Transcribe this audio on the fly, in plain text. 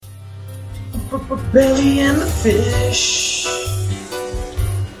Belly and the fish.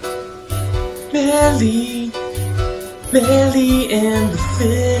 Belly and the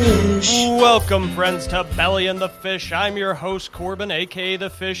fish. Welcome, friends, to Belly and the Fish. I'm your host, Corbin, a.k.a. The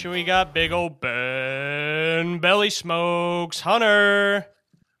Fish, and we got big old Ben Belly Smokes Hunter.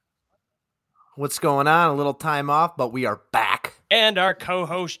 What's going on? A little time off, but we are back. And our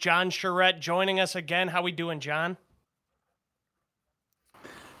co-host, John Charette, joining us again. How we doing, John?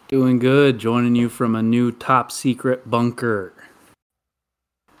 Doing good. Joining you from a new top secret bunker.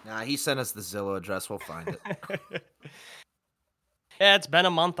 Nah, he sent us the Zillow address. We'll find it. Yeah, it's been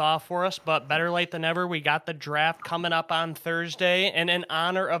a month off for us, but better late than never. We got the draft coming up on Thursday, and in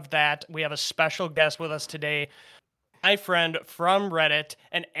honor of that, we have a special guest with us today. My friend from Reddit,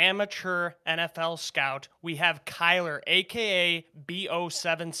 an amateur NFL scout. We have Kyler, a.k.a.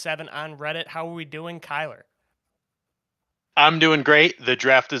 B077 on Reddit. How are we doing, Kyler? I'm doing great. The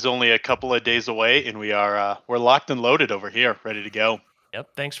draft is only a couple of days away, and we're locked and loaded over here, ready to go.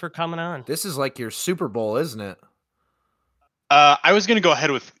 Yep, thanks for coming on. This is like your Super Bowl, isn't it? I was going to go ahead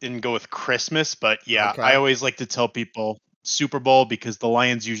go with Christmas, but yeah, Okay. I always like to tell people Super Bowl because the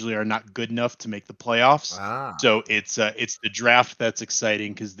Lions usually are not good enough to make the playoffs. So it's the draft that's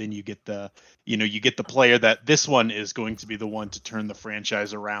exciting because then you get the player that this one is going to be the one to turn the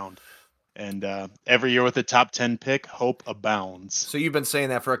franchise around. And every year with the top 10 pick, hope abounds. So you've been saying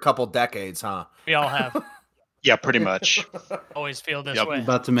that for a couple decades, huh? We all have. Yeah, pretty much. Always feel this way. You're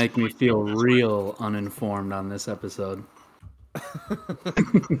about to make me feel real uninformed on this episode.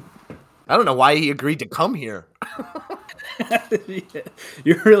 I don't know why he agreed to come here.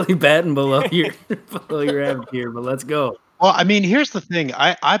 You're really batting below your average here, but let's go. Well, I mean, here's the thing.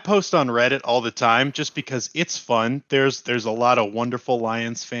 I post on Reddit all the time just because it's fun. There's a lot of wonderful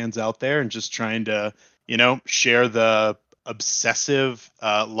Lions fans out there and just trying to, share the obsessive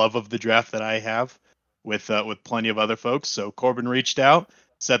love of the draft that I have with plenty of other folks. So Corbin reached out,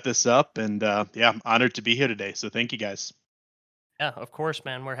 set this up, and I'm honored to be here today. So thank you guys. Yeah, of course,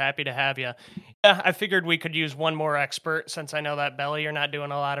 man. We're happy to have you. Yeah, I figured we could use one more expert since I know that, Belly, you're not doing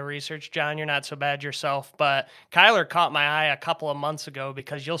a lot of research. John, you're not so bad yourself. But Kyler caught my eye a couple of months ago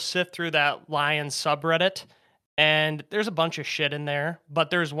because you'll sift through that Lions subreddit, and there's a bunch of shit in there. But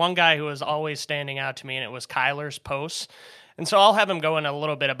there's one guy who was always standing out to me, and it was Kyler's posts. And so I'll have him go in a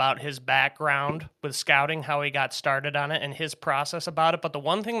little bit about his background with scouting, how he got started on it, and his process about it. But the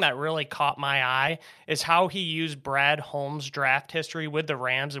one thing that really caught my eye is how he used Brad Holmes' draft history with the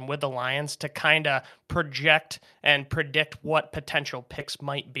Rams and with the Lions to kind of project and predict what potential picks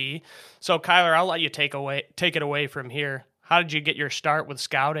might be. So, Kyler, I'll let you take it away from here. How did you get your start with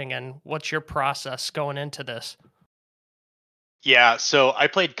scouting, and what's your process going into this? Yeah, so I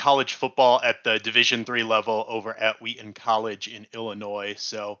played college football at the Division III level over at Wheaton College in Illinois.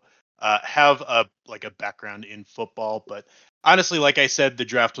 So have a background in football, but honestly, like I said, the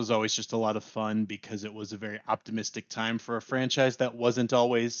draft was always just a lot of fun because it was a very optimistic time for a franchise that wasn't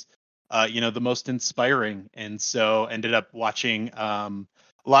always, the most inspiring. And so ended up watching a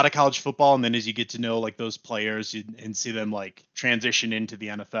lot of college football, and then as you get to know like those players and see them like transition into the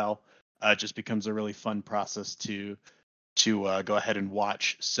NFL, it just becomes a really fun process to go ahead and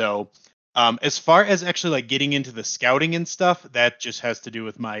watch. So as far as actually like getting into the scouting and stuff, that just has to do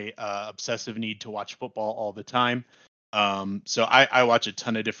with my obsessive need to watch football all the time. So I watch a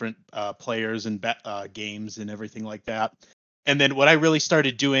ton of different players and games and everything like that. And then what I really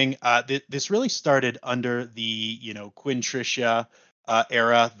started doing, this really started under the, Quinn Tricia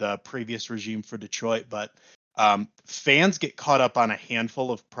era, the previous regime for Detroit, but fans get caught up on a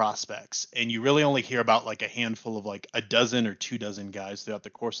handful of prospects, and you really only hear about like a handful of like a dozen or 24 guys throughout the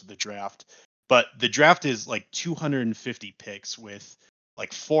course of the draft. But the draft is like 250 picks with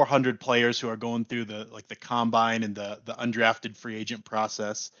like 400 players who are going through the combine and the undrafted free agent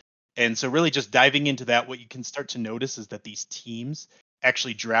process. And so really just diving into that, what you can start to notice is that these teams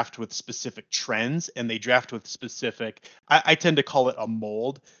actually draft with specific trends, and they draft with specific, I tend to call it a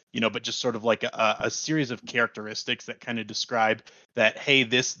mold, but just sort of like a series of characteristics that kind of describe that, hey,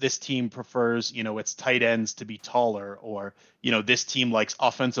 this team prefers, its tight ends to be taller, or, this team likes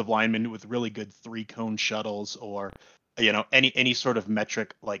offensive linemen with really good 3-cone shuttles, or, any sort of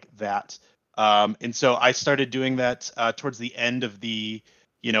metric like that. And so I started doing that towards the end of the,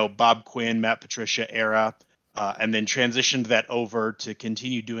 Bob Quinn, Matt Patricia era. And then transitioned that over to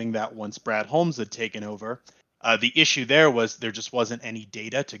continue doing that once Brad Holmes had taken over. The issue there was there just wasn't any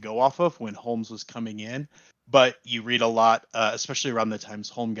data to go off of when Holmes was coming in. But you read a lot, especially around the times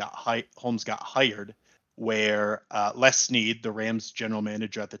Holmes got hired, where Les Snead, the Rams general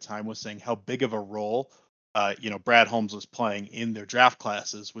manager at the time, was saying how big of a role Brad Holmes was playing in their draft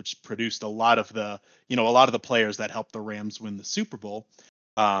classes, which produced a lot of the players that helped the Rams win the Super Bowl.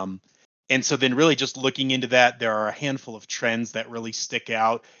 Um, and so then really just looking into that, there are a handful of trends that really stick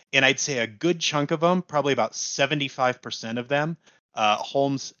out. And I'd say a good chunk of them, probably about 75% of them,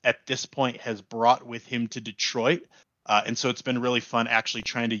 Holmes at this point has brought with him to Detroit. And so it's been really fun actually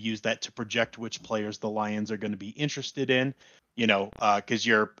trying to use that to project which players the Lions are going to be interested in, because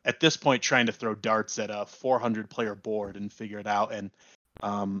you're at this point trying to throw darts at a 400 player board and figure it out. And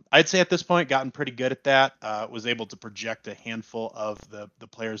I'd say at this point, gotten pretty good at that. Was able to project a handful of the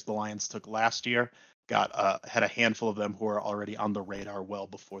players the Lions took last year. Had a handful of them who are already on the radar well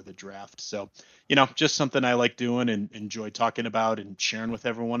before the draft. So, just something I like doing and enjoy talking about and sharing with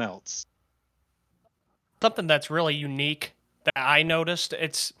everyone else. Something that's really unique that I noticed,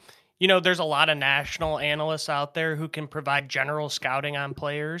 there's a lot of national analysts out there who can provide general scouting on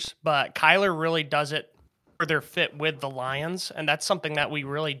players, but Kyler really does it for their fit with the Lions, and that's something that we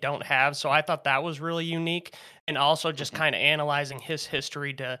really don't have. So I thought that was really unique, and also just kind of analyzing his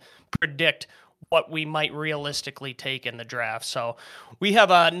history to predict what we might realistically take in the draft. So we have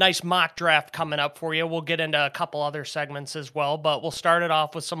a nice mock draft coming up for you. We'll get into a couple other segments as well, but we'll start it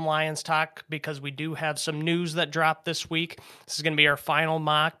off with some Lions talk because we do have some news that dropped this week. This is going to be our final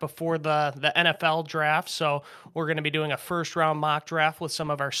mock before the NFL draft. So we're going to be doing a first round mock draft with some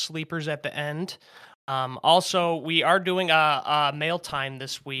of our sleepers at the end. Also, we are doing a mail time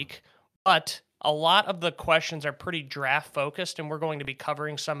this week, but a lot of the questions are pretty draft focused, and we're going to be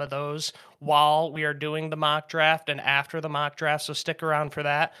covering some of those while we are doing the mock draft and after the mock draft, so stick around for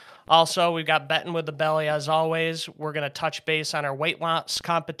that. Also, we've got Betting with the Belly as always. We're going to touch base on our weight loss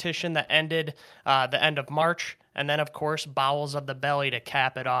competition that ended the end of March, and then, of course, Bowels of the Belly to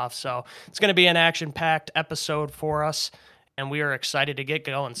cap it off. So it's going to be an action-packed episode for us, and we are excited to get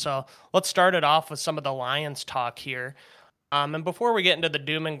going. So let's start it off with some of the Lions talk here. And before we get into the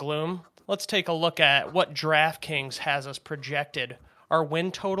doom and gloom, let's take a look at what DraftKings has us projected. Our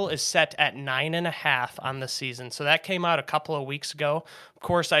win total is set at 9.5 on the season. So that came out a couple of weeks ago. Of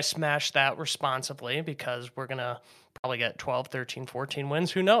course, I smashed that responsibly because we're going to probably get 12, 13, 14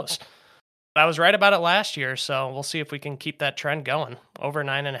 wins. Who knows? But I was right about it last year, so we'll see if we can keep that trend going. Over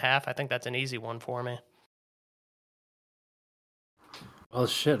 9.5, I think that's an easy one for me. Well,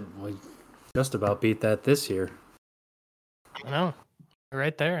 shit, we just about beat that this year. I know. You're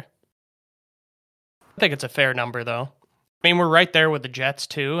right there. I think it's a fair number, though. I mean, we're right there with the Jets,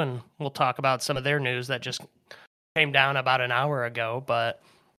 too, and we'll talk about some of their news that just came down about an hour ago. But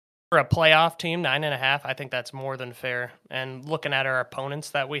for a playoff team, 9.5, I think that's more than fair. And looking at our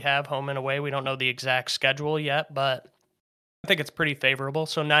opponents that we have home and away, we don't know the exact schedule yet, but I think it's pretty favorable.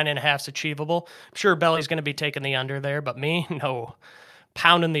 So 9.5 is achievable. I'm sure Belly's going to be taking the under there, but me, no.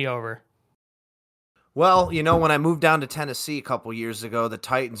 Pounding the over. Well, when I moved down to Tennessee a couple years ago, the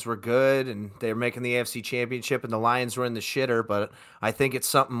Titans were good and they were making the AFC Championship and the Lions were in the shitter, but I think it's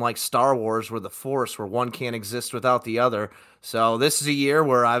something like Star Wars where the Force, where one can't exist without the other. So this is a year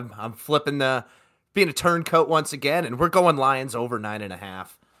where I'm flipping being a turncoat once again, and we're going Lions over 9.5.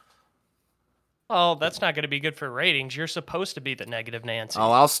 Oh, that's not going to be good for ratings. You're supposed to be the negative Nancy.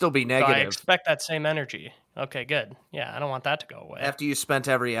 Oh, I'll still be So negative. I expect that same energy. Okay, good. Yeah, I don't want that to go away. After you spent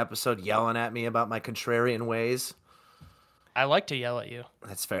every episode yelling at me about my contrarian ways. I like to yell at you.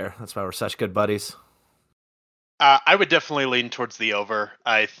 That's fair. That's why we're such good buddies. I would definitely lean towards the over.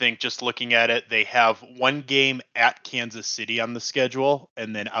 I think just looking at it, they have one game at Kansas City on the schedule.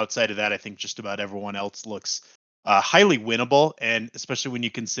 And then outside of that, I think just about everyone else looks highly winnable. And especially when you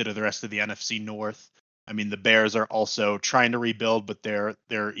consider the rest of the NFC North. I mean, the Bears are also trying to rebuild, but they're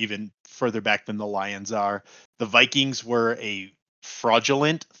even further back than the Lions are. The Vikings were a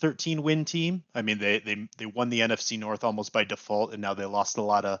fraudulent 13-win team. I mean, they won the NFC North almost by default, and now they lost a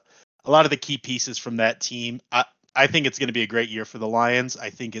lot of the key pieces from that team. I think it's going to be a great year for the Lions.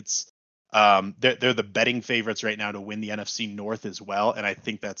 I think it's they're the betting favorites right now to win the NFC North as well, and I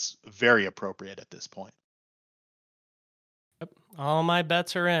think that's very appropriate at this point. All my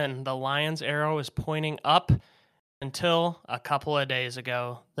bets are in. The Lions arrow is pointing up until a couple of days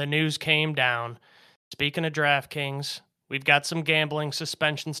ago. The news came down. Speaking of DraftKings, we've got some gambling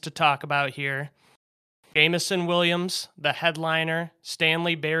suspensions to talk about here. Jamison Williams, the headliner,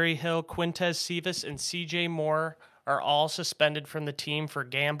 Stanley Berryhill, Quintez Cephas, and CJ Moore are all suspended from the team for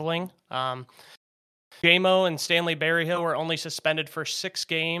gambling. JMO and Stanley Berryhill were only suspended for 6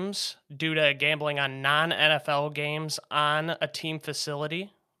 games due to gambling on non-NFL games on a team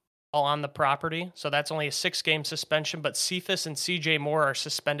facility. all on the property. So that's only a 6-game suspension, but Cephas and CJ Moore are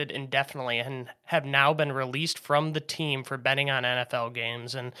suspended indefinitely and have now been released from the team for betting on NFL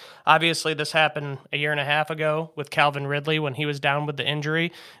games. And obviously this happened a year and a half ago with Calvin Ridley when he was down with the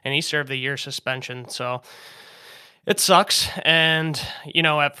injury and he served the year suspension. So it sucks. And,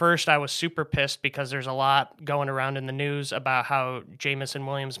 at first I was super pissed because there's a lot going around in the news about how Jamison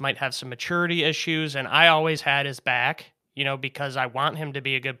Williams might have some maturity issues. And I always had his back, because I want him to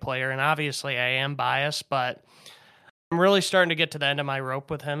be a good player. And obviously I am biased, but I'm really starting to get to the end of my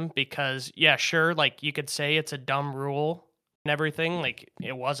rope with him because, yeah, sure, like you could say it's a dumb rule and everything. Like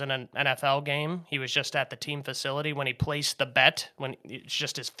it wasn't an NFL game. He was just at the team facility when he placed the bet, when it's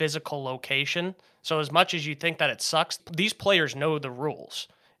just his physical location. So as much as you think that it sucks, these players know the rules.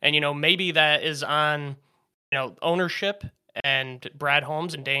 And, maybe that is on, ownership and Brad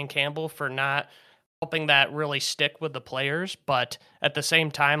Holmes and Dan Campbell for not helping that really stick with the players. But at the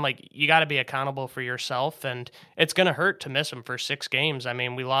same time, like you got to be accountable for yourself, and it's going to hurt to miss him for 6 games. I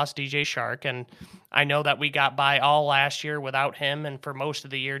mean, we lost DJ Shark, and I know that we got by all last year without him. And for most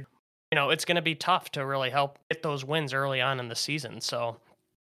of the year, it's going to be tough to really help get those wins early on in the season. So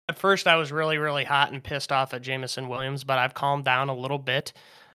at first I was really, really hot and pissed off at Jamison Williams, but I've calmed down a little bit.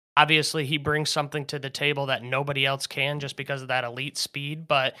 Obviously he brings something to the table that nobody else can just because of that elite speed,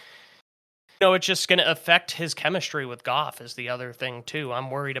 but it's just going to affect his chemistry with Goff is the other thing too. I'm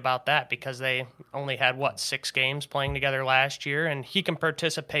worried about that because they only had 6 games playing together last year, and he can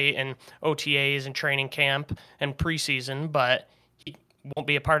participate in OTAs and training camp and preseason, but he won't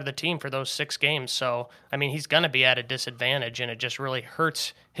be a part of the team for those 6 games. So, I mean, he's going to be at a disadvantage, and it just really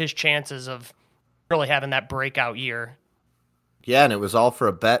hurts his chances of really having that breakout year. Yeah, and it was all for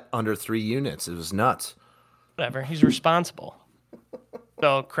a bet under 3 units. It was nuts. Whatever. He's responsible.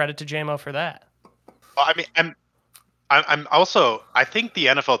 So credit to JMO for that. Well, I mean, I'm also, I think the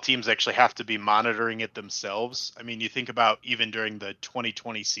NFL teams actually have to be monitoring it themselves. I mean, you think about even during the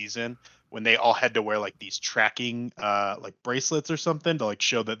 2020 season when they all had to wear like these tracking like bracelets or something to like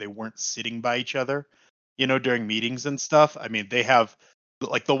show that they weren't sitting by each other, during meetings and stuff. I mean, they have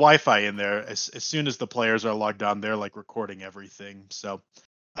like the Wi-Fi in there. As soon as the players are logged on, they're like recording everything. So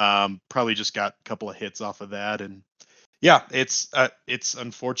probably just got a couple of hits off of that. And yeah, it's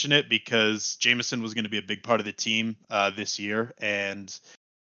unfortunate because Jamison was going to be a big part of the team this year, and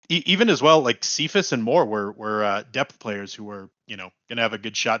even as well, like Cephas and Moore were depth players who were going to have a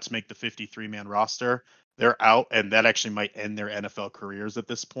good shot to make the 53-man roster. They're out, and that actually might end their NFL careers at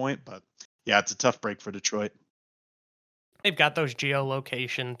this point. But yeah, it's a tough break for Detroit. They've got those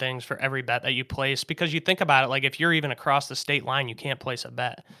geolocation things for every bet that you place because you think about it, like if you're even across the state line, you can't place a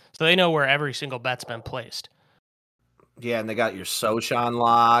bet, so they know where every single bet's been placed. Yeah, and they got your Soch on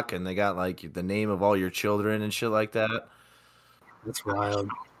lock, and they got like the name of all your children and shit like that. That's wild.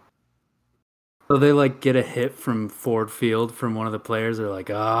 So they like get a hit from Ford Field from one of the players. They're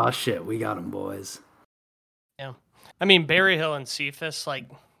like, "Ah, shit, we got them, boys." Yeah, I mean Berryhill and Cephas,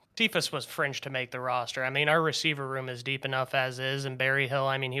 Cephas was fringe to make the roster. I mean, our receiver room is deep enough as is, and Berryhill,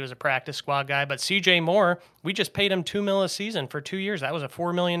 I mean, he was a practice squad guy. But CJ Moore, we just paid him $2 million a season for 2 years. That was a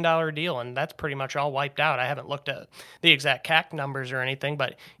 $4 million deal, and that's pretty much all wiped out. I haven't looked at the exact CAC numbers or anything,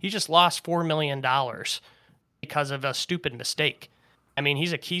 but he just lost $4 million because of a stupid mistake. I mean,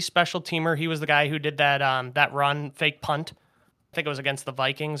 he's a key special teamer. He was the guy who did that run fake punt. I think it was against the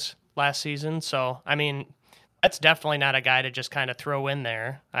Vikings last season. So, I mean, that's definitely not a guy to just kind of throw in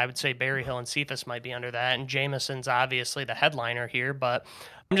there. I would say Berryhill and Cephas might be under that, and Jamison's obviously the headliner here, but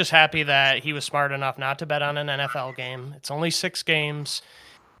I'm just happy that he was smart enough not to bet on an NFL game. It's only 6 games.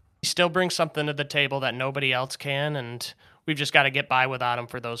 He still brings something to the table that nobody else can, and we've just got to get by without him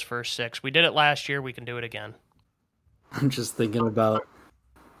for those first 6. We did it last year. We can do it again. I'm just thinking about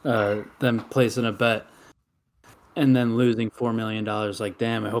them placing a bet and then losing $4 million. Like,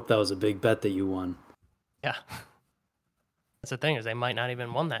 damn, I hope that was a big bet that you won. Yeah. That's the thing is they might not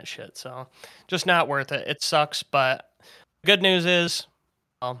even won that shit. So just not worth it. It sucks. But good news is,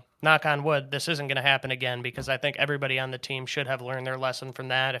 well, knock on wood, this isn't going to happen again because I think everybody on the team should have learned their lesson from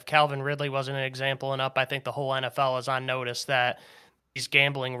that. If Calvin Ridley wasn't an example and up, I think the whole NFL is on notice that these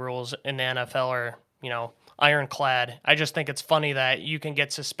gambling rules in the NFL are, ironclad. I just think it's funny that you can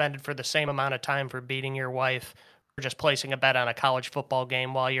get suspended for the same amount of time for beating your wife or just placing a bet on a college football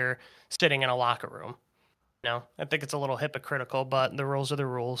game while you're sitting in a locker room. I think it's a little hypocritical, but the rules are the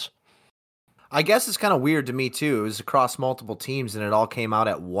rules. I guess it's kind of weird to me, too. It was across multiple teams, and it all came out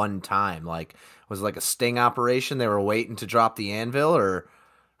at one time. Like, was it like a sting operation? They were waiting to drop the anvil, or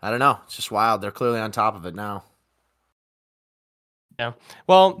I don't know. It's just wild. They're clearly on top of it now. Yeah.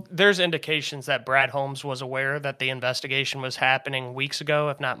 Well, there's indications that Brad Holmes was aware that the investigation was happening weeks ago,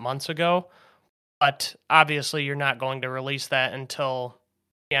 if not months ago. But obviously, you're not going to release that until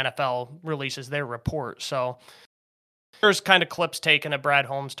the NFL releases their report. So there's kind of clips taken of Brad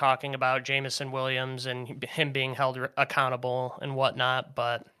Holmes talking about Jamison Williams and him being held accountable and whatnot.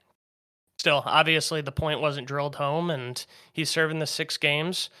 But still, obviously, the point wasn't drilled home, and he's serving the 6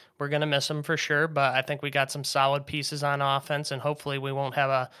 games. We're going to miss him for sure, but I think we got some solid pieces on offense, and hopefully we won't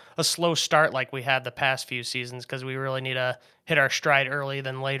have a slow start like we had the past few seasons, because we really need to hit our stride early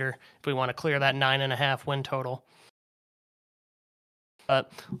than later if we want to clear that 9.5 win total.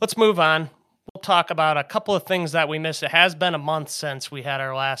 But let's move on. We'll talk about a couple of things that we missed. It has been a month since we had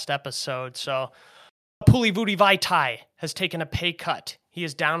our last episode, so Pulivudi Vaitai has taken a pay cut. He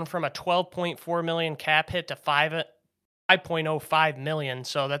is down from a $12.4 million cap hit to $5.05 million.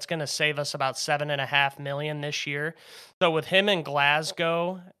 So that's going to save us about $7.5 million this year. So with him in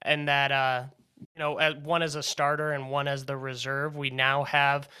Glasgow and that, one as a starter and one as the reserve, we now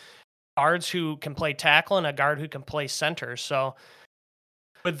have guards who can play tackle and a guard who can play center. So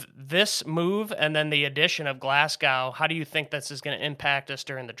with this move and then the addition of Glasgow, how do you think this is going to impact us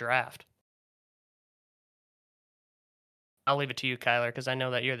during the draft? I'll leave it to you, Kyler, because I know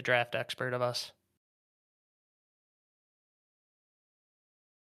that you're the draft expert of us.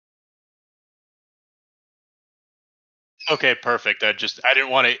 Okay, perfect. I didn't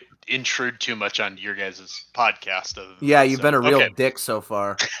want to intrude too much on your guys' podcast. Yeah, you've been a real dick so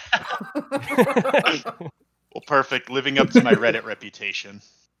far. Well, perfect. Living up to my Reddit reputation.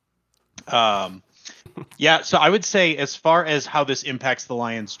 Yeah, so I would say as far as how this impacts the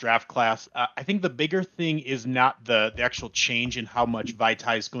Lions draft class, I think the bigger thing is not the actual change in how much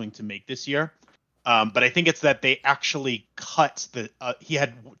Vaitai is going to make this year. But I think it's that they actually cut he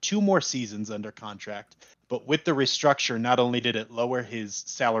had 2 more seasons under contract. But with the restructure, not only did it lower his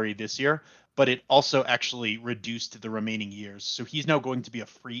salary this year, but it also actually reduced the remaining years. So he's now going to be a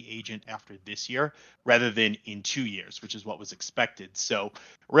free agent after this year rather than in 2 years, which is what was expected. So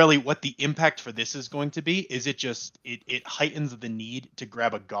really what the impact for this is going to be is it heightens the need to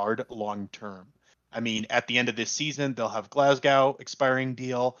grab a guard long term. I mean, at the end of this season, they'll have Glasgow expiring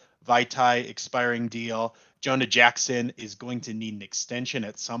deal, Vaitai expiring deal. Jonah Jackson is going to need an extension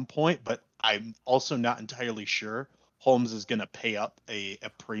at some point, but I'm also not entirely sure Holmes is going to pay up a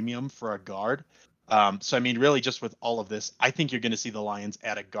premium for a guard. So, I mean, really just with all of this, I think you're going to see the Lions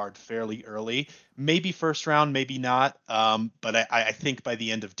add a guard fairly early, maybe first round, maybe not. But I think by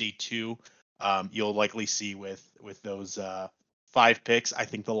the end of day 2, you'll likely see with those 5 picks, I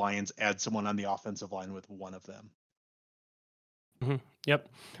think the Lions add someone on the offensive line with one of them. Mm-hmm. Yep.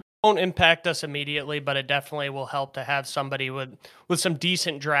 Won't impact us immediately, but it definitely will help to have somebody with some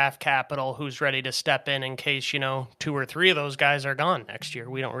decent draft capital who's ready to step in case, 2 or 3 of those guys are gone next year.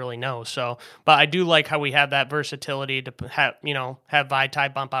 We don't really know. So, but I do like how we have that versatility to have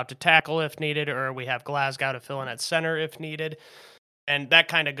Vaitai bump out to tackle if needed, or we have Glasgow to fill in at center if needed. And that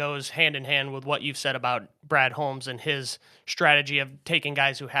kind of goes hand in hand with what you've said about Brad Holmes and his strategy of taking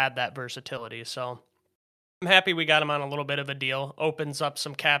guys who had that versatility. So I'm happy we got him on a little bit of a deal. Opens up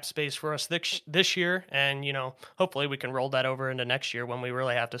some cap space for us this year, and hopefully we can roll that over into next year when we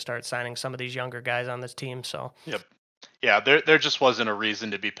really have to start signing some of these younger guys on this team. So yep, yeah, there just wasn't a reason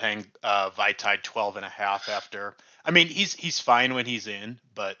to be paying Vaitai 12.5 after. I mean, he's fine when he's in,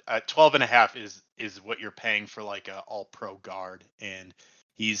 but 12.5 is what you're paying for like a all-pro guard, and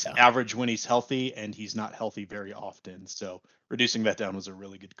he's average when he's healthy, and he's not healthy very often. So reducing that down was a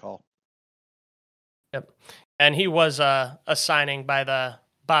really good call. Yep. And he was a signing by the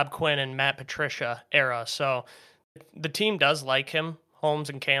Bob Quinn and Matt Patricia era. So the team does like him, Holmes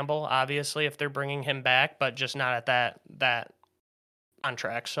and Campbell, obviously, if they're bringing him back, but just not at that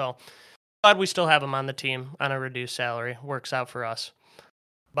contract. So glad we still have him on the team on a reduced salary. Works out for us.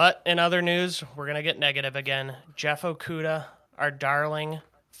 But in other news, we're going to get negative again. Jeff Okudah, our darling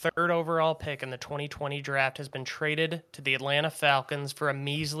 3rd overall pick in the 2020 draft, has been traded to the Atlanta Falcons for a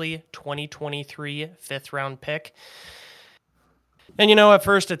measly 2023 5th-round pick. And, at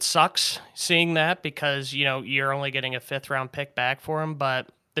first it sucks seeing that because, you're only getting a 5th-round pick back for him, but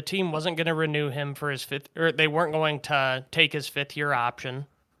the team wasn't going to renew him for his 5th, or they weren't going to take his 5th-year option.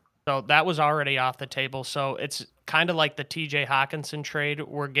 So that was already off the table. So it's kind of like the TJ Hawkinson trade.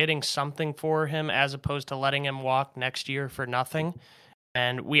 We're getting something for him as opposed to letting him walk next year for nothing.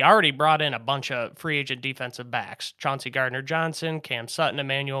 And we already brought in a bunch of free agent defensive backs, Chauncey Gardner-Johnson, Cam Sutton,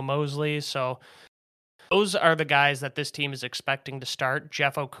 Emmanuel Mosley. So those are the guys that this team is expecting to start.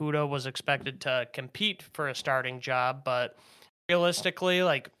 Jeff Okudah was expected to compete for a starting job, but realistically,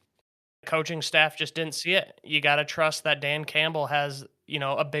 Coaching staff just didn't see it. You got to trust that Dan Campbell has,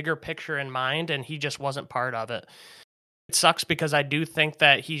 a bigger picture in mind, and he just wasn't part of it. It sucks because I do think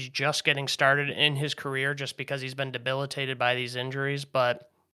that he's just getting started in his career just because he's been debilitated by these injuries. But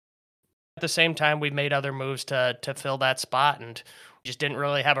at the same time, we've made other moves to fill that spot, and we just didn't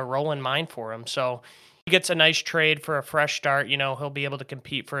really have a role in mind for him. So he gets a nice trade for a fresh start. He'll be able to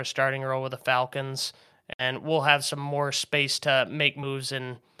compete for a starting role with the Falcons, and we'll have some more space to make moves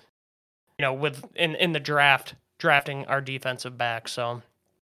in the draft, drafting our defensive back. So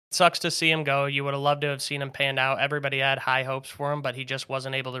it sucks to see him go. You would have loved to have seen him panned out. Everybody had high hopes for him, but he just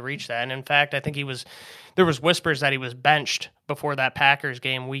wasn't able to reach that. And in fact, I think there was whispers that he was benched before that Packers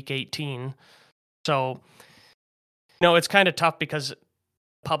game, week 18. So, it's kind of tough because the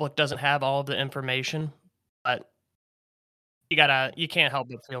public doesn't have all of the information, but you can't help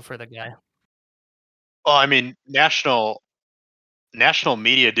but feel for the guy. Well, I mean, national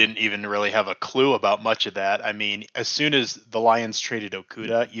media didn't even really have a clue about much of that. I mean, as soon as the Lions traded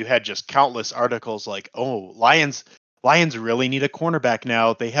Okuda, you had just countless articles like, "Oh, Lions really need a cornerback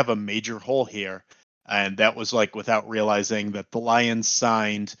now. They have a major hole here." And that was like without realizing that the Lions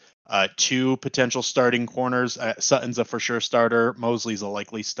signed 2 potential starting corners. Sutton's a for sure starter. Mosley's a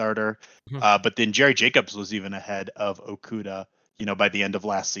likely starter. But then Jerry Jacobs was even ahead of Okuda, by the end of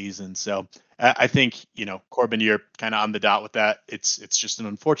last season. So I think, Corbin, you're kind of on the dot with that. It's just an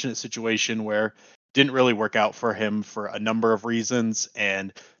unfortunate situation where didn't really work out for him for a number of reasons.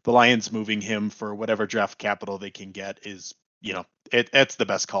 And the Lions moving him for whatever draft capital they can get is, it's the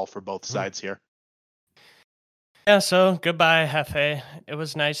best call for both sides here. Yeah, so goodbye, Hefe. It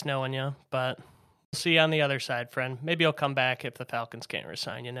was nice knowing you, but we'll see you on the other side, friend. Maybe you'll come back if the Falcons can't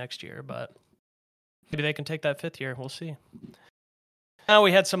resign you next year, but maybe they can take that 5th year. We'll see. Now,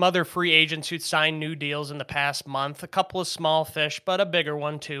 we had some other free agents who signed new deals in the past month. A couple of small fish, but a bigger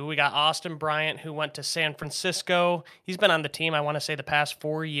one, too. We got Austin Bryant, who went to San Francisco. He's been on the team, I want to say, the past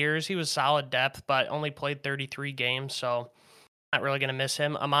 4 years. He was solid depth, but only played 33 games, so not really going to miss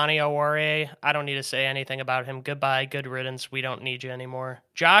him. Amani Oruwariye, I don't need to say anything about him. Goodbye, good riddance. We don't need you anymore.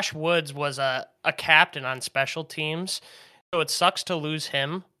 Josh Woods was a captain on special teams, so it sucks to lose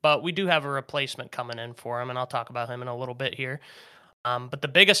him, but we do have a replacement coming in for him, and I'll talk about him in a little bit here. But the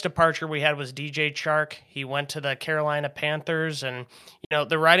biggest departure we had was DJ Chark. He went to the Carolina Panthers, and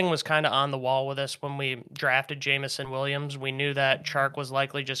the writing was kind of on the wall with us when we drafted Jameson Williams. We knew that Chark was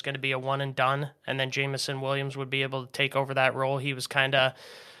likely just going to be a one and done, and then Jameson Williams would be able to take over that role. He was we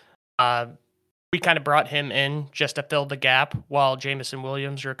kind of brought him in just to fill the gap while Jameson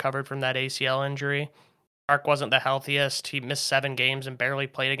Williams recovered from that ACL injury. Chark wasn't the healthiest. He missed 7 games and barely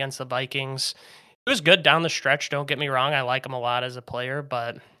played against the Vikings. It was good down the stretch, don't get me wrong. I like him a lot as a player,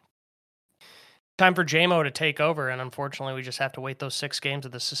 but time for JMO to take over, and unfortunately we just have to wait those 6 games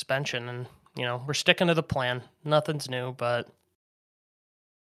of the suspension, and, we're sticking to the plan. Nothing's new, but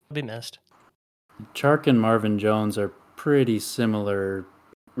he'll be missed. Chark and Marvin Jones are pretty similar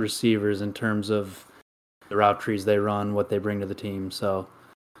receivers in terms of the route trees they run, what they bring to the team, so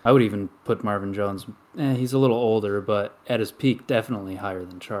I would even put Marvin Jones, he's a little older, but at his peak, definitely higher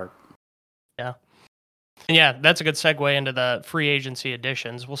than Chark. Yeah. And yeah, that's a good segue into the free agency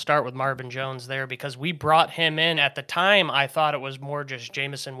additions. We'll start with Marvin Jones there because we brought him in. At the time, I thought it was more just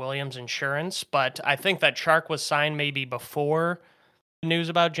Jameson Williams insurance, but I think that Chark was signed maybe before the news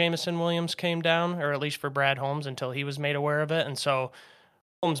about Jameson Williams came down, or at least for Brad Holmes until he was made aware of it. And so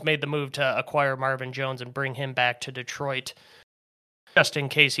Holmes made the move to acquire Marvin Jones and bring him back to Detroit just in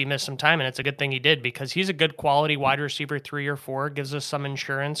case he missed some time, and it's a good thing he did because he's a good quality wide receiver 3 or 4, gives us some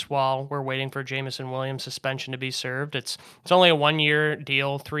insurance while we're waiting for Jameson Williams' suspension to be served. It's only a 1-year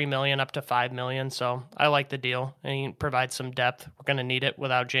deal, $3 million up to $5 million, so I like the deal, and he provides some depth. We're going to need it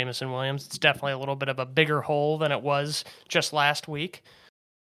without Jameson Williams. It's definitely a little bit of a bigger hole than it was just last week.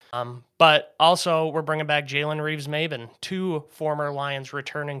 But also, we're bringing back Jalen Reeves-Maybin, 2 former Lions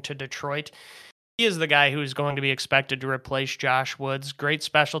returning to Detroit. He is the guy who's going to be expected to replace Josh Woods. Great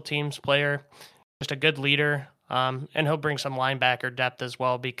special teams player, just a good leader, and he'll bring some linebacker depth as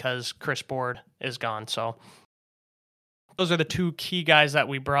well because Chris Board is gone. So those are the 2 key guys that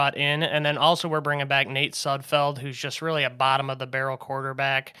we brought in. And then also we're bringing back Nate Sudfeld, who's just really a bottom-of-the-barrel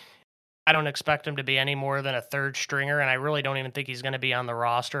quarterback. I don't expect him to be any more than a 3rd stringer, and I really don't even think he's going to be on the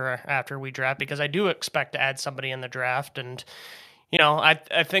roster after we draft because I do expect to add somebody in the draft. And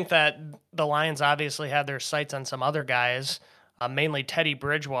I think that the Lions obviously had their sights on some other guys, mainly Teddy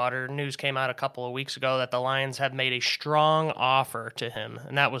Bridgewater. News came out a couple of weeks ago that the Lions have made a strong offer to him,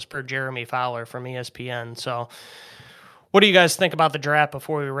 and that was per Jeremy Fowler from ESPN. So what do you guys think about the draft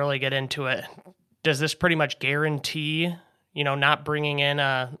before we really get into it? Does this pretty much guarantee, not bringing in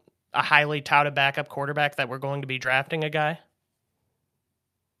a a highly touted backup quarterback that we're going to be drafting a guy?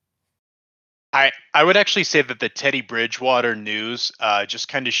 I would actually say that the Teddy Bridgewater news just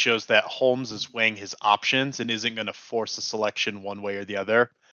kind of shows that Holmes is weighing his options and isn't going to force a selection one way or the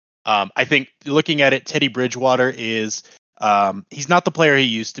other. I think looking at it, Teddy Bridgewater is he's not the player he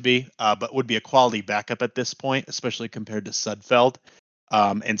used to be, but would be a quality backup at this point, especially compared to Sudfeld.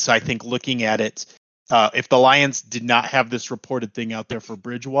 And so I think looking at it, if the Lions did not have this reported thing out there for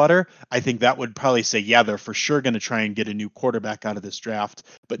Bridgewater, I think that would probably say, yeah, they're for sure going to try and get a new quarterback out of this draft.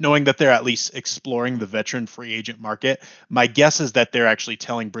 But knowing that they're at least exploring the veteran free agent market, my guess is that they're actually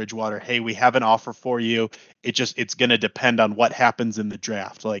telling Bridgewater, hey, we have an offer for you. It's going to depend on what happens in the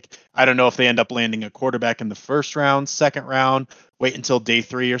draft. Like, I don't know if they end up landing a quarterback in the first round, second round, wait until day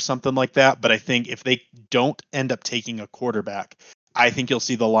 3 or something like that. But I think if they don't end up taking a quarterback, I think you'll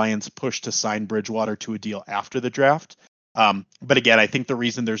see the Lions push to sign Bridgewater to a deal after the draft. But again, I think the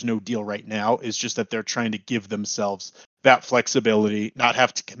reason there's no deal right now is just that they're trying to give themselves that flexibility, not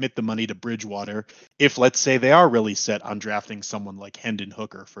have to commit the money to Bridgewater if, let's say, they are really set on drafting someone like Hendon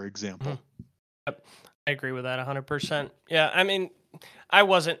Hooker, for example. Yep. I agree with that 100%. Yeah, I mean, I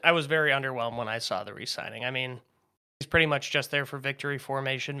was very underwhelmed when I saw the re-signing. I mean, he's pretty much just there for victory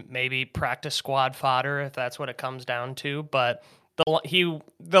formation, maybe practice squad fodder if that's what it comes down to, but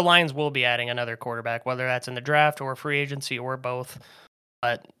the Lions will be adding another quarterback, whether that's in the draft or free agency or both,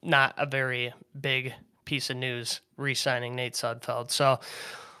 but not a very big piece of news re-signing Nate Sudfeld. So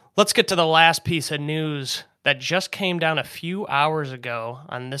let's get to the last piece of news that just came down a few hours ago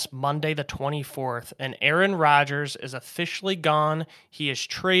on this Monday, the 24th, and Aaron Rodgers is officially gone. He is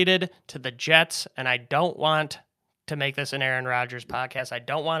traded to the Jets, and I don't want to make this an Aaron Rodgers podcast. I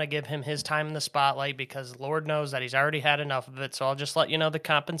don't want to give him his time in the spotlight because Lord knows that he's already had enough of it. So I'll just let you know the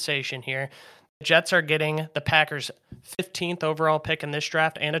compensation here. The Jets are getting the Packers' 15th overall pick in this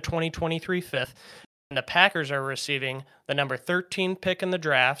draft and a 2023 fifth. And the Packers are receiving the number 13 pick in the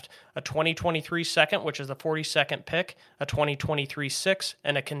draft, a 2023 second, which is the 42nd pick, a 2023 sixth,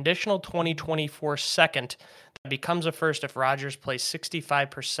 and a conditional 2024 second that becomes a first if Rodgers plays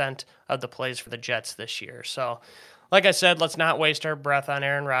 65% of the plays for the Jets this year. So, like I said, let's not waste our breath on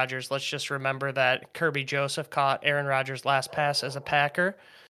Aaron Rodgers. Let's just remember that Kirby Joseph caught Aaron Rodgers' last pass as a Packer,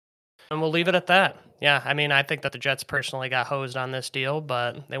 and we'll leave it at that. Yeah, I mean, I think that the Jets personally got hosed on this deal,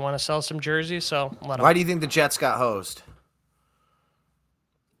 but they want to sell some jerseys, so let them. Why do you think the Jets got hosed?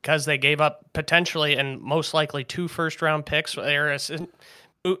 Because they gave up potentially and most likely 2 first-round picks.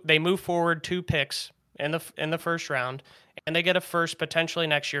 They move forward 2 picks in the first round, and they get a first potentially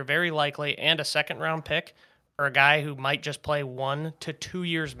next year, very likely, and a second-round pick for a guy who might just play 1 to 2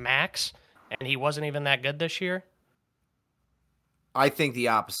 years max, and he wasn't even that good this year. I think the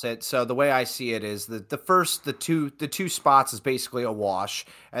opposite. So the way I see it is that the two spots is basically a wash.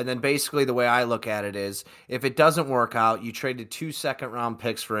 And then basically the way I look at it is if it doesn't work out, you traded 2 second-round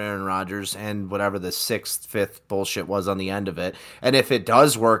picks for Aaron Rodgers and whatever the 6th, 5th bullshit was on the end of it. And if it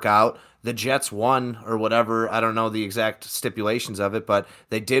does work out, the Jets won or whatever. I don't know the exact stipulations of it, but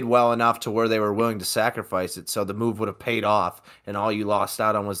they did well enough to where they were willing to sacrifice it. So the move would have paid off and all you lost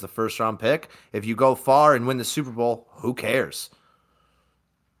out on was the first-round pick. If you go far and win the Super Bowl, who cares?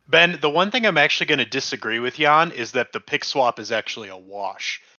 Ben, the one thing I'm actually going to disagree with you on is that the pick swap is actually a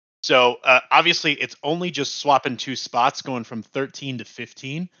wash. So obviously it's only just swapping 2 spots going from 13 to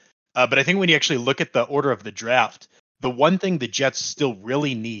 15. But I think when you actually look at the order of the draft, the one thing the Jets still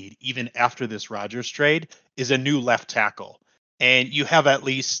really need, even after this Rodgers trade, is a new left tackle. And you have at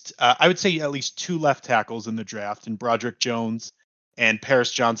least, I would say at least 2 left tackles in the draft in Broderick Jones and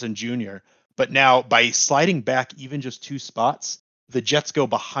Paris Johnson Jr. But now by sliding back even just 2 spots, the Jets go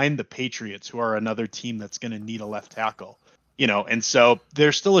behind the Patriots, who are another team that's going to need a left tackle, and so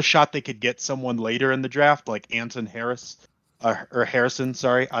there's still a shot they could get someone later in the draft, like Anton Harrison,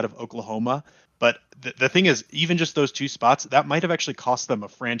 out of Oklahoma. But the thing is, even just those 2 spots, that might have actually cost them a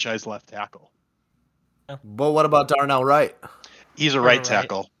franchise left tackle. But what about Darnell Wright? He's a right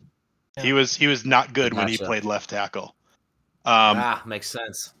tackle. Yeah. He was not good when he played left tackle. Makes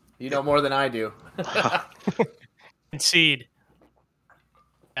sense. You know more than I do. Concede.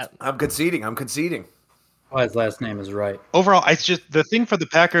 I'm conceding. Well, his last name is Wright. Overall, it's just the thing for the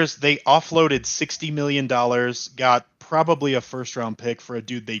Packers. They offloaded $60 million, got probably a first-round pick for a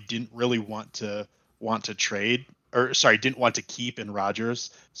dude they didn't really want to trade, didn't want to keep in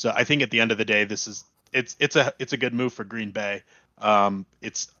Rodgers. So I think at the end of the day, it's a good move for Green Bay.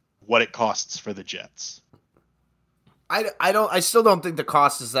 It's what it costs for the Jets. I still don't think the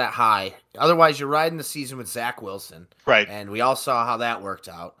cost is that high. Otherwise, you're riding the season with Zach Wilson, right? And we all saw how that worked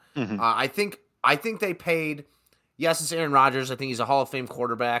out. Mm-hmm. I think they paid, yes, it's Aaron Rodgers. I think he's a Hall of Fame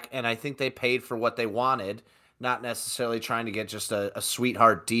quarterback, and I think they paid for what they wanted, not necessarily trying to get just a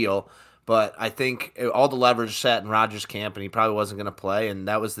sweetheart deal. But I think all the leverage sat in Rodgers' camp, and he probably wasn't going to play, and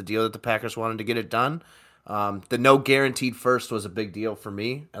that was the deal that the Packers wanted to get it done. The no guaranteed first was a big deal for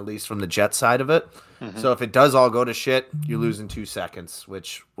me, at least from the Jet side of it. Mm-hmm. So if it does all go to shit, you're losing 2 seconds,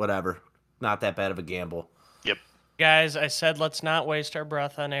 which, whatever. Not that bad of a gamble. Yep. Guys, I said let's not waste our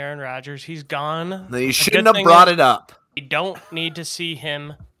breath on Aaron Rodgers. He's gone. No, you shouldn't have brought it up. We don't need to see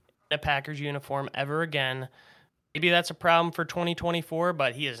him in a Packers uniform ever again. Maybe that's a problem for 2024,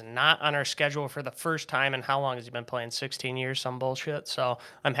 but he is not on our schedule for the first time. And how long has he been playing? 16 years, some bullshit. So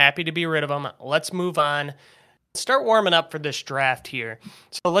I'm happy to be rid of him. Let's move on. Start warming up for this draft here.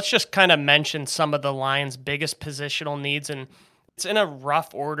 So let's just kind of mention some of the Lions' biggest positional needs. And it's in a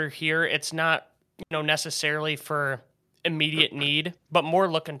rough order here. It's not, necessarily for immediate need, but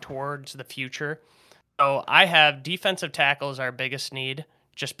more looking towards the future. So I have defensive tackle as our biggest need,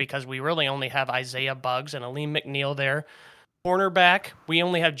 just because we really only have Isaiah Buggs and Aleem McNeil there. Cornerback, we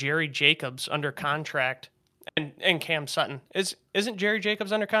only have Jerry Jacobs under contract and Cam Sutton. Isn't Jerry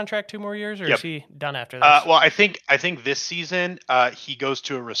Jacobs under contract 2 more years, or Yep. is he done after this? Well, I think this season he goes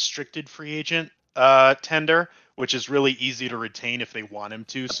to a restricted free agent tender, which is really easy to retain if they want him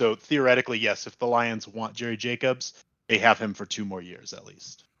to. So theoretically, yes, if the Lions want Jerry Jacobs, they have him for 2 more years at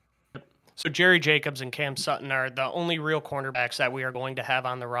least. So Jerry Jacobs and Cam Sutton are the only real cornerbacks that we are going to have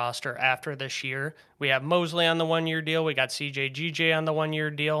on the roster after this year. We have Mosley on the 1-year deal. We got CJ GJ on the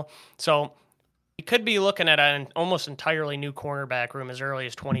 1-year deal. So we could be looking at an almost entirely new cornerback room as early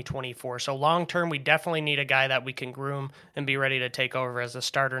as 2024. So long term, we definitely need a guy that we can groom and be ready to take over as a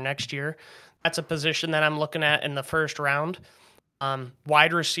starter next year. That's a position that I'm looking at in the first round.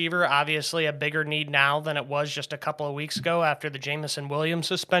 Wide receiver, obviously a bigger need now than it was just a couple of weeks ago after the Jameson Williams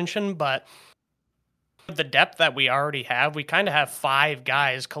suspension, but with the depth that we already have, we kind of have 5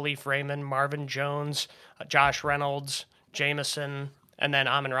 guys: Khalif Raymond, Marvin Jones, Josh Reynolds, Jameson, and then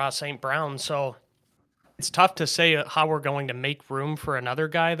Amon-Ra St. Brown. So it's tough to say how we're going to make room for another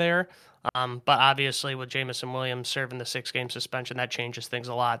guy there. But obviously with Jameson Williams serving the 6-game suspension, that changes things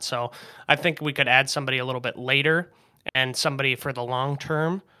a lot. So I think we could add somebody a little bit later and somebody for the long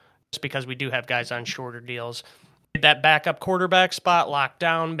term, just because we do have guys on shorter deals. That backup quarterback spot locked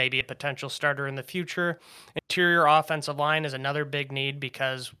down, maybe a potential starter in the future. Interior offensive line is another big need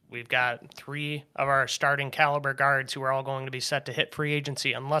because we've got 3 of our starting caliber guards who are all going to be set to hit free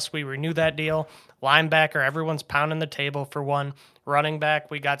agency unless we renew that deal. Linebacker, everyone's pounding the table for one. Running back,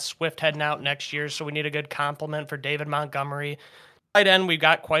 we got Swift heading out next year, so we need a good complement for David Montgomery. Tight end, we've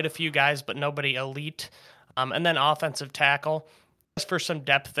got quite a few guys, but nobody elite. And then offensive tackle, just for some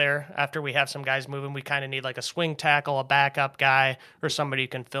depth there. After we have some guys moving, we kind of need like a swing tackle, a backup guy, or somebody who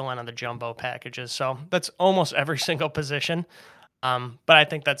can fill in on the jumbo packages. So that's almost every single position. But I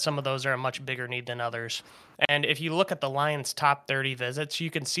think that some of those are a much bigger need than others. And if you look at the Lions' top 30 visits, you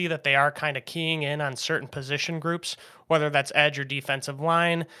can see that they are kind of keying in on certain position groups, whether that's edge or defensive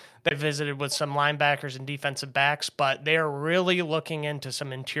line. They visited with some linebackers and defensive backs, but they're really looking into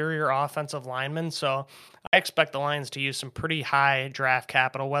some interior offensive linemen. So I expect the Lions to use some pretty high draft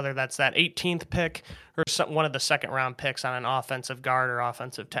capital, whether that's that 18th pick or one of the second-round picks on an offensive guard or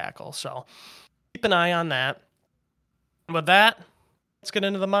offensive tackle. So keep an eye on that. With that, let's get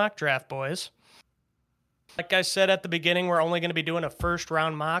into the mock draft, boys. Like I said at the beginning, we're only going to be doing a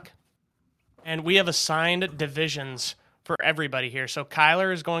first-round mock, and we have assigned divisions for everybody here. So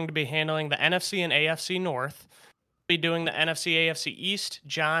Kyler is going to be handling the NFC and AFC North. We'll be doing the NFC, AFC East.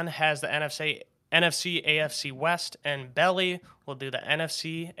 John has the NFC, AFC West, and Belly will do the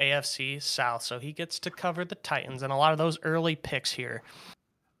NFC, AFC South. So he gets to cover the Titans and a lot of those early picks here.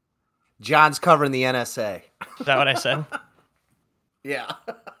 John's covering the NSA. Is that what I said? Yeah.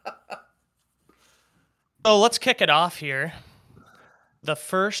 So let's kick it off here. The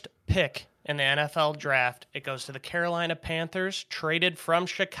first pick in the NFL draft, it goes to the Carolina Panthers, traded from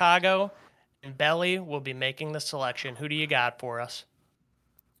Chicago, and Belly will be making the selection. Who do you got for us?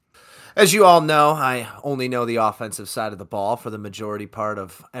 As you all know, I only know the offensive side of the ball for the majority part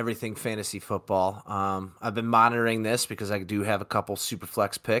of everything fantasy football. I've been monitoring this because I do have a couple super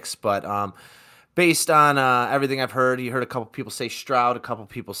flex picks, but based on everything I've heard, you heard a couple people say Stroud, a couple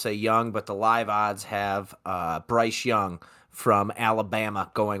people say Young, but the live odds have Bryce Young from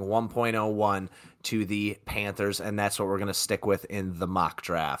Alabama going 1.01 to the Panthers, and that's what we're going to stick with in the mock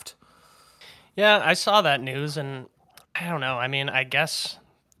draft. Yeah, I saw that news, and I don't know. I mean, I guess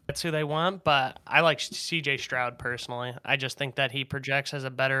that's who they want, but I like CJ Stroud personally. I just think that he projects as a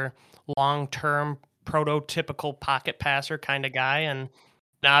better long-term prototypical pocket passer kind of guy, and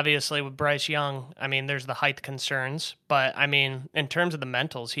And obviously, with Bryce Young, I mean, there's the height concerns, but I mean, in terms of the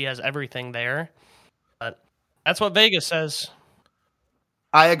mentals, he has everything there. But that's what Vegas says.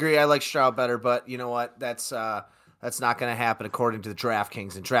 I agree. I like Stroud better, but you know what? That's not going to happen according to the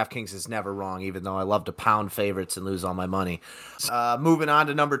DraftKings, and DraftKings is never wrong. Even though I love to pound favorites and lose all my money. Moving on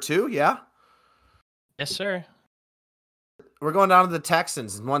to number 2, yeah. Yes, sir. We're going down to the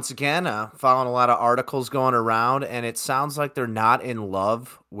Texans, and once again, following a lot of articles going around, and it sounds like they're not in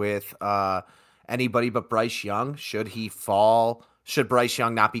love with anybody but Bryce Young. Should he fall? Should Bryce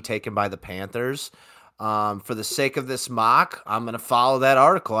Young not be taken by the Panthers? For the sake of this mock, I'm going to follow that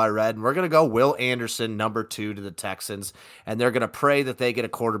article I read, and we're going to go Will Anderson, number 2 to the Texans, and they're going to pray that they get a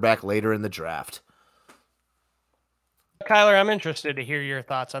quarterback later in the draft. Kyler, I'm interested to hear your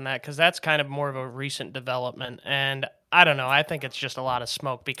thoughts on that because that's kind of more of a recent development. And I don't know. I think it's just a lot of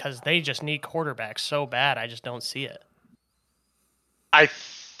smoke because they just need quarterbacks so bad. I just don't see it. I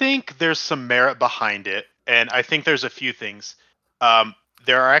think there's some merit behind it, and I think there's a few things.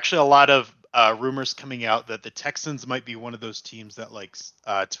 There are actually a lot of rumors coming out that the Texans might be one of those teams that likes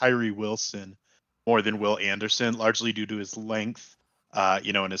Tyree Wilson more than Will Anderson, largely due to his length,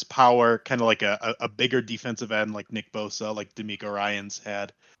 and his power, kind of like a bigger defensive end like Nick Bosa, like D'Amico Ryans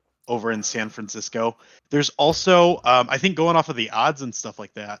had over in San Francisco. There's also, I think going off of the odds and stuff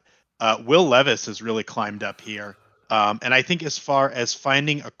like that, Will Levis has really climbed up here. And I think as far as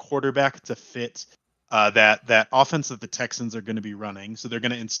finding a quarterback to fit that offense that the Texans are going to be running, so they're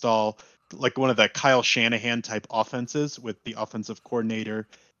going to install like one of the Kyle Shanahan type offenses with the offensive coordinator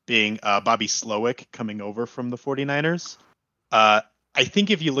being Bobby Slowick coming over from the 49ers. I think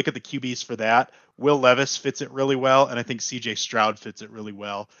if you look at the QBs for that, Will Levis fits it really well, and I think CJ Stroud fits it really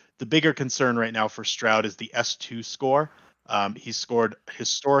well. The bigger concern right now for Stroud is the S2 score. He scored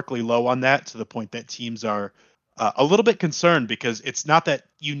historically low on that to the point that teams are a little bit concerned because it's not that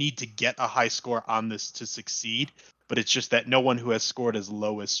you need to get a high score on this to succeed, but it's just that no one who has scored as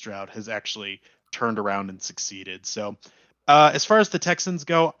low as Stroud has actually turned around and succeeded. So as far as the Texans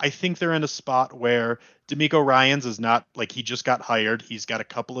go, I think they're in a spot where D'Amico Ryans is not like he just got hired. He's got a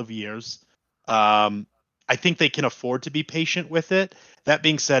couple of years. I think they can afford to be patient with it. That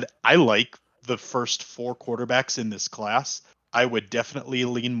being said, I like the first 4 quarterbacks in this class. I would definitely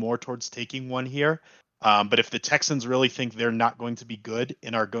lean more towards taking one here. But if the Texans really think they're not going to be good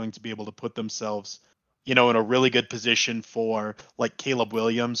and are going to be able to put themselves, in a really good position for like Caleb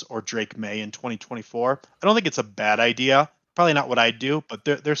Williams or Drake May in 2024, I don't think it's a bad idea. Probably not what I'd do, but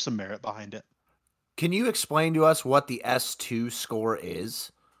there's some merit behind it. Can you explain to us what the S2 score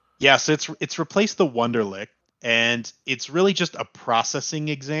is? Yeah, so it's replaced the Wonderlic, and it's really just a processing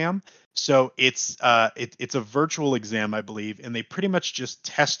exam. So it's a virtual exam, I believe, and they pretty much just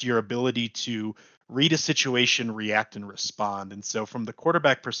test your ability to read a situation, react, and respond. And so from the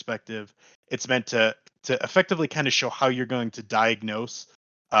quarterback perspective, it's meant to effectively kind of show how you're going to diagnose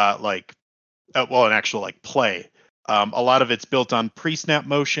an actual like play. A lot of it's built on pre-snap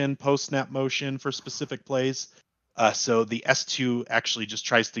motion, post-snap motion for specific plays. So the S2 actually just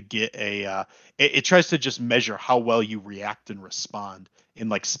tries to get it tries to just measure how well you react and respond in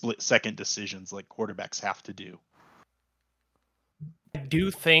like split-second decisions like quarterbacks have to do. I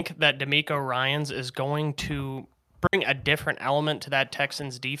do think that D'Amico Ryans is going to bring a different element to that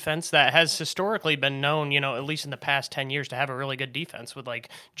Texans defense that has historically been known, at least in the past 10 years, to have a really good defense with like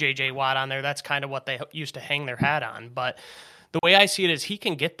J.J. Watt on there. That's kind of what they used to hang their hat on. But the way I see it is he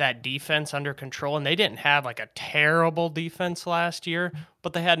can get that defense under control, and they didn't have like a terrible defense last year,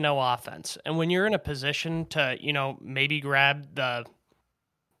 but they had no offense. And when you're in a position to, maybe grab the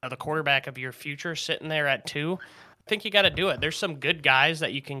quarterback of your future sitting there at 2, I think you got to do it. There's some good guys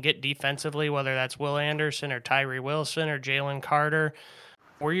that you can get defensively, whether that's Will Anderson or Tyree Wilson or Jalen Carter.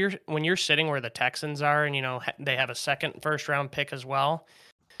 When you're sitting where the Texans are and, they have a second first-round pick as well,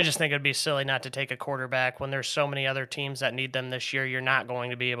 I just think it'd be silly not to take a quarterback when there's so many other teams that need them this year. You're not going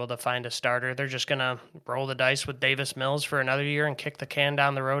to be able to find a starter. They're just going to roll the dice with Davis Mills for another year and kick the can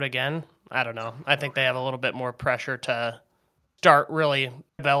down the road again. I don't know. I think they have a little bit more pressure to start really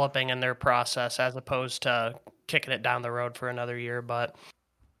developing in their process as opposed to kicking it down the road for another year. But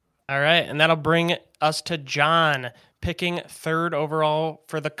all right, and that'll bring us to John picking 3rd overall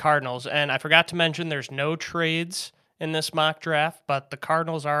for the Cardinals. And I forgot to mention there's no trades in this mock draft, but the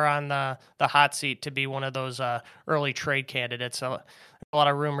Cardinals are on the hot seat to be one of those early trade candidates. A lot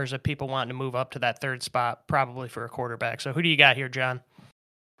of rumors of people wanting to move up to that 3rd spot, probably for a quarterback. So who do you got here, John?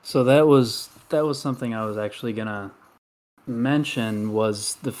 So that was something I was actually gonna mention,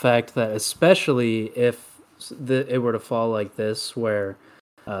 was the fact that especially if it were to fall like this, where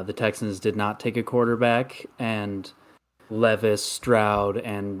the Texans did not take a quarterback, and Levis, Stroud,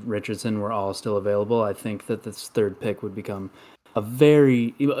 and Richardson were all still available, I think that this third pick would become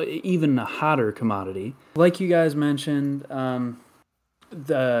even a hotter commodity. Like you guys mentioned,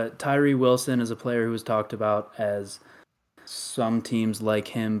 the Tyree Wilson is a player who was talked about as some teams like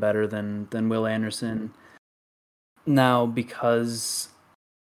him better than Will Anderson. Now, because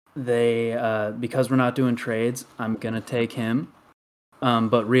we're not doing trades, I'm gonna take him.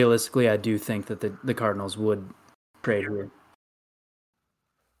 But realistically, I do think that the Cardinals would trade here.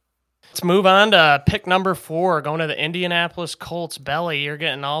 Let's move on to pick number 4, going to the Indianapolis Colts. Belly, you're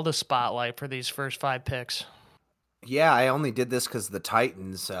getting all the spotlight for these first 5 picks. Yeah, I only did this because of the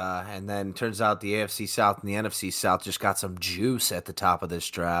Titans, and then turns out the AFC South and the NFC South just got some juice at the top of this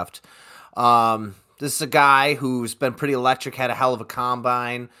draft. This is a guy who's been pretty electric, had a hell of a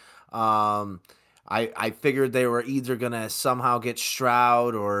combine. I figured they were either going to somehow get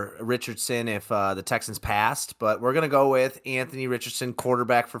Stroud or Richardson if the Texans passed, but we're going to go with Anthony Richardson,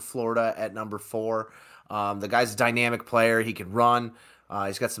 quarterback for Florida at number 4. The guy's a dynamic player. He can run.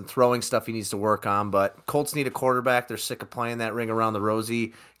 He's got some throwing stuff he needs to work on, but Colts need a quarterback. They're sick of playing that ring around the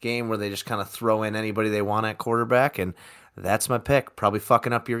rosy game where they just kind of throw in anybody they want at quarterback, and that's my pick. Probably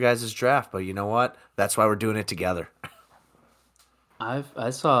fucking up your guys' draft, but you know what? That's why we're doing it together. I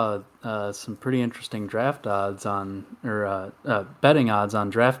saw some pretty interesting draft odds betting odds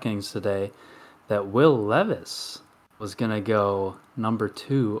on DraftKings today that Will Levis was going to go number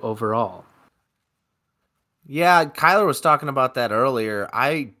 2 overall. Yeah, Kyler was talking about that earlier.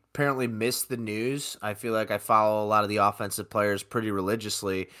 I apparently missed the news. I feel like I follow a lot of the offensive players pretty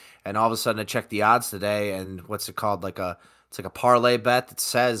religiously, and all of a sudden I checked the odds today, and what's it called? It's like a parlay bet that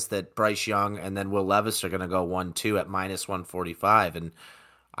says that Bryce Young and then Will Levis are going to go 1-2 at minus 145, and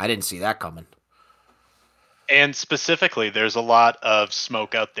I didn't see that coming. And specifically, there's a lot of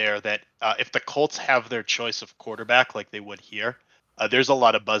smoke out there that if the Colts have their choice of quarterback like they would here, there's a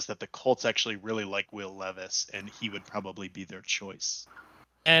lot of buzz that the Colts actually really like Will Levis, and he would probably be their choice.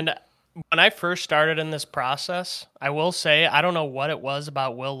 And when I first started in this process, I will say, I don't know what it was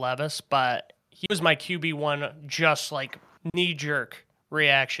about Will Levis, but he was my QB1 just like knee-jerk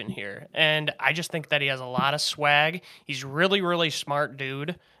reaction here. And I just think that he has a lot of swag. He's really, really smart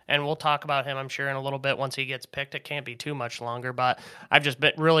dude. And we'll talk about him, I'm sure, in a little bit once he gets picked. It can't be too much longer, but I've just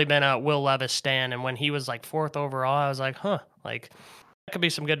really been a Will Levis stan. And when he was like 4th overall, I was like, that could be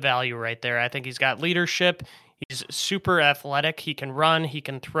some good value right there. I think he's got leadership. He's super athletic. He can run. He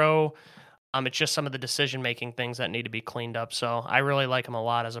can throw. It's just some of the decision-making things that need to be cleaned up. So I really like him a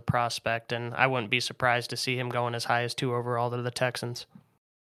lot as a prospect, and I wouldn't be surprised to see him going as high as 2 overall to the Texans.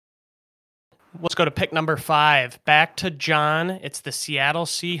 Let's go to pick number 5. Back to John. It's the Seattle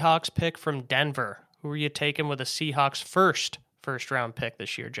Seahawks pick from Denver. Who are you taking with the Seahawks first-round pick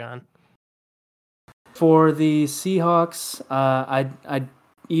this year, John? For the Seahawks, I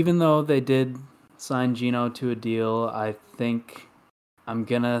even though they did sign Geno to a deal, I think I'm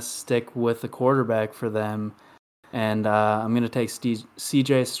going to stick with the quarterback for them, and I'm going to take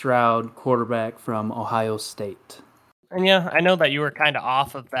C.J. Stroud, quarterback from Ohio State. And yeah, I know that you were kind of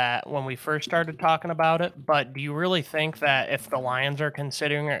off of that when we first started talking about it, but do you really think that if the Lions are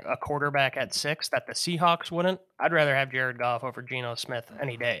considering a quarterback at 6, that the Seahawks wouldn't? I'd rather have Jared Goff over Geno Smith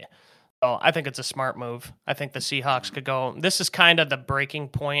any day. So I think it's a smart move. I think the Seahawks could go. This is kind of the breaking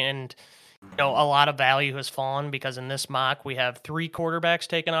point, and a lot of value has fallen because in this mock we have 3 quarterbacks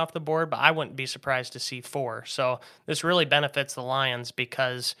taken off the board, but I wouldn't be surprised to see 4. So this really benefits the Lions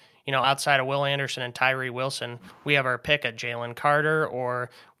because outside of Will Anderson and Tyree Wilson, we have our pick at Jalen Carter or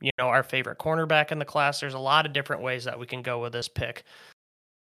our favorite cornerback in the class. There's a lot of different ways that we can go with this pick.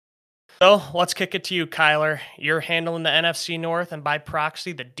 So let's kick it to you, Kyler. You're handling the NFC North and by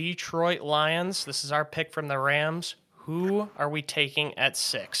proxy the Detroit Lions. This is our pick from the Rams. Who are we taking at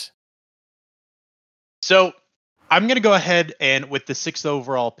 6? So I'm going to go ahead and with the 6th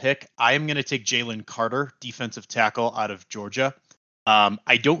overall pick, I am going to take Jalen Carter, defensive tackle out of Georgia.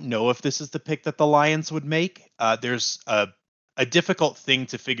 I don't know if this is the pick that the Lions would make. There's a difficult thing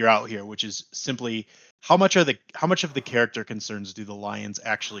to figure out here, which is simply how much of the character concerns do the Lions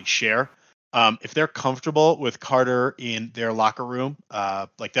actually share? If they're comfortable with Carter in their locker room,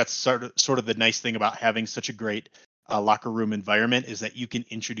 that's sort of the nice thing about having such a great locker room environment is that you can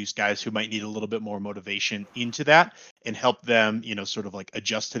introduce guys who might need a little bit more motivation into that and help them, sort of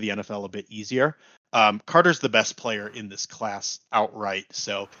adjust to the NFL a bit easier. Carter's the best player in this class outright.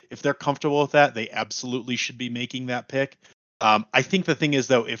 So if they're comfortable with that, they absolutely should be making that pick. I think the thing is,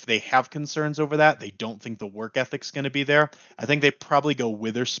 though, if they have concerns over that, they don't think the work ethic's going to be there. I think they probably go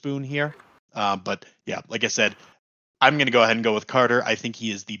Witherspoon here. But yeah, like I said, I'm going to go ahead and go with Carter. I think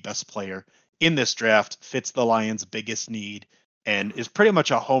he is the best player in this draft, fits the Lions' biggest need, and is pretty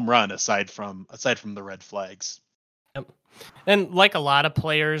much a home run aside from the red flags. Yep. And like a lot of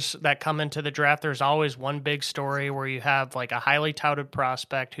players that come into the draft, there's always one big story where you have like a highly touted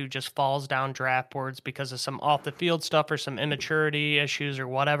prospect who just falls down draft boards because of some off the field stuff or some immaturity issues or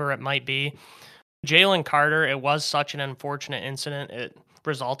whatever it might be. Jalen Carter, it was such an unfortunate incident. It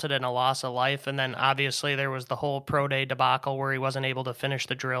resulted in a loss of life. And then obviously there was the whole pro day debacle where he wasn't able to finish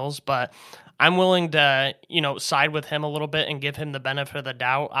the drills. But I'm willing to, side with him a little bit and give him the benefit of the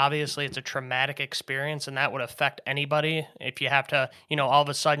doubt. Obviously, it's a traumatic experience, and that would affect anybody. If you have to, all of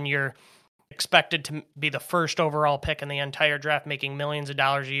a sudden you're expected to be the first overall pick in the entire draft, making millions of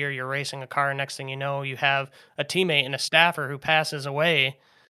dollars a year. You're racing a car. Next thing you know, you have a teammate and a staffer who passes away.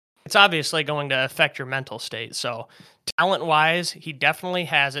 It's obviously going to affect your mental state. So talent-wise, he definitely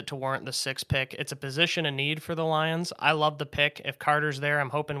has it to warrant the 6th pick. It's a position of need for the Lions. I love the pick. If Carter's there,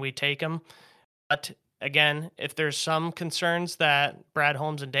 I'm hoping we take him. But again, if there's some concerns that Brad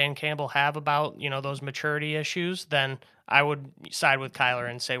Holmes and Dan Campbell have about, those maturity issues, then I would side with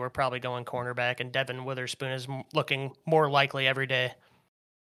Kyler and say we're probably going cornerback, and Devin Witherspoon is looking more likely every day.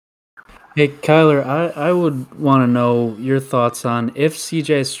 Hey, Kyler, I would want to know your thoughts on if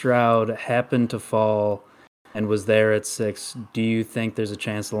CJ Stroud happened to fall and was there at 6, do you think there's a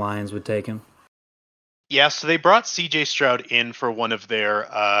chance the Lions would take him? Yeah, so they brought CJ Stroud in for one of their,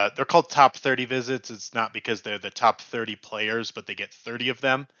 they're called top 30 visits. It's not because they're the top 30 players, but they get 30 of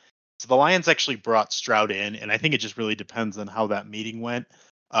them. So the Lions actually brought Stroud in, and I think it just really depends on how that meeting went.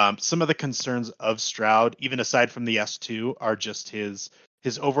 Some of the concerns of Stroud, even aside from the S2, are just his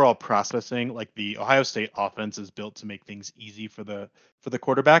overall processing. Like the Ohio State offense is built to make things easy for the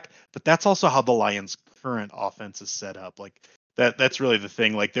quarterback, but that's also how the Lions' current offense is set up. Like that's really the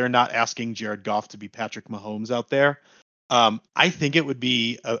thing. Like they're not asking Jared Goff to be Patrick Mahomes out there. I think it would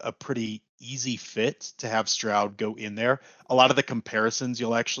be a pretty easy fit to have Stroud go in there. A lot of the comparisons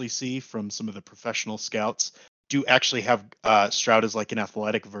you'll actually see from some of the professional scouts do actually have Stroud as like an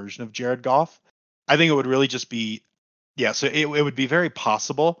athletic version of Jared Goff. I think it would really just be, yeah, so it would be very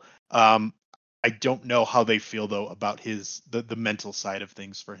possible. I don't know how they feel though about the mental side of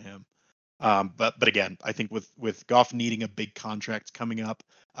things for him. But again, I think with Goff needing a big contract coming up,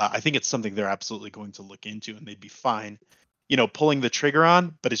 I think it's something they're absolutely going to look into, and they'd be fine, pulling the trigger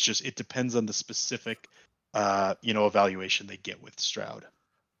on. But it depends on the specific, evaluation they get with Stroud.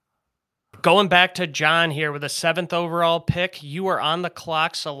 Going back to John here with a 7th overall pick, you are on the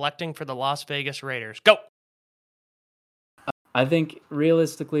clock selecting for the Las Vegas Raiders. Go. I think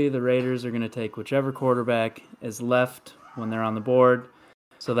realistically the Raiders are going to take whichever quarterback is left when they're on the board.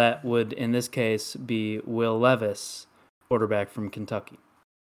 So that would, in this case, be Will Levis, quarterback from Kentucky.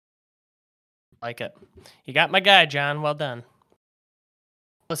 Like it. You got my guy, John. Well done.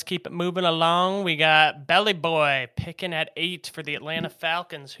 Let's keep it moving along. We got Belly Boy picking at 8 for the Atlanta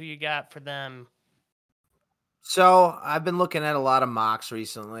Falcons. Who you got for them? So I've been looking at a lot of mocks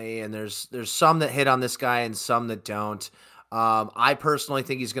recently, and there's some that hit on this guy and some that don't. I personally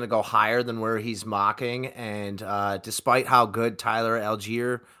think he's going to go higher than where he's mocking, and despite how good Tyler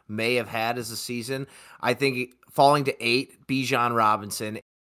Algier may have had as a season, I think falling to 8, Bijan Robinson,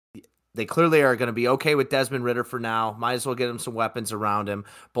 they clearly are going to be okay with Desmond Ridder for now. Might as well get him some weapons around him,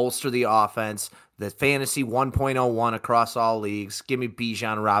 bolster the offense, the fantasy 1.01 across all leagues. Give me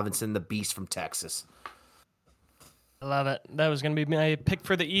Bijan Robinson, the beast from Texas. I love it. That was going to be my pick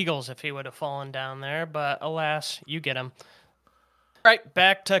for the Eagles if he would have fallen down there, but alas, you get him. Right,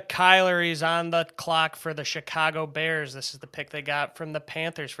 back to Kyler. He's on the clock for the Chicago Bears. This is the pick they got from the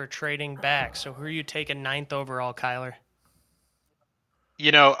Panthers for trading back. So who are you taking 9th overall, Kyler?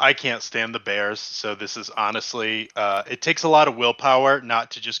 I can't stand the Bears, so this is honestly, it takes a lot of willpower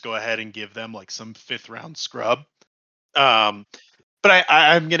not to just go ahead and give them like some 5th-round scrub. But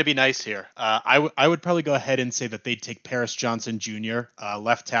I'm going to be nice here. I would probably go ahead and say that they'd take Paris Johnson Jr.,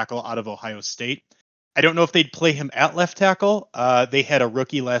 left tackle out of Ohio State. I don't know if they'd play him at left tackle. They had a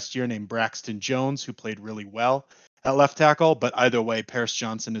rookie last year named Braxton Jones who played really well at left tackle. But either way, Paris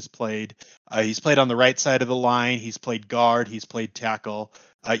Johnson has played. He's played on the right side of the line. He's played guard. He's played tackle.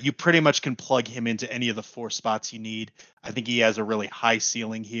 You pretty much can plug him into any of the 4 spots you need. I think he has a really high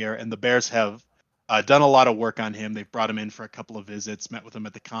ceiling here. And the Bears have done a lot of work on him. They've brought him in for a couple of visits, met with him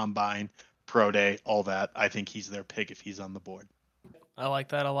at the Combine, Pro Day, all that. I think he's their pick if he's on the board. I like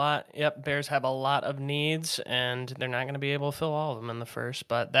that a lot. Yep, Bears have a lot of needs, and they're not going to be able to fill all of them in the first,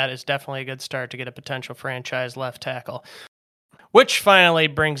 but that is definitely a good start to get a potential franchise left tackle. Which finally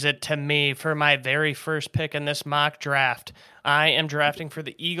brings it to me for my very first pick in this mock draft. I am drafting for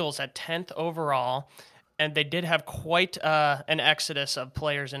the Eagles at 10th overall, And they did have quite an exodus of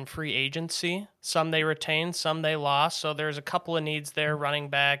players in free agency. Some they retained, some they lost. So there's a couple of needs there, running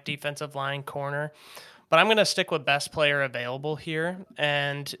back, defensive line, corner. But I'm going to stick with best player available here.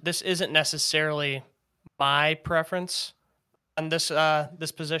 And this isn't necessarily my preference on this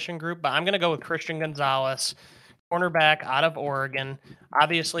position group, but I'm going to go with Christian Gonzalez, cornerback out of Oregon.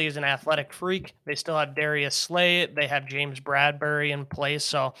 Obviously, he's an athletic freak. They still have Darius Slay. They have James Bradbury in place.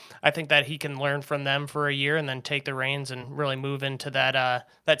 So I think that he can learn from them for a year and then take the reins and really move into that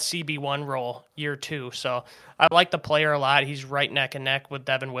CB1 role year 2. So I like the player a lot. He's right neck and neck with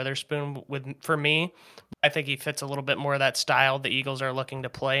Devin Witherspoon. For me, I think he fits a little bit more of that style the Eagles are looking to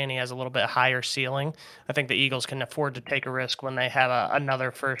play, and he has a little bit higher ceiling. I think the Eagles can afford to take a risk when they have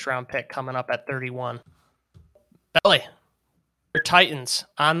another first-round pick coming up at 31. Belly, your Titans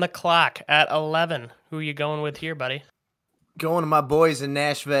on the clock at 11. Who are you going with here, buddy? Going to my boys in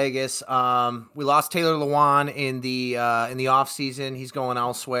Nash Vegas. We lost Taylor Lewan in the offseason. He's going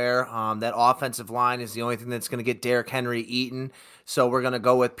elsewhere. That offensive line is the only thing that's going to get Derrick Henry eaten. So we're going to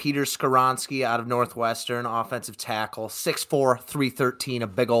go with Peter Skoronski out of Northwestern, offensive tackle, 6'4", 313, a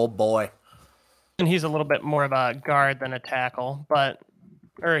big old boy. And he's a little bit more of a guard than a tackle,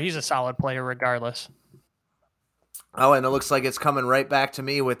 or he's a solid player regardless. Oh, and it looks like it's coming right back to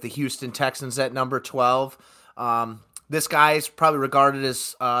me with the Houston Texans at number 12. This guy is probably regarded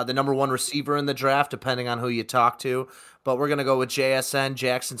as the number 1 receiver in the draft, depending on who you talk to. But we're going to go with JSN,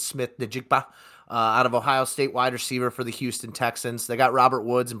 Jackson Smith-Njigba, out of Ohio State, wide receiver for the Houston Texans. They got Robert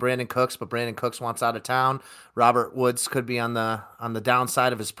Woods and Brandon Cooks, but Brandon Cooks wants out of town. Robert Woods could be on the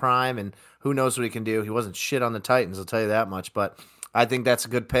downside of his prime, and who knows what he can do. He wasn't shit on the Titans, I'll tell you that much. But I think that's a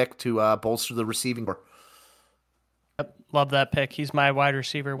good pick to bolster the receiving core. Love that pick. He's my wide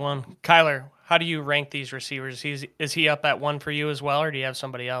receiver 1. Kyler, how do you rank these receivers? Is he up at 1 for you as well, or do you have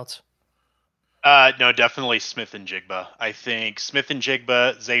somebody else? No, definitely Smith-Njigba. I think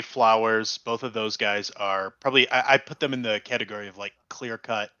Smith-Njigba, Zay Flowers, both of those guys are probably, I put them in the category of like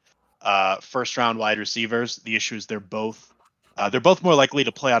clear-cut first-round wide receivers. The issue is they're both more likely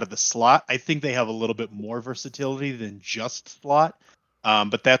to play out of the slot. I think they have a little bit more versatility than just slot.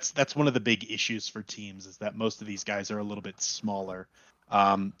 But that's one of the big issues for teams is that most of these guys are a little bit smaller.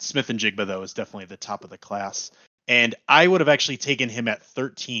 Smith-Njigba, though, is definitely the top of the class. And I would have actually taken him at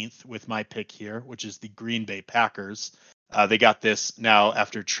 13th with my pick here, which is the Green Bay Packers. They got this now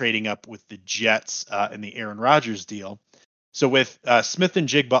after trading up with the Jets in the Aaron Rodgers deal. So with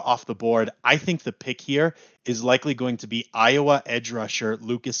Smith-Njigba off the board, I think the pick here is likely going to be Iowa edge rusher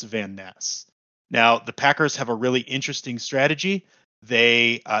Lucas Van Ness. Now, the Packers have a really interesting strategy.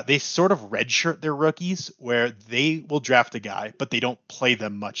 They sort of redshirt their rookies where they will draft a guy, but they don't play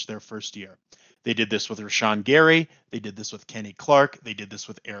them much their first year. They did this with Rashawn Gary. They did this with Kenny Clark. They did this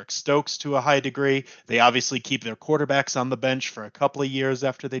with Eric Stokes to a high degree. They obviously keep their quarterbacks on the bench for a couple of years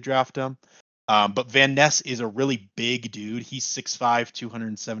after they draft them. But Van Ness is a really big dude. He's 6'5",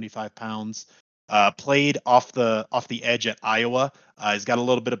 275 pounds. Played off the edge at Iowa. He's got a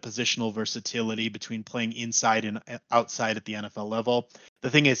little bit of positional versatility between playing inside and outside at the NFL level. The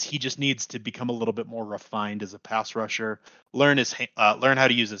thing is, he just needs to become a little bit more refined as a pass rusher, learn how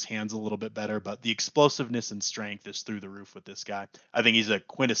to use his hands a little bit better. But the explosiveness and strength is through the roof with this guy. I think he's a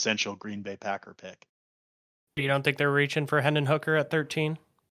quintessential Green Bay Packer pick. You don't think they're reaching for Hendon Hooker at 13?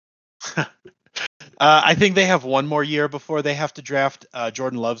 I think they have one more year before they have to draft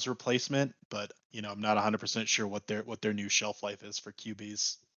Jordan Love's replacement, but I'm not 100% sure what their new shelf life is for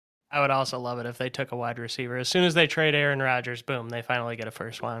QBs. I would also love it if they took a wide receiver. As soon as they trade Aaron Rodgers, boom, they finally get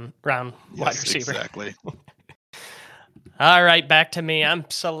a round wide receiver. Exactly. All right, back to me. I'm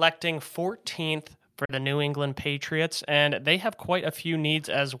selecting 14th for the New England Patriots, and they have quite a few needs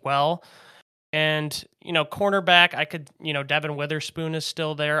as well. And, cornerback, Devin Witherspoon is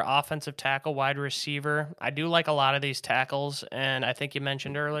still there, offensive tackle, wide receiver. I do like a lot of these tackles, and I think you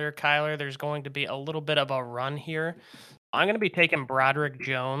mentioned earlier, Kyler, there's going to be a little bit of a run here. I'm going to be taking Broderick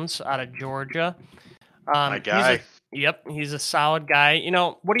Jones out of Georgia. My guy. He's a solid guy.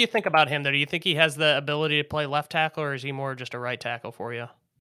 What do you think about him, though? Do you think he has the ability to play left tackle, or is he more just a right tackle for you?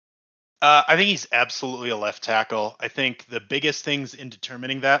 I think he's absolutely a left tackle. I think the biggest things in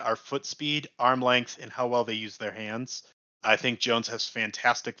determining that are foot speed, arm length, and how well they use their hands. I think Jones has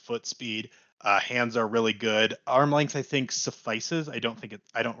fantastic foot speed. Hands are really good. Arm length, I think, suffices. I don't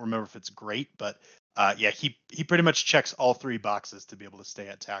remember if it's great, but he pretty much checks all 3 boxes to be able to stay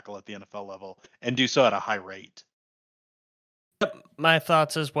at tackle at the NFL level and do so at a high rate. Yep, my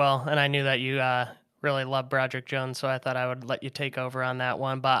thoughts as well. And I knew that you really love Broderick Jones, so I thought I would let you take over on that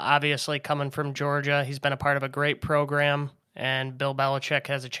one. But obviously, coming from Georgia, he's been a part of a great program and Bill Belichick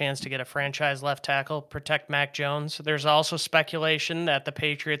has a chance to get a franchise left tackle, protect Mac Jones. There's also speculation that the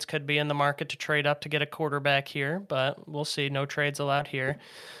Patriots could be in the market to trade up to get a quarterback here, but we'll see. No trades allowed here.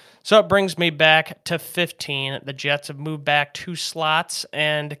 So it brings me back to 15. The Jets have moved back 2 slots,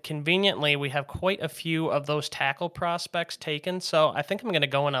 and conveniently, we have quite a few of those tackle prospects taken. So I think I'm going to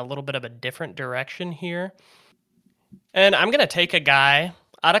go in a little bit of a different direction here. And I'm going to take a guy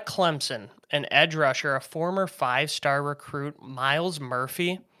out of Clemson, an edge rusher, a former 5-star recruit, Miles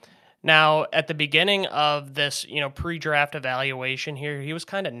Murphy. Now, at the beginning of this, pre-draft evaluation here, he was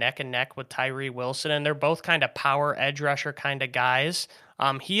kind of neck and neck with Tyree Wilson, and they're both kind of power edge rusher kind of guys.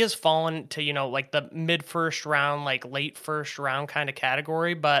 He has fallen to, like the mid-first round, like late first round kind of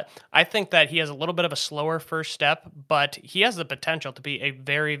category, but I think that he has a little bit of a slower first step, but he has the potential to be a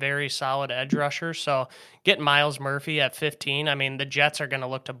very, very solid edge rusher. So get Miles Murphy at 15. I mean, the Jets are going to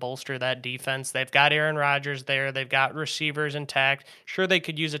look to bolster that defense. They've got Aaron Rodgers there. They've got receivers intact. Sure, they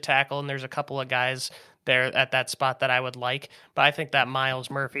could use a tackle, and there's a couple of guys there at that spot that I would like, but I think that Miles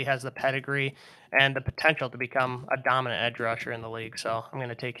Murphy has the pedigree and the potential to become a dominant edge rusher in the league. So I'm going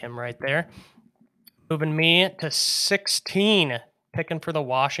to take him right there. Moving me to 16, picking for the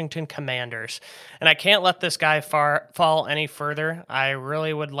Washington Commanders. And I can't let this guy fall any further. I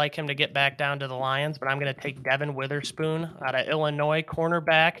really would like him to get back down to the Lions, but I'm going to take Devin Witherspoon out of Illinois,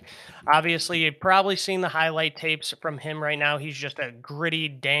 cornerback. Obviously, you've probably seen the highlight tapes from him right now. He's just a gritty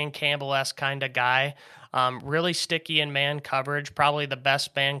Dan Campbell-esque kind of guy. Really sticky in man coverage, probably the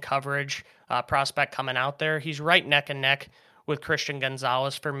best man coverage prospect coming out there. He's right neck and neck with Christian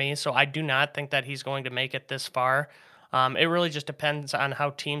Gonzalez for me, so I do not think that he's going to make it this far. It really just depends on how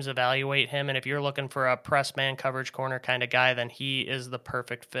teams evaluate him, and if you're looking for a press man coverage corner kind of guy, then he is the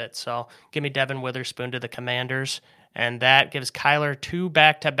perfect fit. So give me Devin Witherspoon to the Commanders, and that gives Kyler 2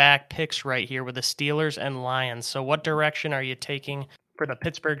 back-to-back picks right here with the Steelers and Lions. So what direction are you taking for the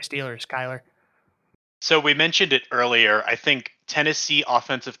Pittsburgh Steelers, Kyler? So we mentioned it earlier. I think Tennessee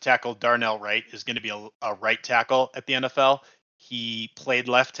offensive tackle Darnell Wright is going to be a right tackle at the NFL. He played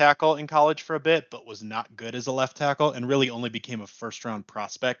left tackle in college for a bit, but was not good as a left tackle, and really only became a first-round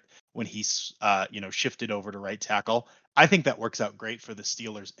prospect when he, shifted over to right tackle. I think that works out great for the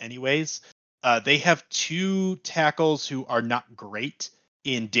Steelers, anyways. They have 2 tackles who are not great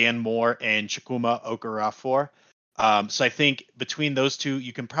in Dan Moore and Chukwuma Okorafor. So I think between those 2,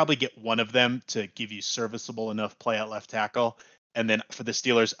 you can probably get one of them to give you serviceable enough play at left tackle. And then for the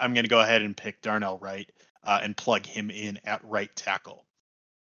Steelers, I'm going to go ahead and pick Darnell Wright and plug him in at right tackle.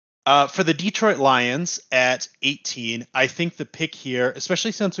 For the Detroit Lions at 18, I think the pick here,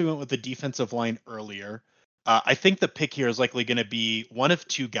 especially since we went with the defensive line earlier, I think the pick here is likely going to be one of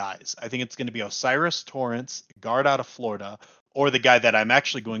 2 guys. I think it's going to be Osiris Torrance, guard out of Florida, or the guy that I'm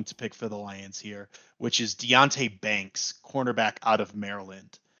actually going to pick for the Lions here, which is Deonte Banks, cornerback out of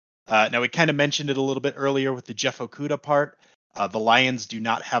Maryland. Now, we kind of mentioned it a little bit earlier with the Jeff Okudah part. The Lions do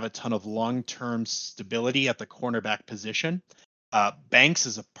not have a ton of long-term stability at the cornerback position. Banks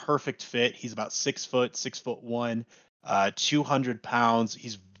is a perfect fit. He's about 6 foot, 6'1", 200 pounds.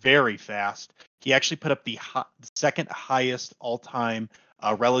 He's very fast. He actually put up the second highest all-time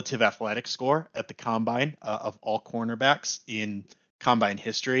relative athletic score at the combine of all cornerbacks in combine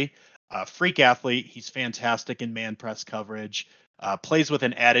history. Freak athlete. He's fantastic in man press coverage. Plays with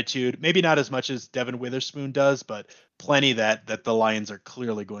an attitude, maybe not as much as Devin Witherspoon does, but plenty that the Lions are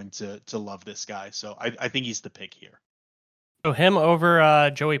clearly going to love this guy. So I think he's the pick here. So him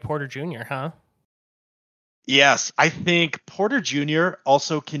over Joey Porter Jr., huh? Yes, I think Porter Jr.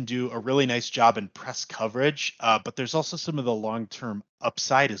 also can do a really nice job in press coverage, but there's also some of the long-term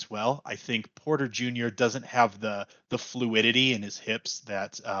upside as well. I think Porter Jr. doesn't have the fluidity in his hips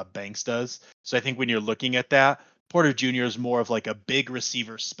that Banks does. So I think when you're looking at that, Porter Jr. is more of like a big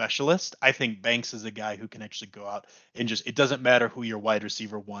receiver specialist. I think Banks is a guy who can actually go out and it doesn't matter who your wide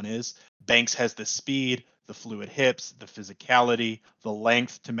receiver 1 is. Banks has the speed, the fluid hips, the physicality, the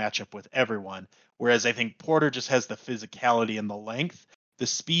length to match up with everyone. Whereas I think Porter just has the physicality and the length. The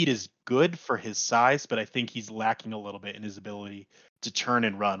speed is good for his size, but I think he's lacking a little bit in his ability to turn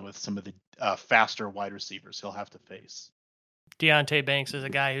and run with some of the faster wide receivers he'll have to face. Deonte Banks is a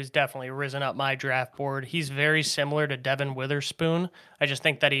guy who's definitely risen up my draft board. He's very similar to Devin Witherspoon. I just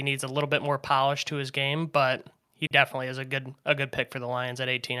think that he needs a little bit more polish to his game, but he definitely is a good pick for the Lions at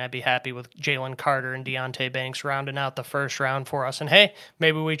 18. I'd be happy with Jalen Carter and Deonte Banks rounding out the first round for us. And hey,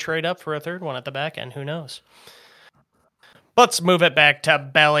 maybe we trade up for a third one at the back end. Who knows? Let's move it back to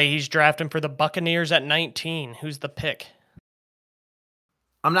Belly. He's drafting for the Buccaneers at 19. Who's the pick?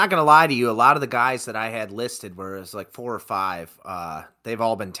 I'm not gonna lie to you. A lot of the guys that I had listed were it's like 4 or 5. They've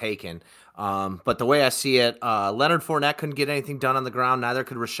all been taken. But the way I see it, Leonard Fournette couldn't get anything done on the ground. Neither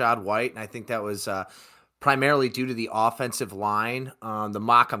could Rashad White, and I think that was primarily due to the offensive line. The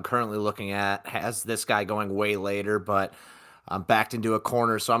mock I'm currently looking at has this guy going way later, but I'm backed into a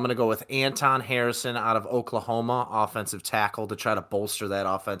corner, so I'm going to go with Anton Harrison out of Oklahoma, offensive tackle, to try to bolster that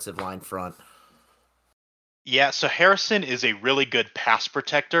offensive line front. Yeah, so Harrison is a really good pass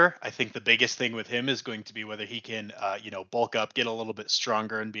protector. I think the biggest thing with him is going to be whether he can, bulk up, get a little bit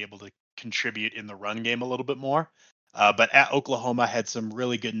stronger, and be able to contribute in the run game a little bit more. But at Oklahoma, had some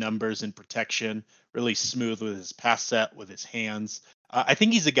really good numbers in protection, really smooth with his pass set, with his hands. I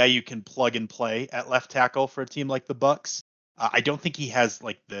think he's a guy you can plug and play at left tackle for a team like the Bucks. I don't think he has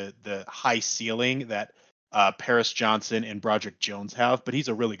like the high ceiling that Paris Johnson and Broderick Jones have, but he's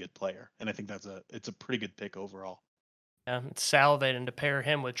a really good player, and I think it's a pretty good pick overall. Yeah, it's salivating to pair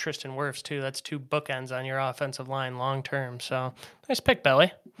him with Tristan Wirfs too. That's 2 bookends on your offensive line long term. So nice pick,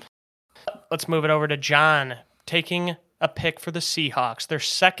 Belly. Let's move it over to John, taking a pick for the Seahawks. Their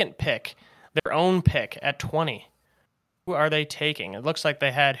second pick, their own pick at 20. Who are they taking? It looks like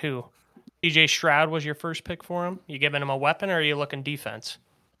they had who? CJ Stroud was your first pick for him? You giving him a weapon, or are you looking defense?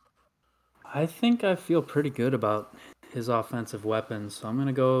 I think I feel pretty good about his offensive weapons, so I'm going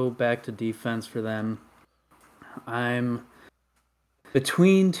to go back to defense for them. I'm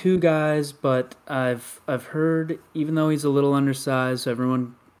between 2 guys, but I've heard, even though he's a little undersized,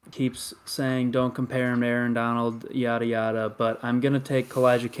 everyone keeps saying don't compare him to Aaron Donald, yada yada, but I'm going to take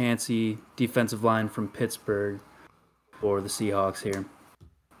Kalijah Kancey, defensive line from Pittsburgh, for the Seahawks here.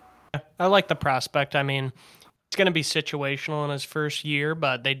 I like the prospect. I mean, it's going to be situational in his first year,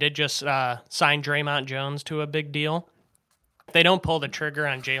 but they did just sign Draymond Jones to a big deal. If they don't pull the trigger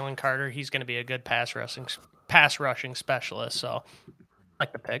on Jalen Carter, he's going to be a good pass rushing specialist. So, I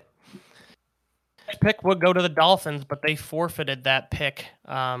like the pick. Next pick would go to the Dolphins, but they forfeited that pick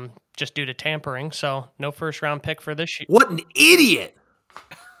just due to tampering. So, no first round pick for this year. What an idiot!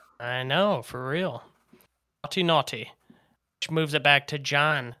 I know, for real. Naughty. Which moves it back to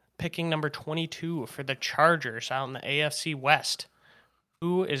John, picking number 22 for the Chargers out in the AFC West.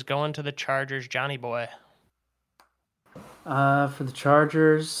 Who is going to the Chargers, Johnny boy? For the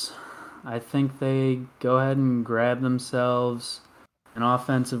Chargers, I think they go ahead and grab themselves an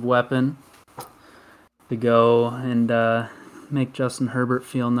offensive weapon to go and make Justin Herbert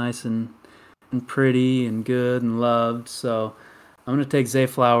feel nice and pretty and good and loved. So I'm going to take Zay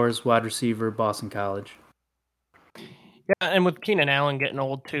Flowers, wide receiver, Boston College. Yeah, and with Keenan Allen getting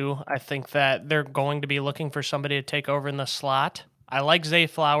old too, I think that they're going to be looking for somebody to take over in the slot. I like Zay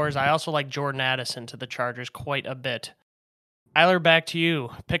Flowers. I also like Jordan Addison to the Chargers quite a bit. Tyler, back to you.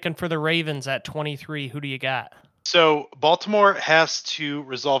 Picking for the Ravens at 23. Who do you got? So Baltimore has to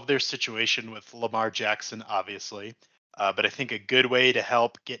resolve their situation with Lamar Jackson, obviously. But I think a good way to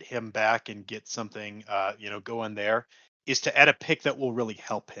help get him back and get something, going there is to add a pick that will really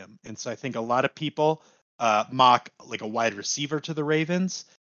help him. And so I think a lot of people mock like a wide receiver to the Ravens.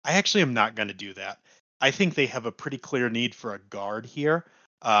 I actually am not going to do that. I think they have a pretty clear need for a guard here.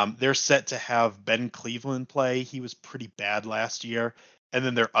 They're set to have Ben Cleveland play. He was pretty bad last year. And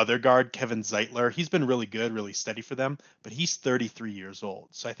then their other guard, Kevin Zeitler, he's been really good, really steady for them, but he's 33 years old.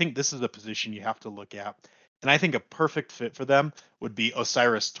 So I think this is a position you have to look at. And I think a perfect fit for them would be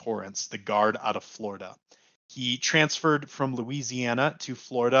Osiris Torrance, the guard out of Florida. He transferred from Louisiana to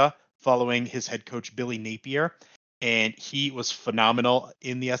Florida following his head coach, Billy Napier, and he was phenomenal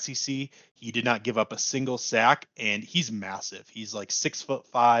in the SEC. He did not give up a single sack, and he's massive. He's like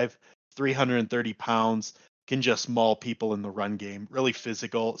 6'5", 330 pounds, can just maul people in the run game, really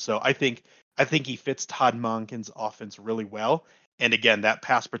physical. So I think he fits Todd Monken's offense really well. And again, that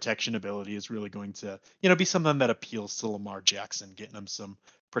pass protection ability is really going to, be something that appeals to Lamar Jackson, getting him some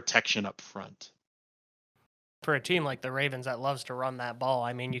protection up front. For a team like the Ravens that loves to run that ball,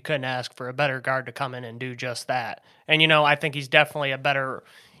 I mean, you couldn't ask for a better guard to come in and do just that. And, I think he's definitely a better,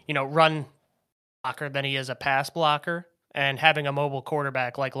 run blocker than he is a pass blocker. And having a mobile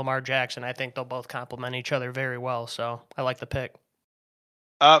quarterback like Lamar Jackson, I think they'll both complement each other very well. So I like the pick.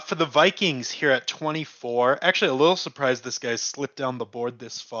 For the Vikings here at 24, actually a little surprised this guy slipped down the board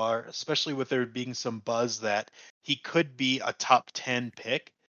this far, especially with there being some buzz that he could be a top 10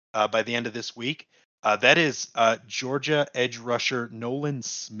 pick by the end of this week. That is Georgia edge rusher Nolan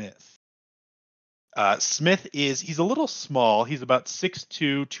Smith. He's a little small. He's about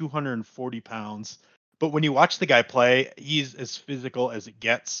 6'2", 240 pounds. But when you watch the guy play, he's as physical as it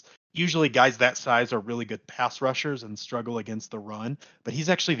gets. Usually guys that size are really good pass rushers and struggle against the run, but he's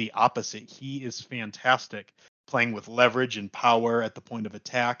actually the opposite. He is fantastic playing with leverage and power at the point of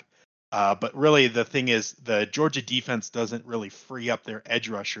attack. But really, the thing is, the Georgia defense doesn't really free up their edge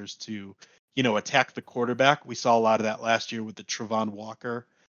rushers to, attack the quarterback. We saw a lot of that last year with the Trevon Walker,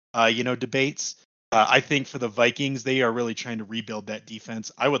 debates. I think for the Vikings, they are really trying to rebuild that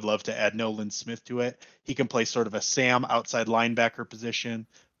defense. I would love to add Nolan Smith to it. He can play sort of a Sam outside linebacker position,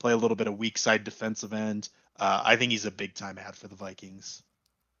 play a little bit of weak side defensive end. I think he's a big time add for the Vikings.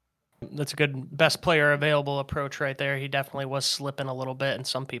 That's a good best player available approach right there. He definitely was slipping a little bit, and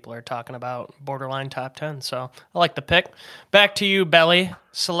some people are talking about borderline top 10. So I like the pick. Back to you, Belly,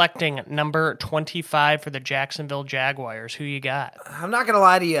 selecting number 25 for the Jacksonville Jaguars. Who you got? I'm not going to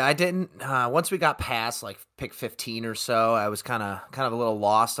lie to you. I didn't, once we got past like pick 15 or so, I was kind of a little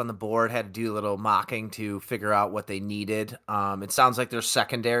lost on the board, had to do a little mocking to figure out what they needed. It sounds like their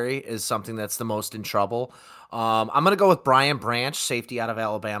secondary is something that's the most in trouble. I'm going to go with Brian Branch, safety out of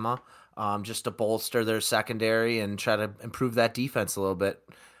Alabama, just to bolster their secondary and try to improve that defense a little bit.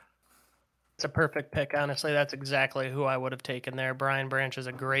 It's a perfect pick, honestly. That's exactly who I would have taken there. Brian Branch is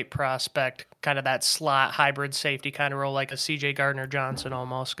a great prospect, kind of that slot hybrid safety kind of role, like a C.J. Gardner-Johnson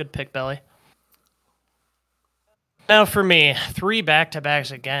almost. Good pick, Belly. Now for me, 3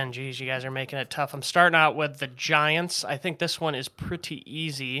 back-to-backs again. Geez, you guys are making it tough. I'm starting out with the Giants. I think this one is pretty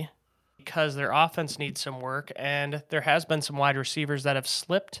easy because their offense needs some work, and there has been some wide receivers that have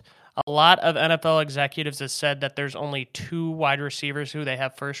slipped. A lot of NFL executives have said that there's only 2 wide receivers who they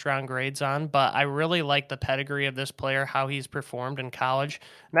have first-round grades on, but I really like the pedigree of this player, how he's performed in college,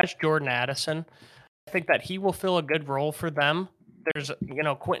 and that's Jordan Addison. I think that he will fill a good role for them. There's,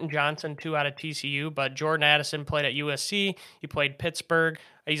 Quentin Johnson, 2 out of TCU, but Jordan Addison played at USC. He played Pittsburgh.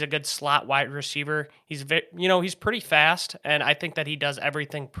 He's a good slot wide receiver. He's pretty fast, and I think that he does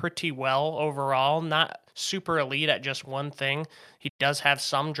everything pretty well overall. Not super elite at just one thing. He does have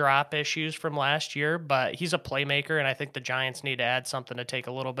some drop issues from last year, but he's a playmaker, and I think the Giants need to add something to take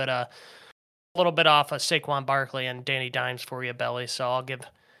a little bit off of Saquon Barkley and Danny Dimes for you, Belly. So I'll give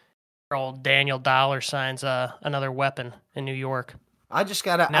old Daniel $signs another weapon in New York. I just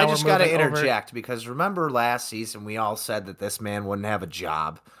gotta interject because remember last season we all said that this man wouldn't have a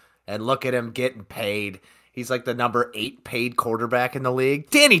job, and look at him getting paid. He's like the number 8 paid quarterback in the league.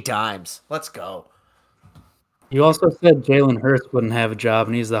 Danny Dimes, let's go. You also said Jalen Hurts wouldn't have a job,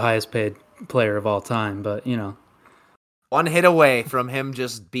 and he's the highest paid player of all time. But one hit away from him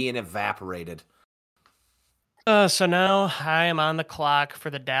just being evaporated. So now I am on the clock for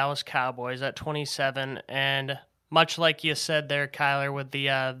the Dallas Cowboys at 27, and much like you said there, Kyler, with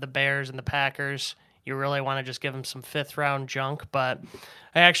the Bears and the Packers, you really want to just give them some 5th-round junk. But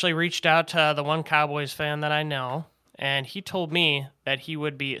I actually reached out to the one Cowboys fan that I know, and he told me that he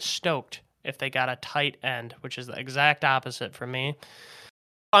would be stoked if they got a tight end, which is the exact opposite for me.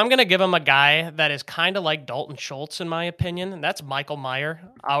 I'm going to give him a guy that is kind of like Dalton Schultz, in my opinion, and that's Michael Mayer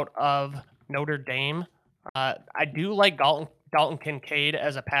out of Notre Dame. I do like Dalton Kincaid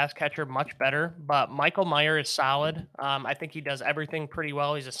as a pass catcher much better, but Michael Mayer is solid. I think he does everything pretty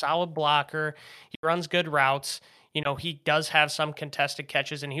well. He's a solid blocker. He runs good routes. He does have some contested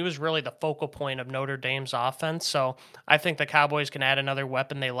catches, and he was really the focal point of Notre Dame's offense. So I think the Cowboys can add another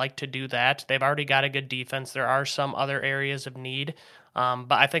weapon. They like to do that. They've already got a good defense. There are some other areas of need,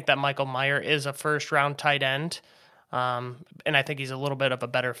 but I think that Michael Mayer is a first-round tight end, and I think he's a little bit of a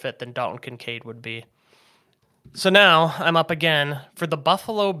better fit than Dalton Kincaid would be. So now I'm up again for the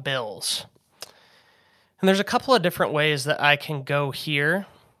Buffalo Bills. And there's a couple of different ways that I can go here,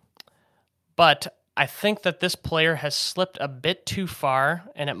 but I think that this player has slipped a bit too far,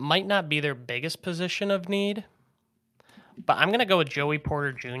 and it might not be their biggest position of need. But I'm going to go with Joey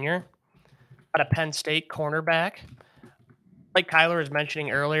Porter Jr., out of Penn State cornerback. Like Kyler was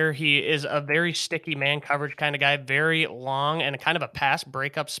mentioning earlier, he is a very sticky man coverage kind of guy, very long and kind of a pass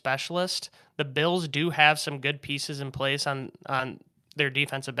breakup specialist. The Bills do have some good pieces in place on their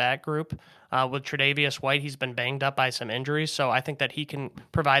defensive back group. With Tre'Davious White, he's been banged up by some injuries, so I think that he can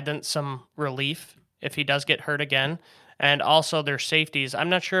provide them some relief if he does get hurt again. And also their safeties. I'm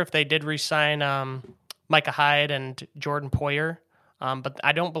not sure if they did re-sign Micah Hyde and Jordan Poyer, but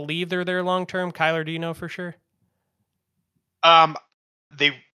I don't believe they're there long-term. Kyler, do you know for sure? One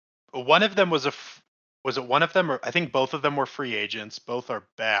of them was it one of them, or I think both of them were free agents. Both are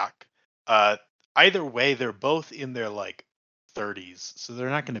back. Either way, they're both in their 30s, so they're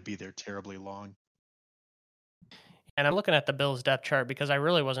not going to be there terribly long. And I'm looking at the Bills depth chart because I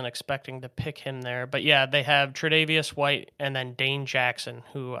really wasn't expecting to pick him there. But yeah, they have Tre'Davious White and then Dane Jackson,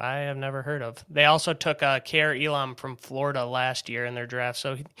 who I have never heard of. They also took Kare Elam from Florida last year in their draft,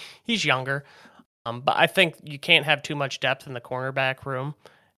 so he's younger. But I think you can't have too much depth in the cornerback room.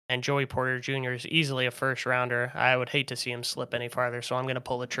 And Joey Porter Jr. is easily a first rounder. I would hate to see him slip any farther, so I'm going to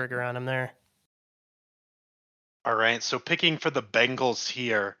pull the trigger on him there. All right, so picking for the Bengals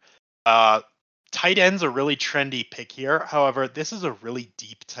here. Tight end's a really trendy pick here. However, this is a really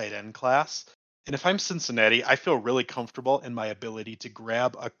deep tight end class. And if I'm Cincinnati, I feel really comfortable in my ability to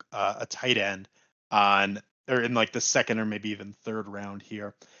grab a tight end in like the second or maybe even third round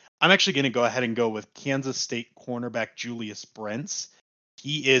here. I'm actually going to go ahead and go with Kansas State cornerback Julius Brents.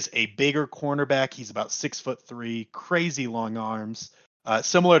 He is a bigger cornerback. He's about 6'3", crazy long arms.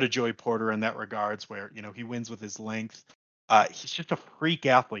 Similar to Joey Porter in that regards, where he wins with his length. He's just a freak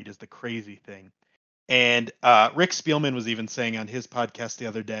athlete, is the crazy thing. And Rick Spielman was even saying on his podcast the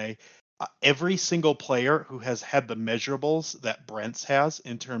other day, every single player who has had the measurables that Brents has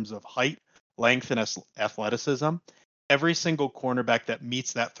in terms of height, length, and athleticism, every single cornerback that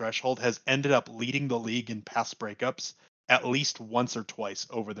meets that threshold has ended up leading the league in pass breakups at least once or twice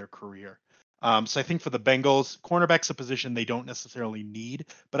over their career. So I think for the Bengals, cornerback's a position they don't necessarily need,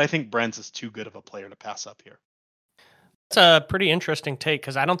 but I think Brents is too good of a player to pass up here. That's a pretty interesting take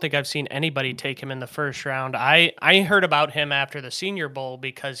because I don't think I've seen anybody take him in the first round. I heard about him after the Senior Bowl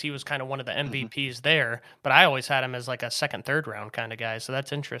because he was kind of one of the MVPs there, but I always had him as like a second, third round kind of guy. So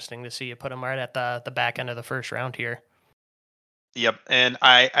that's interesting to see you put him right at the back end of the first round here. Yep, and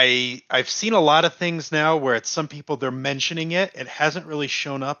I've seen a lot of things now where it's some people they're mentioning it. It hasn't really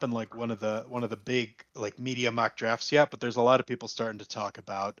shown up in like one of the big like media mock drafts yet, but there's a lot of people starting to talk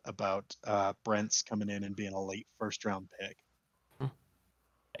about Brent's coming in and being a late first round pick.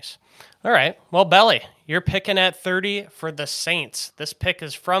 Nice. All right. Well, Belly, you're picking at 30 for the Saints. This pick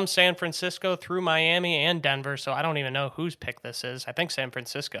is from San Francisco through Miami and Denver, so I don't even know whose pick this is. I think San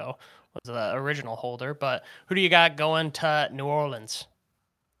Francisco was the original holder, but who do you got going to New Orleans?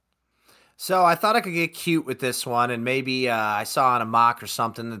 So I thought I could get cute with this one, and maybe I saw on a mock or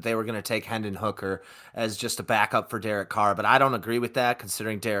something that they were going to take Hendon Hooker as just a backup for Derek Carr, but I don't agree with that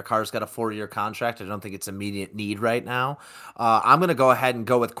considering Derek Carr's got a 4-year contract. I don't think it's immediate need right now. I'm going to go ahead and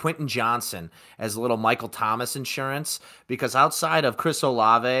go with Quentin Johnson as a little Michael Thomas insurance because outside of Chris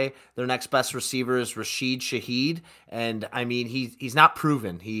Olave, their next best receiver is Rashid Shaheed, and I mean he's not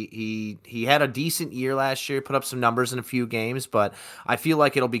proven. He had a decent year last year, put up some numbers in a few games, but I feel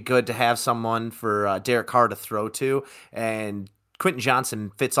like it'll be good to have someone for Derek Carr to throw to, and Quentin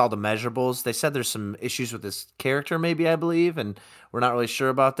Johnson fits all the measurables. They said there's some issues with his character, maybe, I believe, and we're not really sure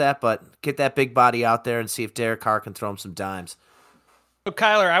about that, but get that big body out there and see if Derek Carr can throw him some dimes. So,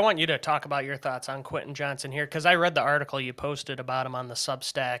 Kyler, I want you to talk about your thoughts on Quentin Johnson here because I read the article you posted about him on the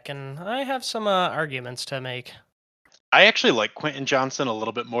Substack, and I have some arguments to make. I actually like Quentin Johnson a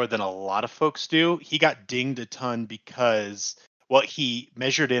little bit more than a lot of folks do. He got dinged a ton because he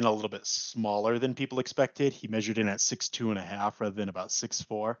measured in a little bit smaller than people expected. He measured in at 6'2.5" rather than about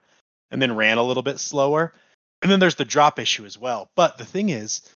 6'4", and then ran a little bit slower. And then there's the drop issue as well. But the thing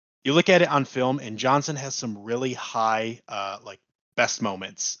is, you look at it on film, and Johnson has some really high, best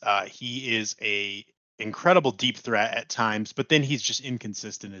moments. He is a incredible deep threat at times, but then he's just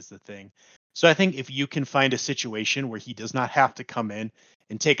inconsistent is the thing. So I think if you can find a situation where he does not have to come in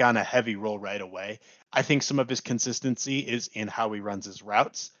and take on a heavy role right away, I think some of his consistency is in how he runs his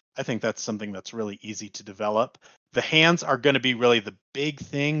routes. I think that's something that's really easy to develop. The hands are going to be really the big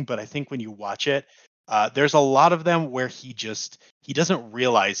thing, but I think when you watch it, there's a lot of them where he doesn't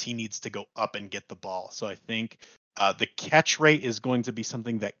realize he needs to go up and get the ball. So I think the catch rate is going to be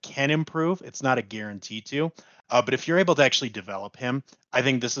something that can improve. It's not a guarantee to, but if you're able to actually develop him, I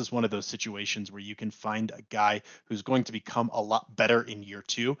think this is one of those situations where you can find a guy who's going to become a lot better in year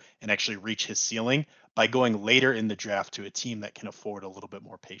 2 and actually reach his ceiling by going later in the draft to a team that can afford a little bit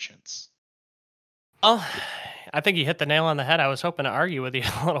more patience. Well, I think you hit the nail on the head. I was hoping to argue with you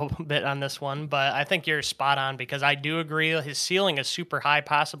a little bit on this one, but I think you're spot on because I do agree his ceiling is super high,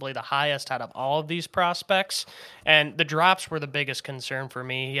 possibly the highest out of all of these prospects. And the drops were the biggest concern for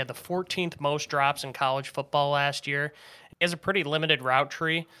me. He had the 14th most drops in college football last year. He has a pretty limited route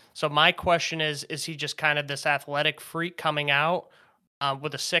tree. So my question is he just kind of this athletic freak coming out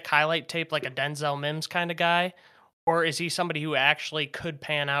with a sick highlight tape like a Denzel Mims kind of guy? Or is he somebody who actually could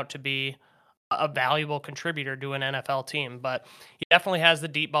pan out to be a valuable contributor to an NFL team? But he definitely has the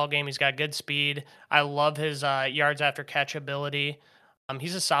deep ball game. He's got good speed. I love his yards after catch ability.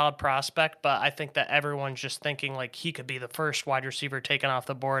 He's a solid prospect, but I think that everyone's just thinking like he could be the first wide receiver taken off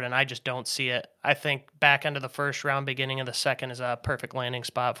the board, and I just don't see it. I think back end of the first round, beginning of the second is a perfect landing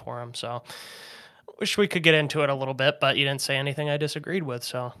spot for him. So wish we could get into it a little bit, but you didn't say anything I disagreed with,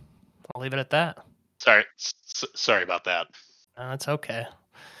 so I'll leave it at that. Sorry about that. That's okay.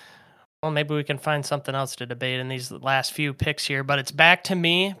 Well, maybe we can find something else to debate in these last few picks here, but it's back to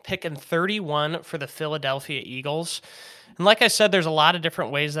me picking 31 for the Philadelphia Eagles. And like I said, there's a lot of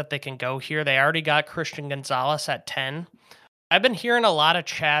different ways that they can go here. They already got Christian Gonzalez at 10. I've been hearing a lot of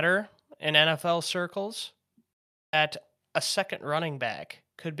chatter in NFL circles that a second running back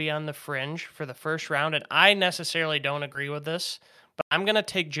could be on the fringe for the first round, and I necessarily don't agree with this, but I'm going to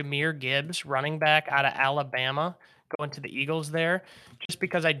take Jahmyr Gibbs, running back out of Alabama, going to the Eagles there, just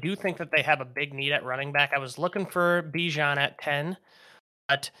because I do think that they have a big need at running back. I was looking for Bijan at 10,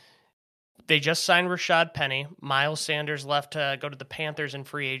 but they just signed Rashad Penny. Miles Sanders left to go to the Panthers in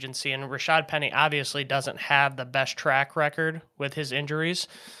free agency, and Rashad Penny obviously doesn't have the best track record with his injuries.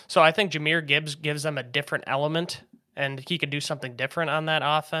 So I think Jahmyr Gibbs gives them a different element, and he could do something different on that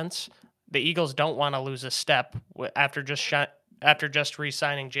offense. The Eagles don't want to lose a step after just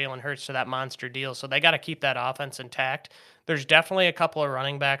re-signing Jalen Hurts to that monster deal, so they got to keep that offense intact. There's definitely a couple of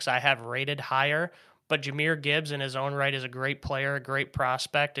running backs I have rated higher, but Jahmyr Gibbs in his own right is a great player, a great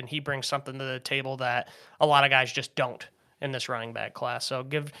prospect, and he brings something to the table that a lot of guys just don't in this running back class. So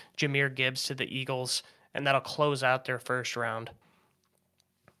give Jahmyr Gibbs to the Eagles, and that'll close out their first round.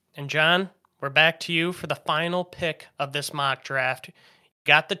 And John, we're back to you for the final pick of this mock draft. You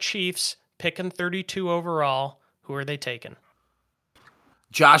got the Chiefs picking 32 overall. Who are they taking?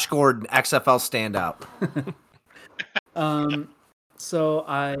 Josh Gordon, XFL standout. So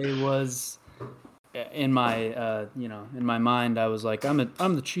I was in my in my mind, I was like, I'm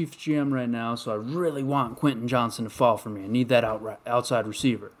the Chiefs GM right now, so I really want Quentin Johnson to fall for me. I need that outside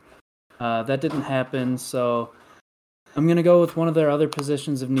receiver. That didn't happen, so I'm gonna go with one of their other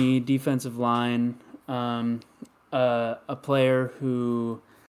positions of need, defensive line. A player who,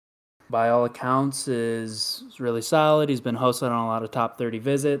 by all accounts, is really solid. He's been hosted on a lot of top 30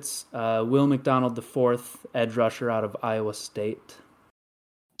 visits. Will McDonald IV, edge rusher out of Iowa State.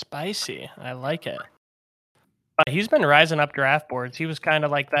 Spicy. I like it. He's been rising up draft boards. He was kind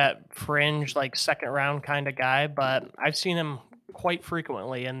of like that fringe, like second round kind of guy, but I've seen him quite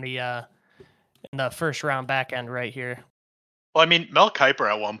frequently in the first round back end right here. Well, I mean, Mel Kiper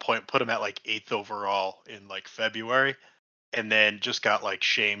at one point put him at like 8th overall in like February, and then just got like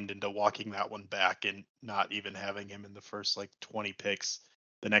shamed into walking that one back and not even having him in the first like 20 picks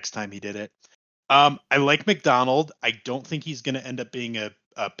the next time he did it. I like McDonald. I don't think he's going to end up being a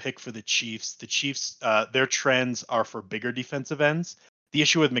pick for the Chiefs. The Chiefs, their trends are for bigger defensive ends. The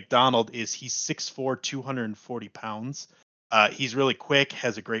issue with McDonald is he's 6'4", 240 pounds. He's really quick,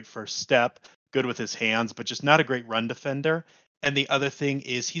 has a great first step, good with his hands, but just not a great run defender. And the other thing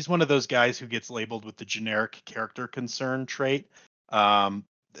is he's one of those guys who gets labeled with the generic character concern trait.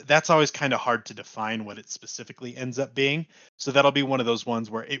 That's always kind of hard to define what it specifically ends up being. So that'll be one of those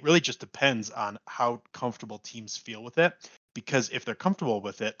ones where it really just depends on how comfortable teams feel with it. Because if they're comfortable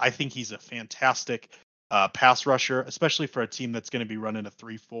with it, I think he's a fantastic pass rusher, especially for a team that's going to be running a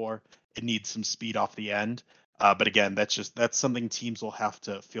 3-4 and needs some speed off the end. But again, that's something teams will have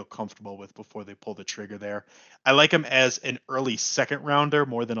to feel comfortable with before they pull the trigger there. I like him as an early second rounder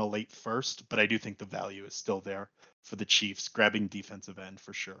more than a late first, but I do think the value is still there for the Chiefs, grabbing defensive end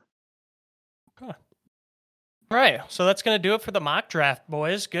for sure. Okay. All right, so that's going to do it for the mock draft,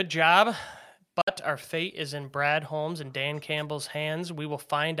 boys. Good job. But our fate is in Brad Holmes and Dan Campbell's hands. We will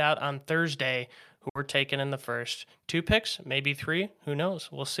find out on Thursday who we're taking in the first 2 picks, maybe 3. Who knows?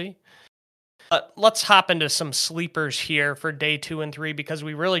 We'll see. Let's hop into some sleepers here for day 2 and 3 because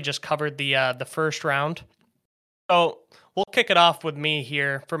we really just covered the first round. So we'll kick it off with me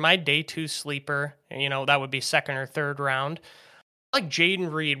here for my day 2 sleeper. That would be second or third round. I like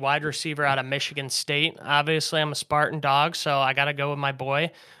Jaden Reed, wide receiver out of Michigan State. Obviously, I'm a Spartan dog, so I got to go with my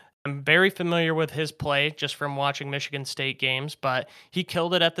boy. I'm very familiar with his play just from watching Michigan State games, but he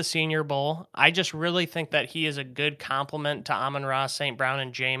killed it at the Senior Bowl. I just really think that he is a good complement to Amon-Ra St. Brown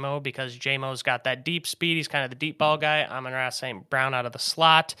and J-Mo because J-Mo's got that deep speed. He's kind of the deep ball guy. Amon-Ra St. Brown out of the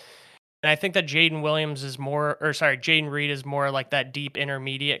slot. And I think that Jaden Reed is more like that deep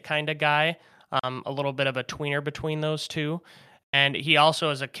intermediate kind of guy, a little bit of a tweener between those two. And he also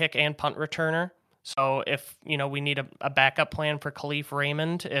is a kick and punt returner. So if, we need a backup plan for Khalif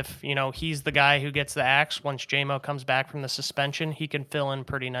Raymond, if, he's the guy who gets the axe once J-Mo comes back from the suspension, he can fill in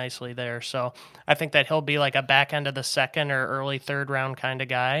pretty nicely there. So I think that he'll be like a back end of the second or early third round kind of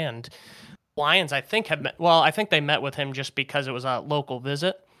guy. And Lions, I think they met with him just because it was a local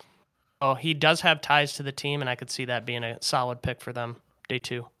visit. So he does have ties to the team, and I could see that being a solid pick for them day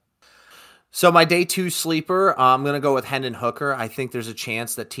 2. So my day 2 sleeper, I'm going to go with Hendon Hooker. I think there's a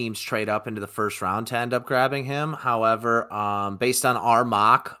chance that teams trade up into the first round to end up grabbing him. However, based on our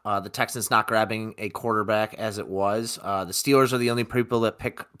mock, the Texans not grabbing a quarterback as it was. The Steelers are the only people that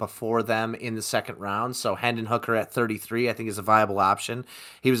pick before them in the second round. So Hendon Hooker at 33, I think is a viable option.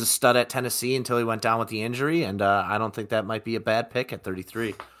 He was a stud at Tennessee until he went down with the injury, and I don't think that might be a bad pick at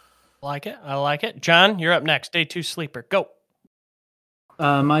 33. I like it. John, you're up next. Day 2 sleeper. Go.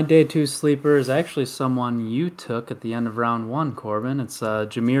 My day 2 sleeper is actually someone you took at the end of round 1, Corbin. It's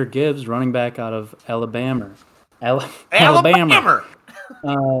Jahmyr Gibbs, running back out of Alabama. Alabama.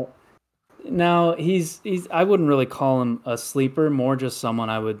 Now he's I wouldn't really call him a sleeper, more just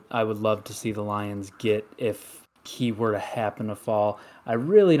someone I would love to see the Lions get if he were to happen to fall. I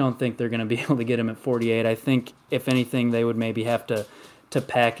really don't think they're going to be able to get him at 48. I think if anything they would maybe have to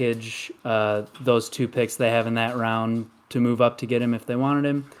package those 2 picks they have in that round to move up to get him if they wanted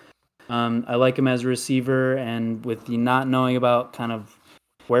him. I like him as a receiver, and with the not knowing about kind of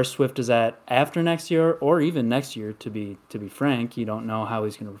where Swift is at after next year, or even next year, to be frank, you don't know how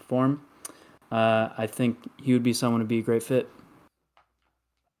he's going to perform. I think he would be someone to be a great fit.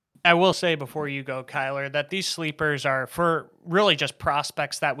 I will say before you go, Kyler, that these sleepers are for really just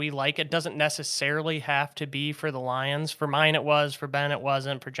prospects that we like. It doesn't necessarily have to be for the Lions. For mine it was, for Ben it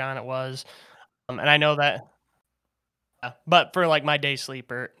wasn't, for John it was. And I know that. But for like my day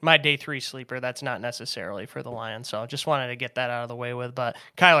 3 sleeper, that's not necessarily for the Lions. So just wanted to get that out of the way with. But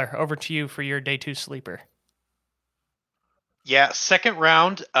Kyler, over to you for your day 2 sleeper. Yeah, second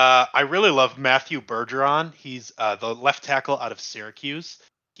round. I really love Matthew Bergeron. He's the left tackle out of Syracuse.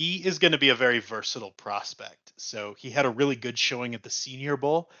 He is going to be a very versatile prospect. So he had a really good showing at the Senior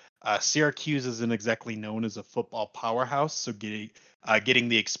Bowl. Syracuse isn't exactly known as a football powerhouse, so getting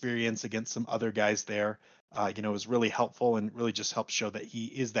the experience against some other guys there, was really helpful and really just helped show that he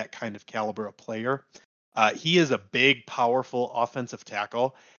is that kind of caliber of player. He is a big, powerful offensive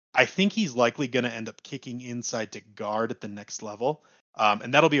tackle. I think he's likely going to end up kicking inside to guard at the next level.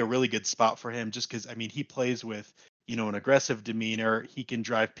 And that'll be a really good spot for him just because, he plays with, an aggressive demeanor. He can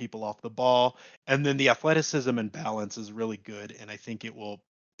drive people off the ball. And then the athleticism and balance is really good. And I think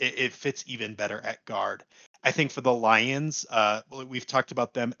it fits even better at guard. I think for the Lions, we've talked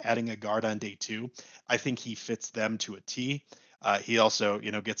about them adding a guard on day 2. I think he fits them to a T. He also,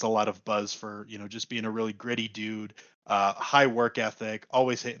 gets a lot of buzz for, just being a really gritty dude, high work ethic,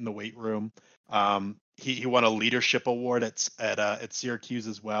 always hitting the weight room. He won a leadership award at Syracuse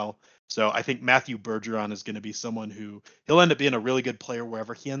as well. So I think Matthew Bergeron is going to be someone who he'll end up being a really good player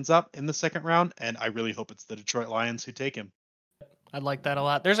wherever he ends up in the second round. And I really hope it's the Detroit Lions who take him. I like that a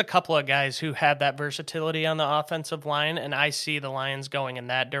lot. There's a couple of guys who have that versatility on the offensive line, and I see the Lions going in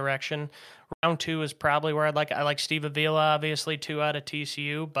that direction. Round 2 is probably where I like Steve Avila, obviously, 2 out of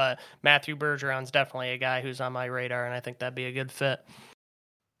TCU, but Matthew Bergeron's definitely a guy who's on my radar, and I think that'd be a good fit.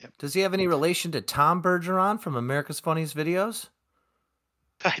 Does he have any relation to Tom Bergeron from America's Funniest Videos?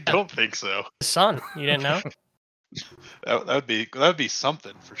 I don't think so. His son, you didn't know? that would be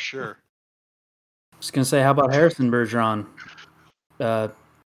something for sure. I was going to say, how about Harrison Bergeron?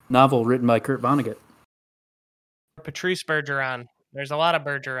 Novel written by Kurt Vonnegut. Patrice Bergeron. There's a lot of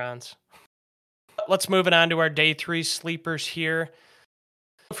Bergerons. Let's move it on to our day 3 sleepers here.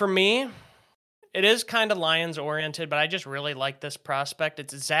 For me, it is kind of Lions oriented, but I just really like this prospect.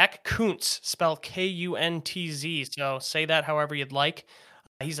 It's Zach Kuntz, spelled Kuntz. So say that however you'd like.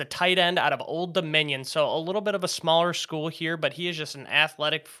 He's a tight end out of Old Dominion, so a little bit of a smaller school here, but he is just an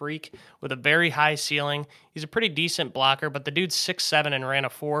athletic freak with a very high ceiling. He's a pretty decent blocker, but the dude's 6'7" and ran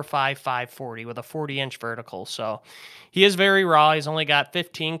a 4.55 40 with a 40-inch vertical, so he is very raw. He's only got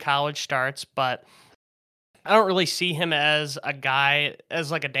 15 college starts, but I don't really see him as a guy,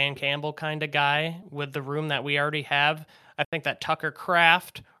 as like a Dan Campbell kind of guy with the room that we already have. I think that Tucker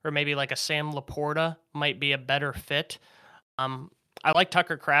Kraft or maybe like a Sam Laporta might be a better fit. I like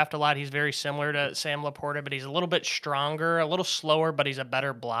Tucker Kraft a lot. He's very similar to Sam Laporta, but he's a little bit stronger, a little slower, but he's a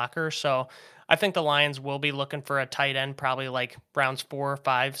better blocker. So I think the Lions will be looking for a tight end, probably like rounds 4,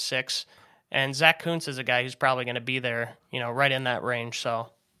 5, 6. And Zach Kuntz is a guy who's probably going to be there, right in that range.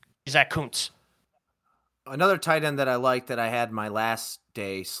 So Zach Kuntz. Another tight end that I like that I had my last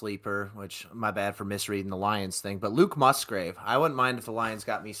day sleeper, which my bad for misreading the Lions thing, but Luke Musgrave. I wouldn't mind if the Lions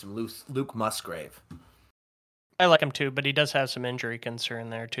got me some Luke Musgrave. I like him too, but he does have some injury concern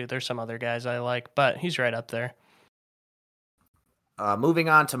there too. There's some other guys I like, but he's right up there. Moving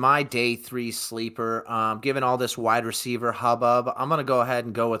on to my day 3 sleeper, given all this wide receiver hubbub, I'm going to go ahead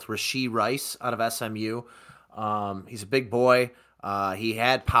and go with Rashee Rice out of SMU. He's a big boy. He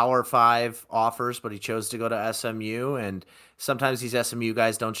had Power 5 offers, but he chose to go to SMU, and sometimes these SMU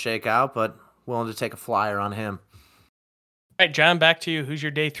guys don't shake out, but willing to take a flyer on him. All right, John, back to you. Who's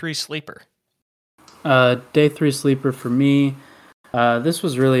your day 3 sleeper? Day 3 sleeper for me. This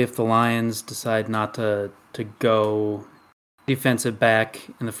was really if the Lions decide not to go defensive back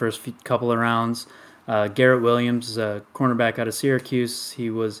in the first couple of rounds. Garrett Williams is a cornerback out of Syracuse. He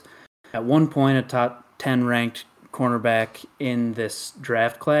was at one point a top 10 ranked cornerback in this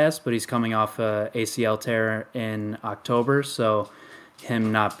draft class, but he's coming off a ACL tear in October, so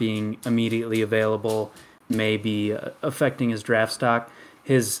him not being immediately available may be affecting his draft stock.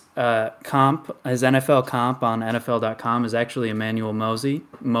 His NFL comp on NFL.com is actually Emmanuel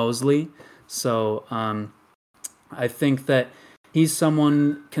Mosley. So I think that he's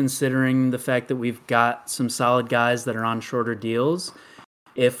someone, considering the fact that we've got some solid guys that are on shorter deals.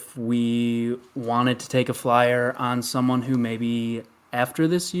 If we wanted to take a flyer on someone who maybe after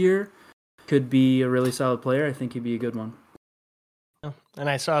this year could be a really solid player, I think he'd be a good one. And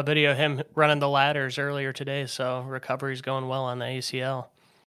I saw a video of him running the ladders earlier today, so recovery's going well on the ACL.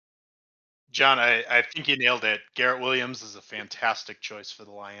 John, I think you nailed it. Garrett Williams is a fantastic choice for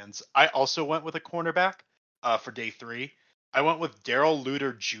the Lions. I also went with a cornerback for day 3. I went with Darrell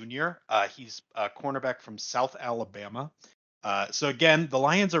Luter Jr. He's a cornerback from South Alabama. So again, the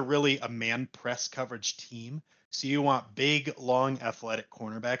Lions are really a man press coverage team. So you want big, long, athletic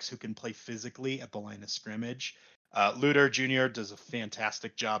cornerbacks who can play physically at the line of scrimmage. Luter Jr. does a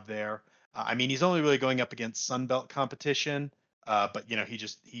fantastic job there. I mean, he's only really going up against Sunbelt competition. But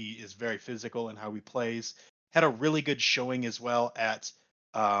he is very physical in how he plays. Had a really good showing as well at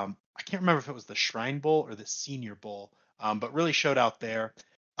I can't remember if it was the Shrine Bowl or the Senior Bowl, but really showed out there.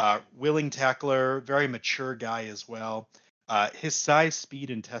 Willing tackler, very mature guy as well. His size, speed,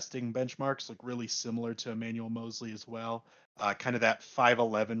 and testing benchmarks look really similar to Emmanuel Mosley as well. Kind of that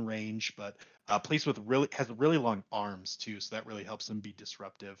 5'11" range, but plays with has really long arms too, so that really helps him be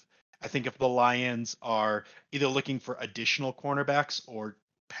disruptive. I think if the Lions are either looking for additional cornerbacks or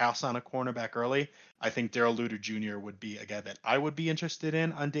pass on a cornerback early, I think Darrell Luter Jr. would be a guy that I would be interested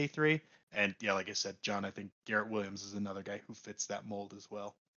in on day 3. And yeah, like I said, John, I think Garrett Williams is another guy who fits that mold as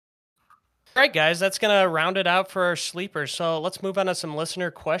well. All right, guys, that's going to round it out for our sleepers. So let's move on to some listener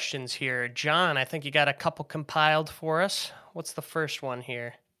questions here. John, I think you got a couple compiled for us. What's the first one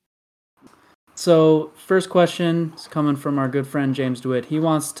here? So, first question is coming from our good friend James DeWitt. He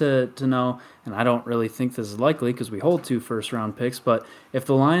wants to know, and I don't really think this is likely because we hold 2 first-round picks, but if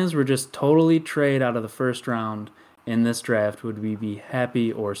the Lions were just totally trade out of the first round in this draft, would we be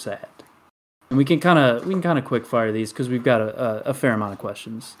happy or sad? And we can kind of quick fire these because we've got a fair amount of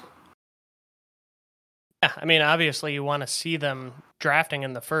questions. Yeah, I mean, obviously you want to see them drafting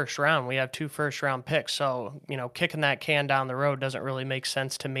in the first round. We have 2 first-round picks, so kicking that can down the road doesn't really make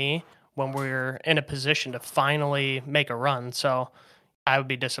sense to me when we're in a position to finally make a run. So I would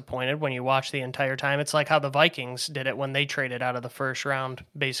be disappointed when you watch the entire time. It's like how the Vikings did it when they traded out of the first round,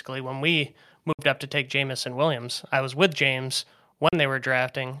 basically, when we moved up to take Jamison Williams. I was with James when they were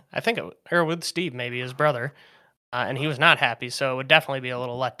drafting, or with Steve, maybe his brother, and he was not happy. So it would definitely be a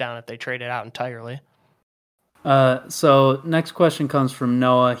little letdown if they traded out entirely. So next question comes from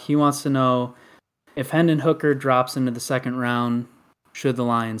Noah. He wants to know if Hendon Hooker drops into the second round, should the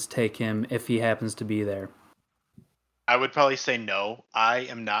Lions take him if he happens to be there? I would probably say no. I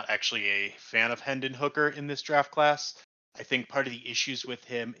am not actually a fan of Hendon Hooker in this draft class. I think part of the issues with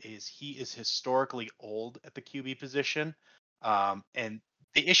him is he is historically old at the QB position. And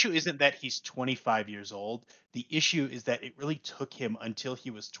the issue isn't that he's 25 years old. The issue is that it really took him until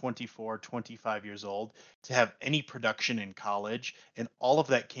he was 24, 25 years old to have any production in college. And all of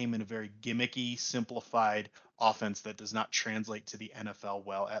that came in a very gimmicky, simplified offense that does not translate to the NFL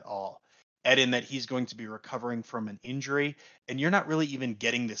well at all. Add in that he's going to be recovering from an injury, and you're not really even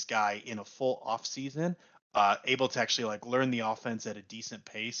getting this guy in a full offseason, able to actually learn the offense at a decent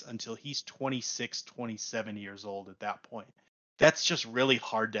pace until he's 26, 27 years old at that point. That's just really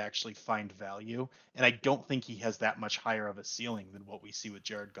hard to actually find value, and I don't think he has that much higher of a ceiling than what we see with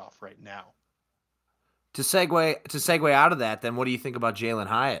Jared Goff right now. To segue out of that, then what do you think about Jalen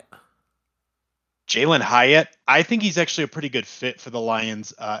Hyatt? Jalen Hyatt, I think he's actually a pretty good fit for the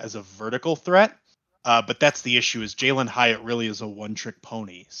Lions as a vertical threat. But that's the issue is Jalen Hyatt really is a one-trick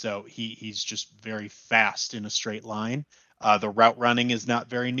pony. So he's just very fast in a straight line. The route running is not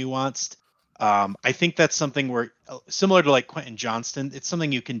very nuanced. I think that's something where, similar to Quentin Johnston, it's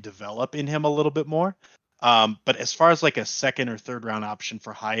something you can develop in him a little bit more. But as far as a second or third round option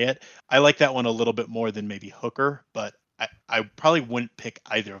for Hyatt, I like that one a little bit more than maybe Hooker. But I probably wouldn't pick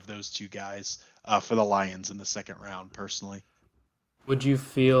either of those 2 guys for the Lions in the second round, personally. Would you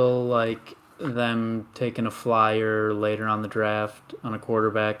feel like them taking a flyer later on the draft on a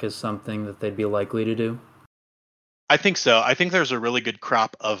quarterback is something that they'd be likely to do? I think so. I think there's a really good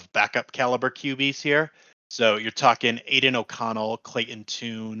crop of backup caliber QBs here. So you're talking Aiden O'Connell, Clayton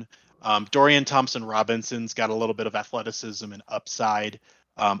Tune, Dorian Thompson Robinson's got a little bit of athleticism and upside.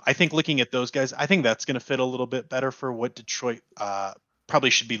 I think looking at those guys, I think that's going to fit a little bit better for what Detroit probably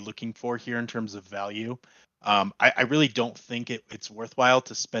should be looking for here in terms of value. I really don't think it's worthwhile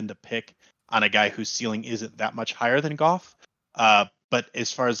to spend a pick on a guy whose ceiling isn't that much higher than Goff. But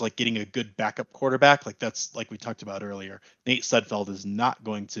as far as like getting a good backup quarterback, like that's like we talked about earlier, Nate Sudfeld is not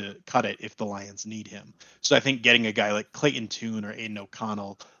going to cut it if the Lions need him. So I think getting a guy like Clayton Tune or Aiden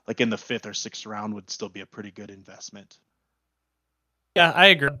O'Connell, like in the 5th or 6th round, would still be a pretty good investment. Yeah, I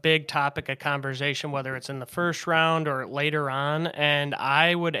agree. Big topic of conversation, whether it's in the first round or later on. And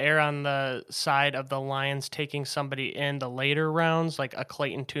I would err on the side of the Lions taking somebody in the later rounds, like a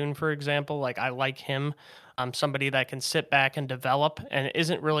Clayton Tune, for example. Like, I like him. Somebody that can sit back and develop and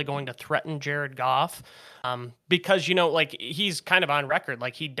isn't really going to threaten Jared Goff. Because, like, he's kind of on record.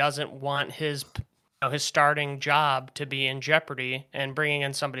 Like, he doesn't want his starting job to be in jeopardy, and bringing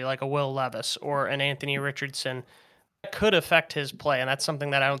in somebody like a Will Levis or an Anthony Richardson could affect his play, and that's something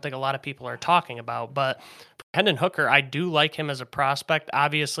that I don't think a lot of people are talking about. But for Hendon Hooker, I do like him as a prospect.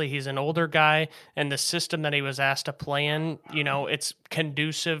 Obviously, he's an older guy, and the system that he was asked to play in, it's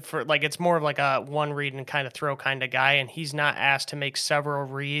conducive for, like, it's more of like a one read and kind of throw kind of guy, and he's not asked to make several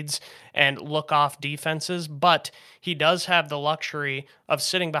reads and look off defenses, but he does have the luxury of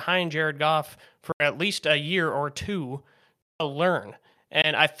sitting behind Jared Goff for at least a year or two to learn.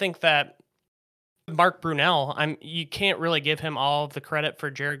 And I think that Mark Brunell, you can't really give him all of the credit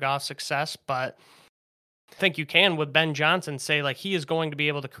for Jared Goff's success, but I think you can with Ben Johnson say, like, he is going to be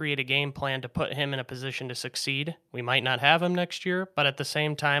able to create a game plan to put him in a position to succeed. We might not have him next year, but at the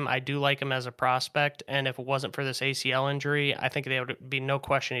same time, I do like him as a prospect, and if it wasn't for this ACL injury, I think there would be no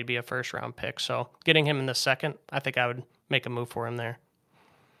question he'd be a first-round pick. So getting him in the 2nd, I think I would make a move for him there.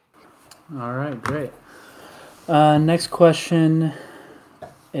 All right, great. Next question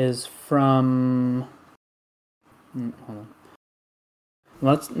is from... Hold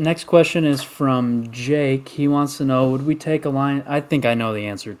on. Next question is from Jake. He wants to know, would we take a Lions... I think I know the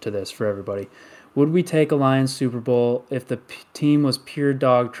answer to this for everybody. Would we take a Lions Super Bowl if the team was pure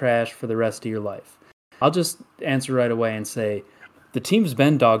dog trash for the rest of your life? I'll just answer right away and say, the team's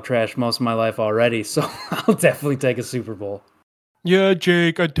been dog trash most of my life already, so I'll definitely take a Super Bowl. Yeah,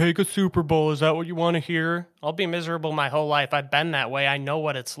 Jake, I'd take a Super Bowl. Is that what you want to hear? I'll be miserable my whole life. I've been that way. I know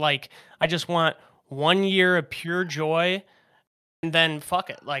what it's like. I just want 1 year of pure joy, and then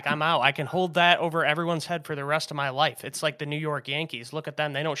fuck it. Like, I'm out. I can hold that over everyone's head for the rest of my life. It's like the New York Yankees. Look at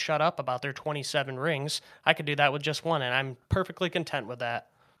them. They don't shut up about their 27 rings. I could do that with just one, and I'm perfectly content with that.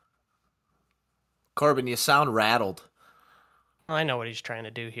 Corbin, you sound rattled. I know what he's trying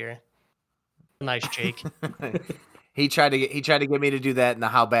to do here. Nice, Jake. He tried to get me to do that in the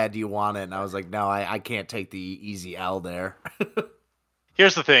how bad do you want it? And I was like, no, I can't take the easy L there.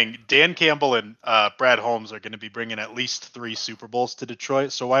 Here's the thing. Dan Campbell and Brad Holmes are going to be bringing at least 3 Super Bowls to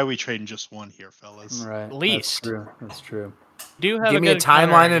Detroit. So why are we trading just one here, fellas? Right. At least. That's true. Give me a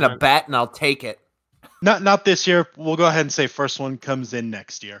timeline and a bet, and I'll take it. Not this year. We'll go ahead and say first one comes in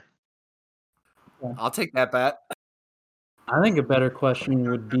next year. I'll take that bet. I think a better question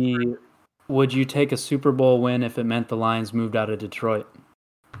would be, would you take a Super Bowl win if it meant the Lions moved out of Detroit?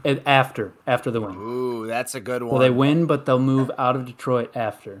 After the win. Ooh, that's a good one. Well, they win, but they'll move out of Detroit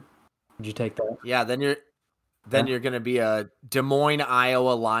after. Would you take that? Yeah, then you're going to be a Des Moines,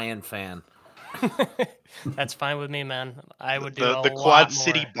 Iowa Lion fan. That's fine with me, man. I would do the Quad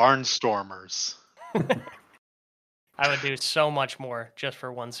City Barnstormers. I would do so much more just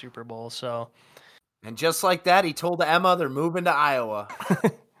for one Super Bowl. So, and just like that, he told Emma they're moving to Iowa.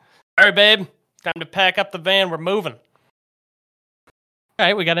 All right, babe, time to pack up the van. We're moving. All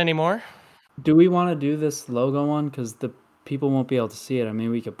right, we got any more? Do we want to do this logo one? Because the people won't be able to see it. I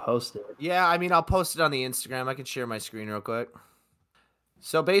mean, we could post it. Yeah, I mean, I'll post it on the Instagram. I can share my screen real quick.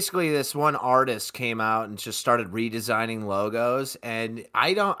 So basically, this one artist came out and just started redesigning logos, and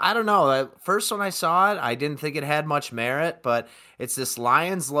I don't know. First, when I saw it, I didn't think it had much merit, but it's this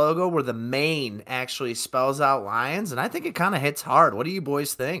Lions logo where the main actually spells out Lions, and I think it kind of hits hard. What do you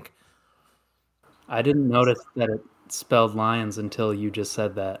boys think? I didn't notice that it spelled Lions until you just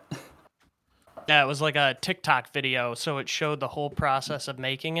said that. Yeah, it was like a TikTok video, so it showed the whole process of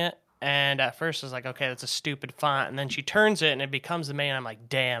making it. And at first I was like, okay, that's a stupid font. And then she turns it and it becomes the main. I'm like,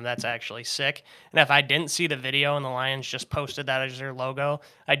 damn, that's actually sick. And if I didn't see the video and the Lions just posted that as their logo,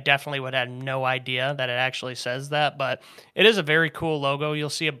 I definitely would have no idea that it actually says that. But it is a very cool logo.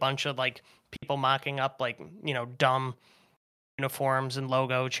 You'll see a bunch of like people mocking up like, dumb uniforms and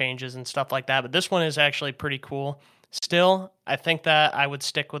logo changes and stuff like that. But this one is actually pretty cool. Still, I think that I would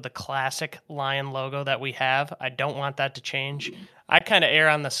stick with the classic lion logo that we have. I don't want that to change. I kind of err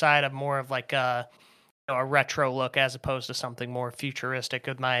on the side of more of like a retro look as opposed to something more futuristic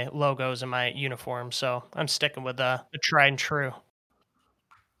with my logos and my uniforms. So I'm sticking with the tried and true.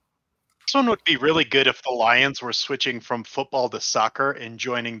 This one would be really good if the Lions were switching from football to soccer and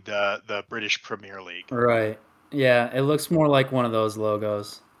joining the British Premier League. Right. Yeah, it looks more like one of those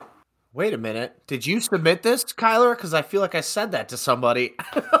logos. Wait a minute. Did you submit this, Kyler? Because I feel like I said that to somebody.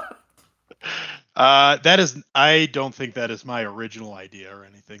 I don't think that is my original idea or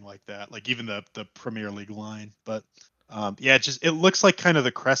anything like that. Like even the Premier League line, but yeah, it looks like kind of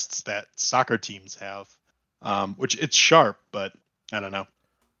the crests that soccer teams have, which it's sharp, but I don't know.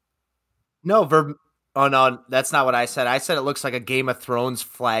 No, oh no, that's not what I said. I said it looks like a Game of Thrones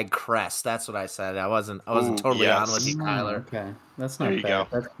flag crest. That's what I said. I wasn't totally yes. on with you, Kyler. Okay, that's not There you bad.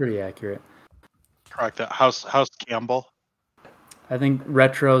 go. That's pretty accurate. Correct. House Campbell. I think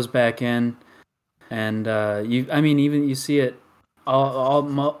retro's back in, and you see it.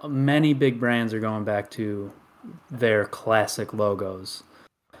 Many big brands are going back to their classic logos.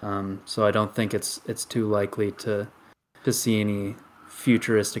 So I don't think it's too likely to see any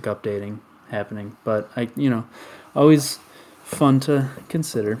futuristic updating happening. But always fun to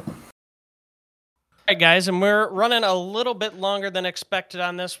consider. All right, guys, and we're running a little bit longer than expected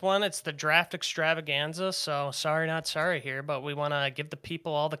on this one. It's the Draft Extravaganza, so sorry, not sorry here, but we want to give the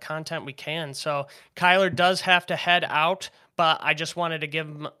people all the content we can. So Kyler does have to head out, but I just wanted to give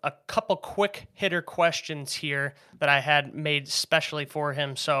him a couple quick hitter questions here that I had made specially for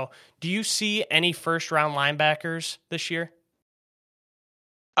him. So do you see any first-round linebackers this year?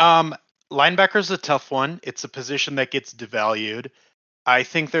 Linebacker's a tough one. It's a position that gets devalued. I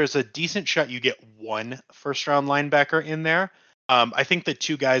think there's a decent shot you get one first-round linebacker in there. I think the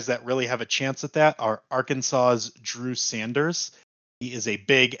two guys that really have a chance at that are Arkansas's Drew Sanders. He is a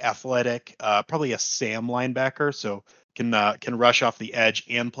big, athletic, probably a Sam linebacker, so can rush off the edge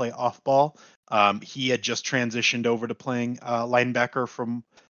and play off ball. He had just transitioned over to playing linebacker from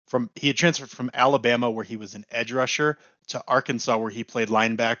he had transferred from Alabama, where he was an edge rusher, to Arkansas, where he played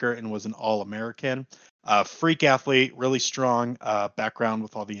linebacker and was an All-American. Freak athlete, really strong background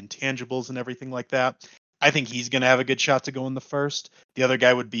with all the intangibles and everything like that. I think he's going to have a good shot to go in the first. The other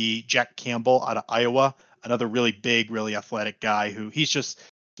guy would be Jack Campbell out of Iowa, another really big, really athletic guy who he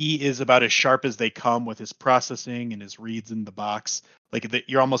is about as sharp as they come with his processing and his reads in the box. Like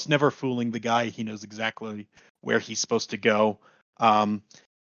you're almost never fooling the guy. He knows exactly where he's supposed to go.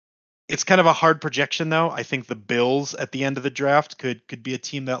 It's kind of a hard projection, though. I think the Bills at the end of the draft could be a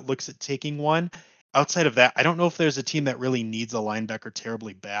team that looks at taking one. Outside of that, I don't know if there's a team that really needs a linebacker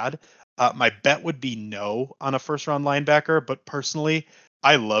terribly bad. My bet would be no on a first-round linebacker, but personally,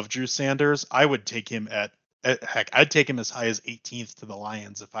 I love Drew Sanders. I would take him I'd take him as high as 18th to the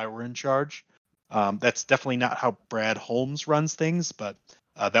Lions if I were in charge. That's definitely not how Brad Holmes runs things, but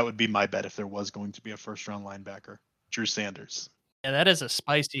that would be my bet if there was going to be a first-round linebacker. Drew Sanders. Yeah, that is a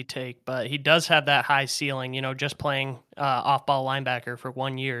spicy take, but he does have that high ceiling, just playing off-ball linebacker for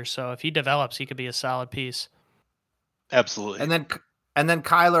 1 year. So if he develops, he could be a solid piece. Absolutely. And then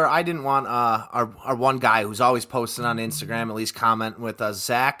Kyler, I didn't want our one guy who's always posting on Instagram, at least comment with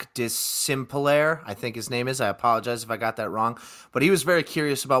Zach Disimpler, I think his name is. I apologize if I got that wrong. But he was very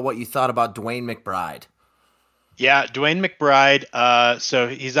curious about what you thought about Dwayne McBride. Yeah, Dwayne McBride. So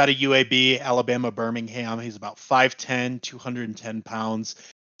he's out of UAB, Alabama, Birmingham. He's about 5'10", 210 pounds.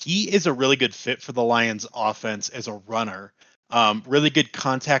 He is a really good fit for the Lions offense as a runner. Really good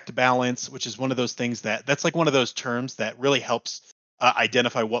contact balance, which is one of those things that's like one of those terms that really helps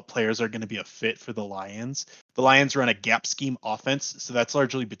identify what players are going to be a fit for the Lions. The Lions run a gap scheme offense, so that's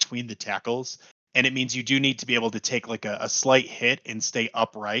largely between the tackles. And it means you do need to be able to take like a slight hit and stay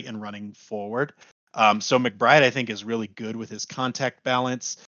upright and running forward. So McBride, I think, is really good with his contact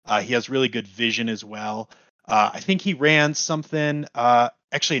balance. He has really good vision as well. I think he ran something.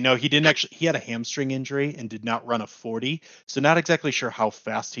 Actually, no, he didn't actually. He had a hamstring injury and did not run a 40. So not exactly sure how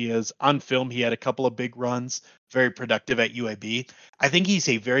fast he is. On film, he had a couple of big runs, very productive at UAB. I think he's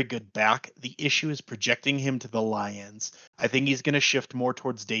a very good back. The issue is projecting him to the Lions. I think he's going to shift more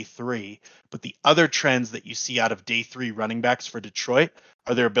towards day 3. But the other trends that you see out of day 3 running backs for Detroit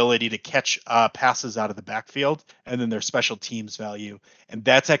are their ability to catch passes out of the backfield and then their special teams value. And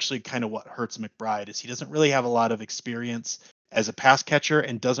that's actually kind of what hurts McBride is he doesn't really have a lot of experience as a pass catcher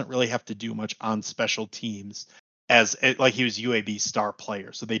and doesn't really have to do much on special teams like he was UAB star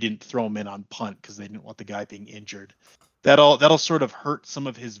player. So they didn't throw him in on punt because they didn't want the guy being injured. that'll sort of hurt some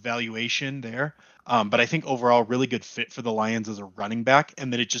of his valuation there. But I think overall, really good fit for the Lions as a running back,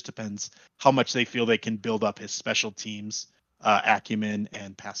 and then it just depends how much they feel they can build up his special teams acumen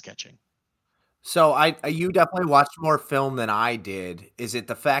and pass catching. So you definitely watched more film than I did. Is it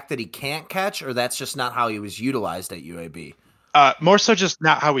the fact that he can't catch, or that's just not how he was utilized at UAB? More so just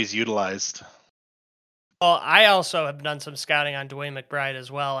not how he's utilized. Well, I also have done some scouting on Dwayne McBride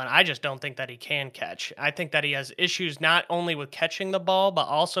as well, and I just don't think that he can catch. I think that he has issues not only with catching the ball, but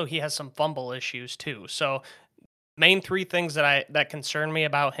also he has some fumble issues too. So, main three things that concern me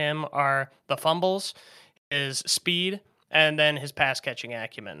about him are the fumbles, his speed, and then his pass catching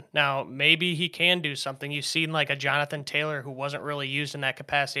acumen. Now, maybe he can do something. You've seen like a Jonathan Taylor who wasn't really used in that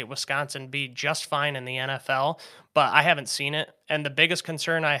capacity at Wisconsin be just fine in the NFL, but I haven't seen it. And the biggest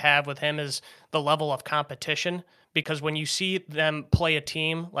concern I have with him is the level of competition, because when you see them play a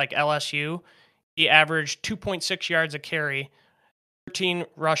team like LSU, he averaged 2.6 yards a carry, 13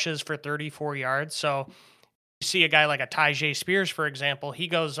 rushes for 34 yards. So you see a guy like a Tyjae Spears, for example, he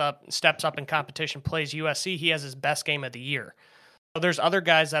goes up, steps up in competition, plays USC. He has his best game of the year. So there's other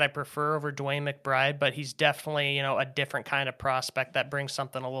guys that I prefer over Dwayne McBride, but he's definitely, a different kind of prospect that brings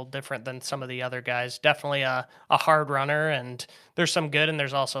something a little different than some of the other guys. Definitely a hard runner, and there's some good and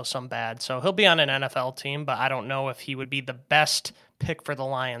there's also some bad. So he'll be on an NFL team, but I don't know if he would be the best pick for the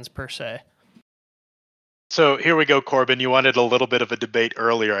Lions per se. So here we go, Corbin. You wanted a little bit of a debate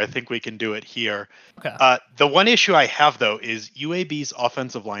earlier. I think we can do it here. Okay. The one issue I have, though, is UAB's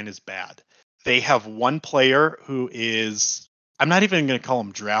offensive line is bad. They have one player who is, I'm not even going to call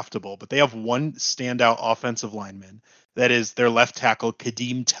him draftable, but they have one standout offensive lineman. That is their left tackle,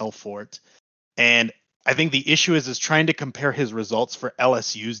 Kadeem Telfort. And I think the issue is trying to compare his results for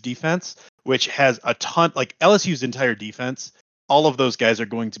LSU's defense, which has a ton, like LSU's entire defense, all of those guys are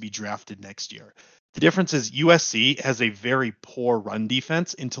going to be drafted next year. The difference is USC has a very poor run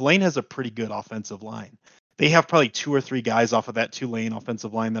defense, and Tulane has a pretty good offensive line. They have probably 2 or 3 guys off of that Tulane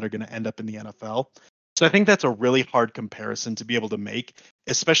offensive line that are going to end up in the NFL. So I think that's a really hard comparison to be able to make,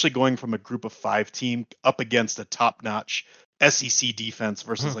 especially going from a group of 5 team up against a top-notch SEC defense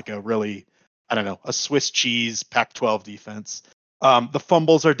versus like a really, I don't know, a Swiss cheese Pac-12 defense. The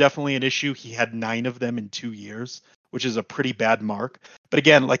fumbles are definitely an issue. He had 9 of them in 2 years, which is a pretty bad mark. But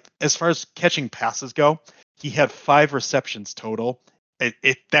again, like as far as catching passes go, he had 5 receptions total.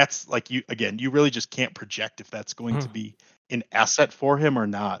 That's like you really just can't project if that's going to be an asset for him or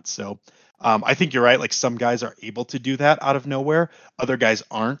not. So I think you're right. Like some guys are able to do that out of nowhere. Other guys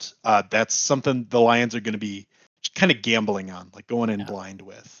aren't. That's something the Lions are going to be kind of gambling on, like going in blind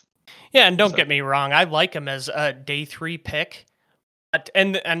with. Yeah, and don't get me wrong. I like him as a day 3 pick.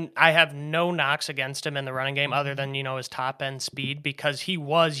 And I have no knocks against him in the running game other than, his top end speed, because he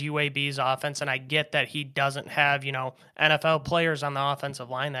was UAB's offense. And I get that he doesn't have, NFL players on the offensive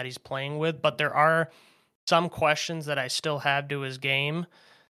line that he's playing with, but there are some questions that I still have to his game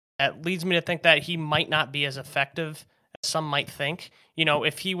that leads me to think that he might not be as effective as some might think.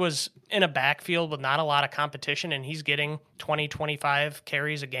 If he was in a backfield with not a lot of competition and he's getting 20, 25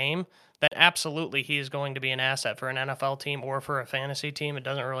 carries a game, then absolutely he is going to be an asset for an NFL team or for a fantasy team. It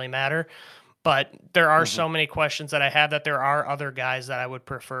doesn't really matter. But there are so many questions that I have that there are other guys that I would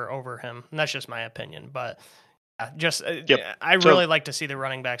prefer over him. And that's just my opinion. But I really like to see the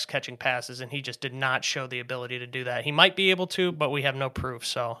running backs catching passes, and he just did not show the ability to do that. He might be able to, but we have no proof,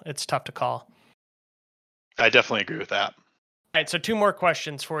 so it's tough to call. I definitely agree with that. All right, so 2 more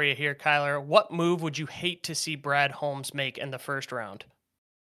questions for you here, Kyler. What move would you hate to see Brad Holmes make in the first round?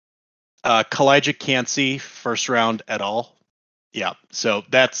 Kalijah Cansey, first round at all. Yeah, so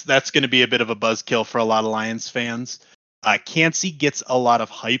that's going to be a bit of a buzzkill for a lot of Lions fans. Cansey gets a lot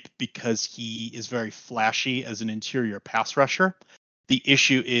of hype because he is very flashy as an interior pass rusher. The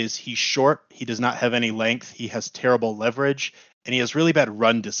issue is he's short, he does not have any length, he has terrible leverage, and he has really bad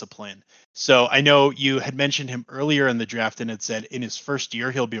run discipline. So I know you had mentioned him earlier in the draft and had said in his first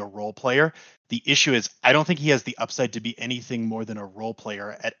year he'll be a role player. The issue is I don't think he has the upside to be anything more than a role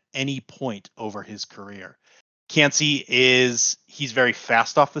player at any point over his career. Cansey he's very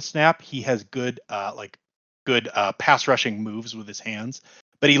fast off the snap. He has good pass rushing moves with his hands,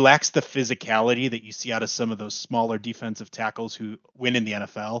 but he lacks the physicality that you see out of some of those smaller defensive tackles who win in the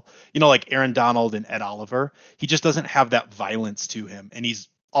NFL. Like Aaron Donald and Ed Oliver. He just doesn't have that violence to him, and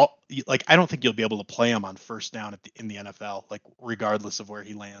I don't think you'll be able to play him on first down in the NFL, like regardless of where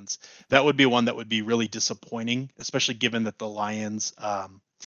he lands. That would be one that would be really disappointing, especially given that the Lions,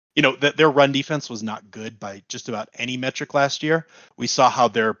 that their run defense was not good by just about any metric last year. We saw how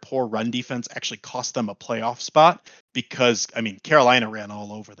their poor run defense actually cost them a playoff spot because, Carolina ran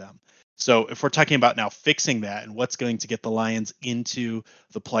all over them. So if we're talking about now fixing that and what's going to get the Lions into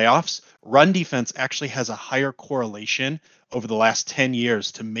the playoffs, run defense actually has a higher correlation over the last 10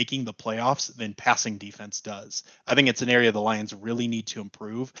 years to making the playoffs than passing defense does. I think it's an area the Lions really need to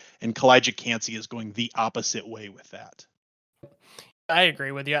improve, and Kalijah Cansey is going the opposite way with that. I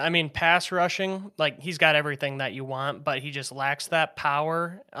agree with you. I mean, pass rushing, like he's got everything that you want, but he just lacks that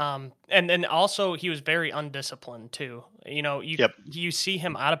power. And then also he was very undisciplined too. You know, you see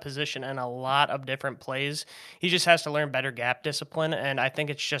him out of position in a lot of different plays. He just has to learn better gap discipline. And I think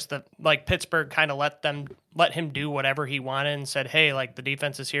it's just that like Pittsburgh kind of let him do whatever he wanted and said, hey, like the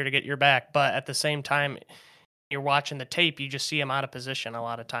defense is here to get your back. But at the same time, you're watching the tape, you just see him out of position a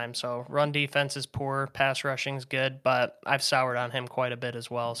lot of times. So run defense is poor, pass rushing is good, but I've soured on him quite a bit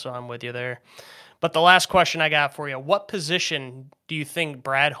as well. So I'm with you there. But the last question I got for you, what position do you think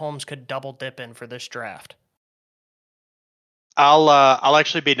Brad Holmes could double dip in for this draft? I'll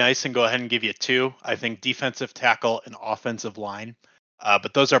actually be nice and go ahead and give you two. I think defensive tackle and offensive line,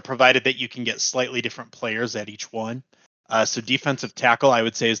 but those are provided that you can get slightly different players at each one. So defensive tackle, I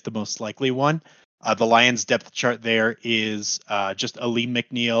would say, is the most likely one. The Lions depth chart there is just Ali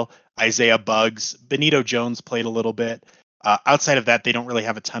McNeil, Isaiah Buggs, Benito Jones played a little bit. Outside of that, they don't really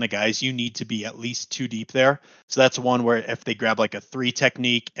have a ton of guys. You need to be at least two deep there. So that's one where if they grab like a 3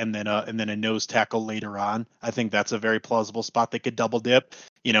 technique and then a nose tackle later on, I think that's a very plausible spot they could double dip.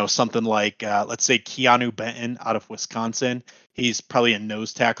 You know, something like let's say Keanu Benton out of Wisconsin. He's probably a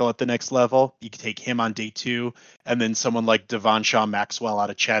nose tackle at the next level. You could take him on day 2, and then someone like Devon Shaw Maxwell out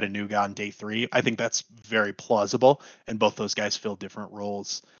of Chattanooga on day 3. I think that's very plausible, and both those guys fill different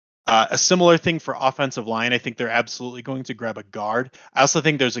roles. A similar thing for offensive line. I think they're absolutely going to grab a guard. I also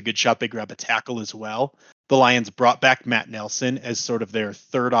think there's a good shot they grab a tackle as well. The Lions brought back Matt Nelson as sort of their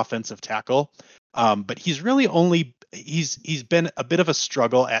third offensive tackle, but he's really only he's been a bit of a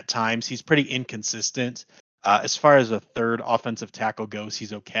struggle at times. He's pretty inconsistent. As far as a third offensive tackle goes,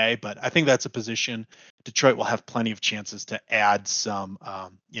 he's okay, but I think that's a position Detroit will have plenty of chances to add some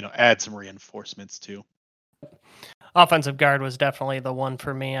reinforcements to. Offensive guard was definitely the one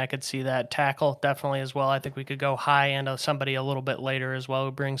for me. I could see that. Tackle definitely as well. I think we could go high and somebody a little bit later as well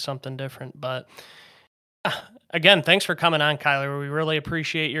who brings something different. But again, thanks for coming on, Kyler. We really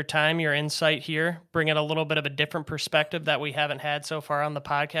appreciate your time, your insight here, bringing a little bit of a different perspective that we haven't had so far on the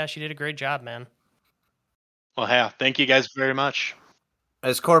podcast. You did a great job, man. Well, yeah, thank you guys very much.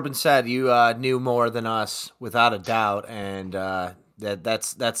 As Corbin said, you knew more than us without a doubt, and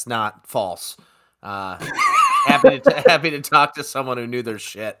that's not false. Happy to talk to someone who knew their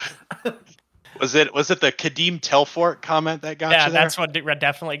shit. Was it the Kadeem Telfort comment that got you there? Yeah, that's what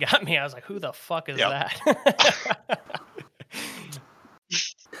definitely got me. I was like, who the fuck is that?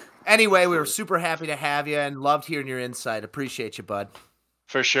 Anyway, we were super happy to have you and loved hearing your insight. Appreciate you, bud.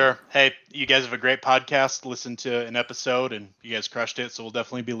 For sure. Hey, you guys have a great podcast. Listen to an episode, and you guys crushed it. So we'll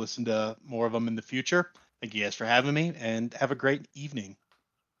definitely be listening to more of them in the future. Thank you guys for having me, and have a great evening.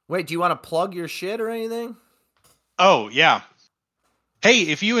 Wait, do you want to plug your shit or anything? Oh, yeah. Hey,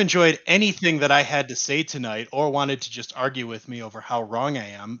 if you enjoyed anything that I had to say tonight or wanted to just argue with me over how wrong I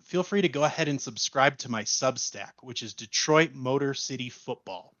am, feel free to go ahead and subscribe to my Substack, which is Detroit Motor City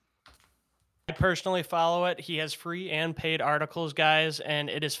Football. I personally follow it. He has free and paid articles, guys, and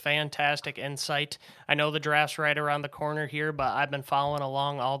it is fantastic insight. I know the draft's right around the corner here, but I've been following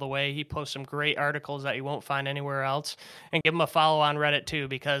along all the way. He posts some great articles that you won't find anywhere else. And give him a follow on Reddit, too,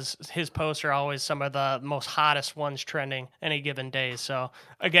 because his posts are always some of the most hottest ones trending any given day. So,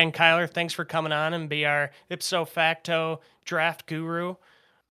 again, Kyler, thanks for coming on and be our ipso facto draft guru.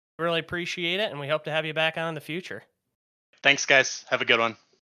 Really appreciate it, and we hope to have you back on in the future. Thanks, guys. Have a good one.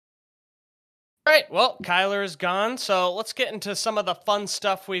 All right, well, Kyler is gone, so let's get into some of the fun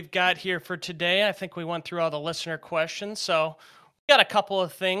stuff we've got here for today. I think we went through all the listener questions, so we got a couple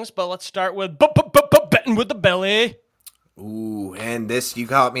of things, but let's start with betting with the belly. Ooh, and this, you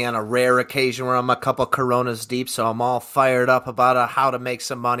caught me on a rare occasion where I'm a couple Coronas deep, so I'm all fired up about how to make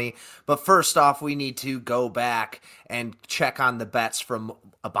some money. But first off, we need to go back and check on the bets from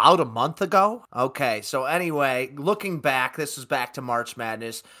about a month ago. Okay, so anyway, looking back, this was back to March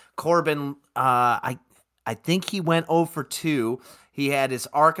Madness. Corbin, I think he went 0 for 2. He had his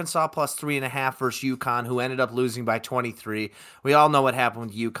Arkansas plus 3.5 versus UConn, who ended up losing by 23. We all know what happened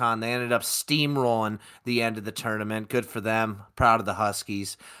with UConn. They ended up steamrolling the end of the tournament. Good for them. Proud of the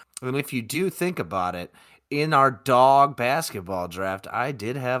Huskies. And if you do think about it, in our dog basketball draft, I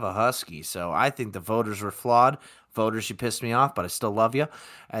did have a Husky. So I think the voters were flawed. Voters, you pissed me off, but I still love you.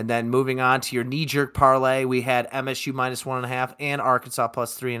 And then moving on to your knee-jerk parlay, we had MSU minus 1.5 and Arkansas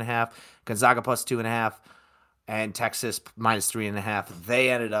plus 3.5, Gonzaga plus 2.5. and Texas minus 3.5.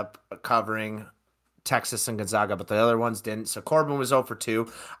 They ended up covering Texas and Gonzaga, but the other ones didn't. So Corbin was 0 for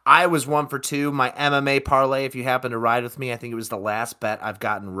 2. I was 1 for 2. My MMA parlay, if you happen to ride with me, I think it was the last bet I've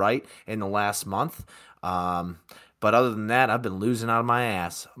gotten right in the last month. But other than that, I've been losing out of my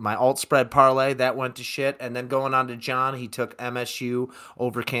ass. My alt spread parlay, that went to shit. And then going on to John, he took MSU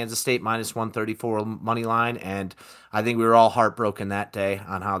over Kansas State minus 134 money line. And I think we were all heartbroken that day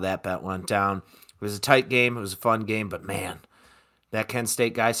on how that bet went down. It was a tight game. It was a fun game. But man, that Kent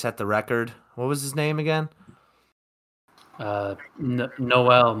State guy set the record. What was his name again?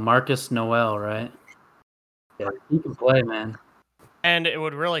 Noel, Marcus Noel, right? Yeah, he can play, man. And it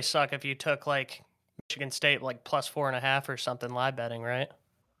would really suck if you took like Michigan State like plus 4.5 or something live betting, right?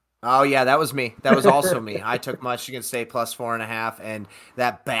 Oh, yeah, that was me. That was also me. I took Michigan State plus 4.5, and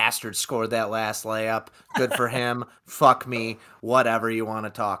that bastard scored that last layup. Good for him. Fuck me. Whatever you want to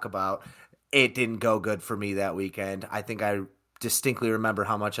talk about. It didn't go good for me that weekend. I think I distinctly remember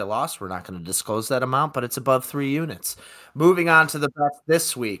how much I lost. We're not going to disclose that amount, but it's above 3 units. Moving on to the bets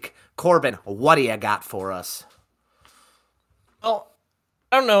this week. Corbin, what do you got for us? Well,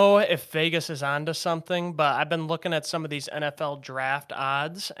 I don't know if Vegas is onto something, but I've been looking at some of these NFL draft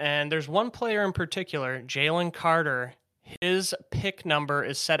odds, and there's one player in particular, Jalen Carter. His pick number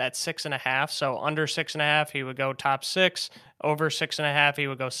is set at 6.5, so under 6.5, he would go top 6. Over 6.5, he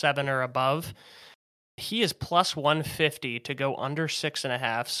would go 7 or above. He is plus 150 to go under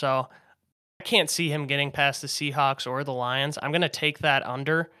 6.5, so I can't see him getting past the Seahawks or the Lions. I'm going to take that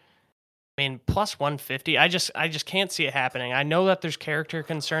under. I mean, plus 150, I just can't see it happening. I know that there's character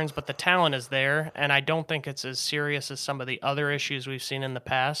concerns, but the talent is there, and I don't think it's as serious as some of the other issues we've seen in the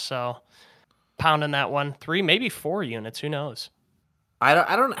past. So, pounding that one, 3, maybe 4 units. Who knows?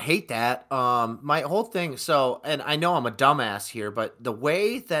 I don't hate that. My whole thing. So, and I know I'm a dumbass here, but the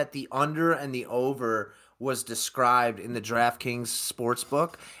way that the under and the over was described in the DraftKings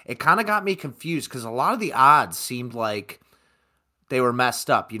sportsbook, it kind of got me confused because a lot of the odds seemed like they were messed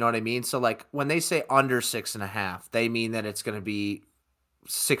up. You know what I mean? So like when they say under 6.5, they mean that it's going to be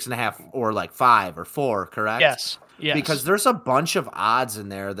 6.5 or like 5 or 4, correct? Yes. Because there's a bunch of odds in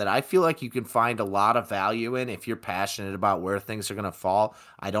there that I feel like you can find a lot of value in if you're passionate about where things are going to fall.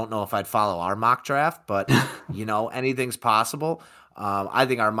 I don't know if I'd follow our mock draft, but anything's possible. I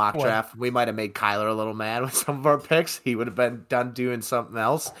think our mock draft, we might have made Kyler a little mad with some of our picks. He would have been done doing something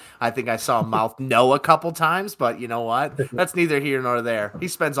else. I think I saw him mouth no a couple times, but you know what? That's neither here nor there. He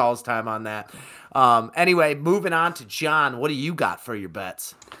spends all his time on that. Anyway, moving on to John. What do you got for your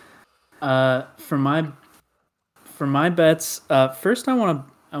bets? For my bets, first I want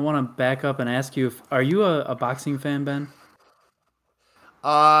to back up and ask you, are you a boxing fan, Ben?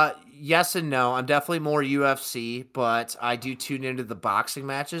 Yes and no. I'm definitely more UFC, but I do tune into the boxing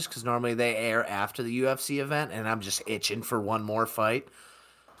matches because normally they air after the UFC event, and I'm just itching for one more fight.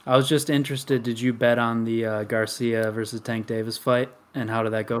 I was just interested. Did you bet on the Garcia versus Tank Davis fight, and how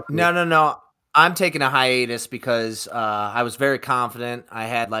did that go? No. I'm taking a hiatus because I was very confident. I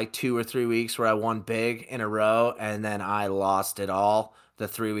had like 2 or 3 weeks where I won big in a row, and then I lost it all the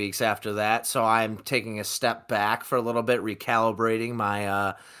 3 weeks after that. So I'm taking a step back for a little bit, recalibrating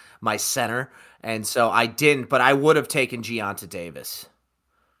my center. And so I didn't, but I would have taken Gianta Davis.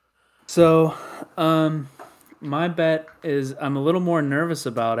 So my bet is I'm a little more nervous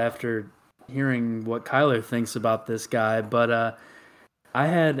about after hearing what Kyler thinks about this guy, but I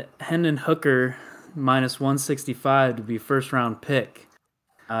had Hendon Hooker minus 165 to be first round pick.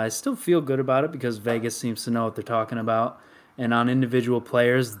 I still feel good about it because Vegas seems to know what they're talking about. And on individual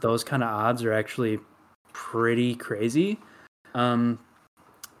players, those kind of odds are actually pretty crazy.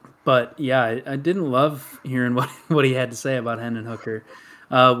 But yeah, I didn't love hearing what he had to say about Hendon Hooker.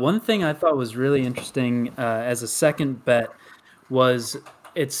 One thing I thought was really interesting as a second bet was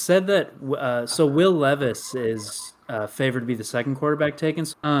it said that so Will Levis is favored to be the second quarterback taken.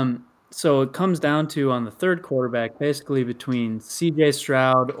 So it comes down to on the third quarterback, basically between C.J.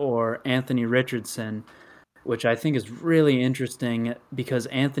 Stroud or Anthony Richardson, which I think is really interesting because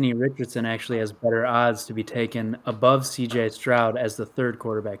Anthony Richardson actually has better odds to be taken above C.J. Stroud as the third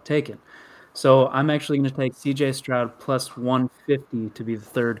quarterback taken. So I'm actually going to take C.J. Stroud plus 150 to be the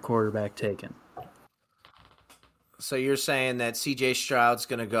third quarterback taken. So you're saying that C.J. Stroud's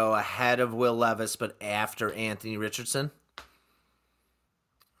going to go ahead of Will Levis, but after Anthony Richardson?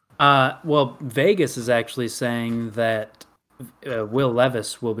 Well, Vegas is actually saying that Will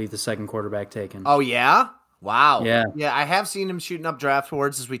Levis will be the second quarterback taken. Oh, yeah? Wow. Yeah, I have seen him shooting up draft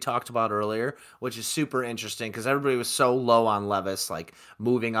boards, as we talked about earlier, which is super interesting because everybody was so low on Levis, like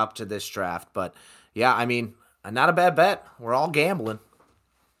moving up to this draft. But yeah, I mean, not a bad bet. We're all gambling.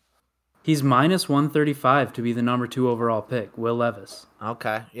 He's minus 135 to be the number 2 overall pick, Will Levis.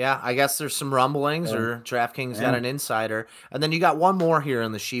 Okay. Yeah, I guess there's some rumblings or DraftKings got an insider. And then you got one more here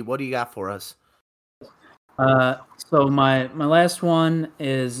on the sheet. What do you got for us? So my last one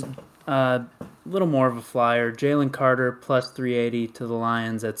is a little more of a flyer. Jalen Carter plus 380 to the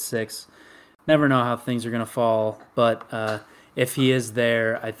Lions at 6. Never know how things are going to fall, but if he is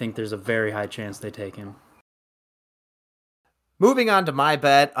there, I think there's a very high chance they take him. Moving on to my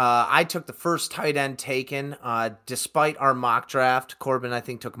bet, I took the first tight end taken. Despite our mock draft, Corbin, I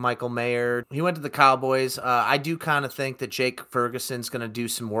think, took Michael Mayer. He went to the Cowboys. I do kind of think that Jake Ferguson's going to do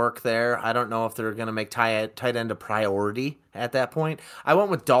some work there. I don't know if they're going to make tight end a priority at that point. I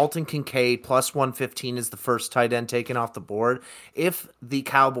went with Dalton Kincaid, plus 115 is the first tight end taken off the board. If the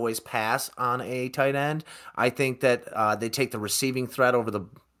Cowboys pass on a tight end, I think that they take the receiving threat over the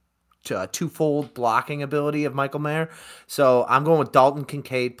twofold blocking ability of Michael Mayer. So I'm going with Dalton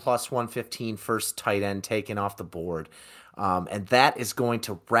Kincaid plus 115 first tight end taken off the board. And that is going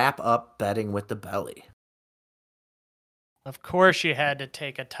to wrap up betting with the belly. Of course you had to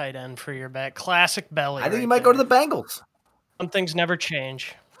take a tight end for your bet. Classic belly. I think you might go to the Bengals. Some things never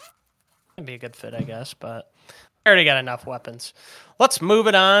change. It'd be a good fit, I guess, but I already got enough weapons. Let's move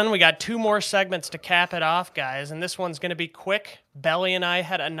it on. We got 2 more segments to cap it off, guys, and this one's going to be quick. Belly and I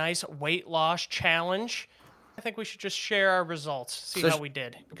had a nice weight loss challenge. I think we should just share our results, see how we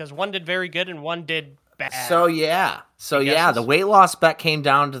did, because one did very good and one did bad. So the weight loss bet came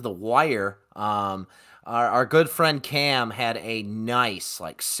down to the wire. Our good friend Cam had a nice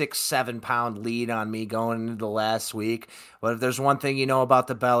 6-7 pound lead on me going into the last week. But if there's one thing you know about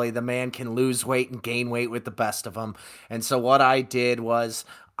the belly, the man can lose weight and gain weight with the best of them. And so what I did was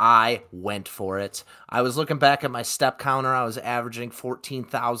I went for it. I was looking back at my step counter. I was averaging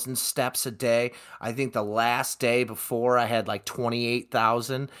 14,000 steps a day. I think the last day before I had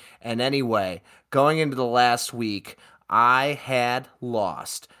 28,000. And anyway, going into the last week, I had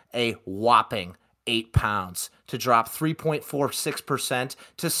lost a whopping 8 pounds to drop 3.46%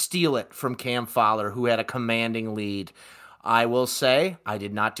 to steal it from Cam Fowler, who had a commanding lead. I will say I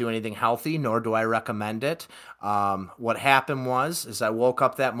did not do anything healthy, nor do I recommend it. What happened was I woke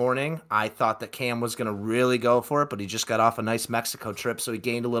up that morning. I thought that Cam was going to really go for it, but he just got off a nice Mexico trip, so he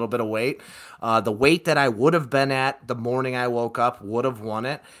gained a little bit of weight. The weight that I would have been at the morning I woke up would have won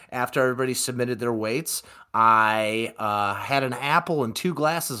it after everybody submitted their weights. I had an apple and 2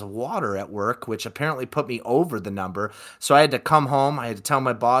 glasses of water at work, which apparently put me over the number. So I had to come home. I had to tell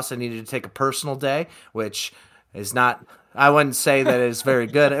my boss I needed to take a personal day, which is not... I wouldn't say that it's very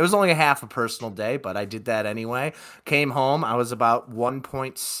good. It was only a half a personal day, but I did that anyway. Came home. I was about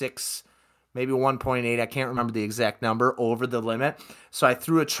 1.6, maybe 1.8. I can't remember the exact number, over the limit. So I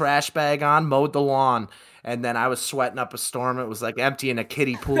threw a trash bag on, mowed the lawn, and then I was sweating up a storm. It was like emptying a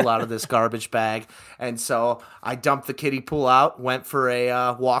kiddie pool out of this garbage bag. And so I dumped the kiddie pool out, went for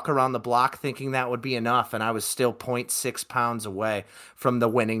a walk around the block thinking that would be enough, and I was still 0.6 pounds away from the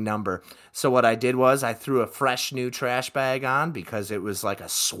winning number. So what I did was I threw a fresh new trash bag on because it was like a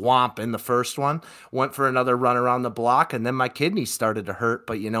swamp in the first one, went for another run around the block, and then my kidneys started to hurt.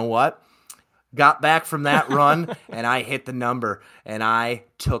 But you know what? Got back from that run, and I hit the number, and I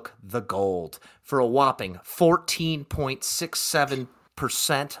took the gold for a whopping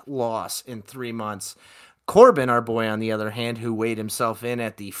 14.67% loss in 3 months. Corbin, our boy, on the other hand, who weighed himself in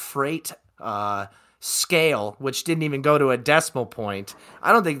at the freight scale, which didn't even go to a decimal point.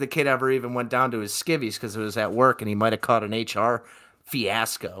 I don't think the kid ever even went down to his skivvies because it was at work, and he might have caught an HR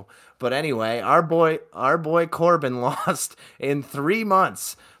fiasco. But anyway, our boy Corbin lost in 3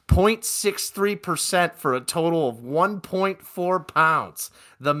 months 0.63% for a total of 1.4 pounds.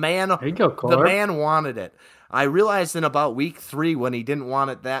 The man, there you go, the man wanted it. I realized in about week 3 when he didn't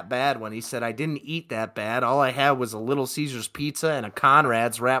want it that bad, when he said, I didn't eat that bad. All I had was a Little Caesars pizza and a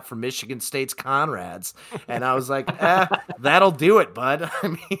Conrad's wrap from Michigan State's Conrad's. And I was like, that'll do it, bud. I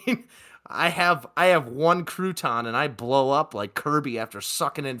mean, I have 1 crouton and I blow up like Kirby after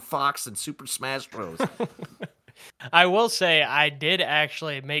sucking in Fox and Super Smash Bros. I will say I did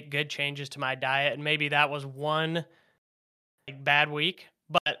actually make good changes to my diet, and maybe that was one bad week,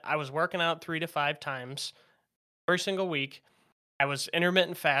 but I was working out 3 to 5 times every single week. I was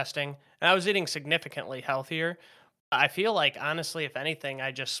intermittent fasting, and I was eating significantly healthier. I feel like, honestly, if anything,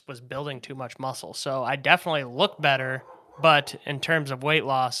 I just was building too much muscle. So I definitely look better, but in terms of weight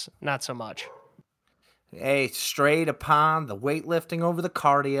loss, not so much. Hey, straight upon the weightlifting over the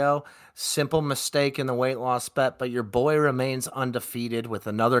cardio. Simple mistake in the weight loss bet, but your boy remains undefeated with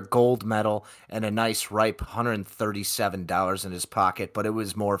another gold medal and a nice ripe $137 in his pocket, but it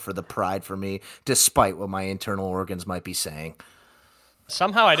was more for the pride for me, despite what my internal organs might be saying.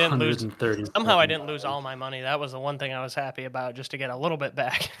 Somehow I didn't lose. 130. Somehow I didn't lose all my money. That was the one thing I was happy about, just to get a little bit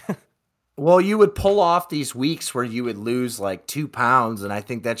back. Well, you would pull off these weeks where you would lose like 2 pounds, and I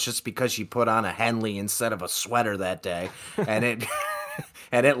think that's just because you put on a Henley instead of a sweater that day, and it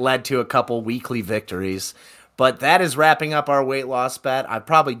and it led to a couple weekly victories. But that is wrapping up our weight loss bet. I've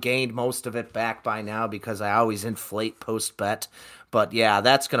probably gained most of it back by now because I always inflate post bet. But yeah,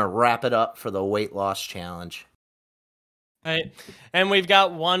 that's gonna wrap it up for the weight loss challenge. Right. And we've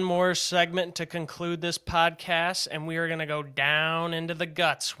got one more segment to conclude this podcast, and we are going to go down into the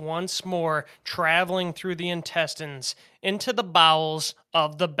guts once more, traveling through the intestines, into the bowels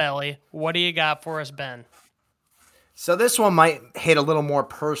of the belly. What do you got for us, Ben? So this one might hit a little more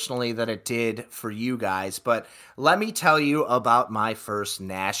personally than it did for you guys, but let me tell you about my first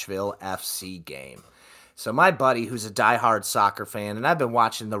Nashville FC game. So my buddy, who's a diehard soccer fan, and I've been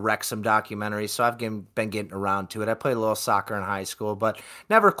watching the Wrexham documentary, so I've been getting around to it. I played a little soccer in high school, but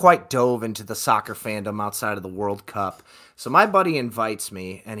never quite dove into the soccer fandom outside of the World Cup. So my buddy invites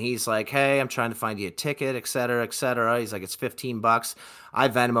me, and he's like, hey, I'm trying to find you a ticket, et cetera, et cetera. He's like, it's $15. I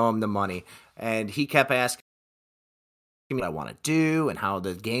Venmo him the money. And he kept asking what I want to do and how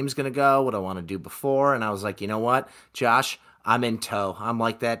the game's going to go, what I want to do before. And I was like, you know what, Josh? I'm in tow. I'm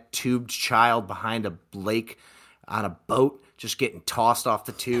like that tubed child behind a lake on a boat, just getting tossed off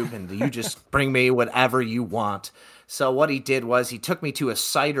the tube, and you just bring me whatever you want. So what he did was he took me to a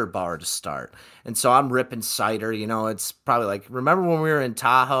cider bar to start. And so I'm ripping cider. You know, it's probably like, remember when we were in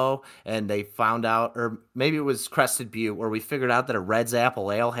Tahoe and they found out, or maybe it was Crested Butte, where we figured out that a Red's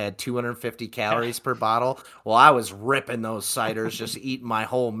Apple Ale had 250 calories per bottle? Well, I was ripping those ciders, just eating my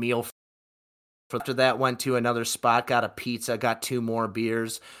whole meal. After that, went to another spot, got a pizza, got 2 more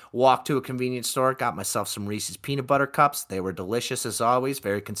beers, walked to a convenience store, got myself some Reese's peanut butter cups. They were delicious as always,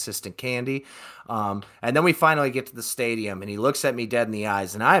 very consistent candy. And then we finally get to the stadium, and he looks at me dead in the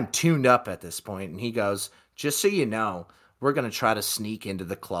eyes, and I am tuned up at this point, and he goes, just so you know, we're going to try to sneak into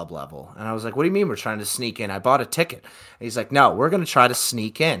the club level. And I was like, what do you mean we're trying to sneak in? I bought a ticket. And he's like, no, we're going to try to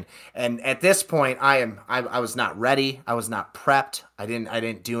sneak in. And at this point, I was not ready. I was not prepped. I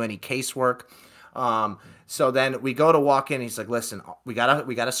didn't do any casework. So then we go to walk in. He's like, listen, we got a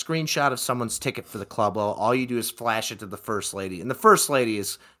screenshot of someone's ticket for the club. Well, all you do is flash it to the first lady. And the first lady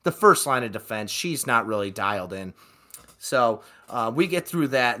is the first line of defense. She's not really dialed in. So we get through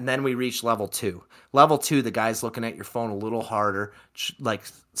that, and then we reach level 2. Level 2, the guy's looking at your phone a little harder, like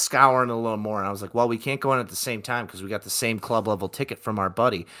scouring a little more. And I was like, well, we can't go in at the same time because we got the same club level ticket from our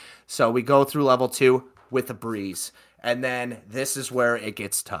buddy. So we go through level 2 with a breeze. And then this is where it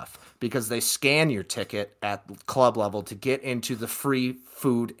gets tough because they scan your ticket at club level to get into the free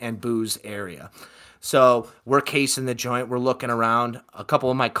food and booze area. So we're casing the joint. We're looking around. A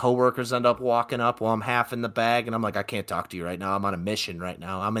couple of my coworkers end up walking up while I'm half in the bag. And I'm like, I can't talk to you right now. I'm on a mission right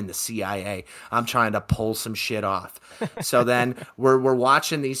now. I'm in the CIA. I'm trying to pull some shit off. So then we're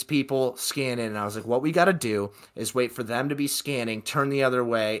watching these people scan in. And I was like, what we got to do is wait for them to be scanning, turn the other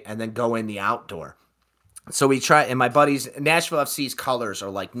way, and then go in the outdoor. So we try, and my buddies, Nashville FC's colors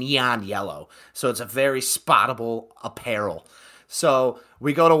are like neon yellow. So it's a very spottable apparel. So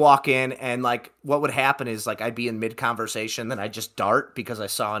we go to walk in, and like what would happen is like I'd be in mid-conversation, then I'd just dart because I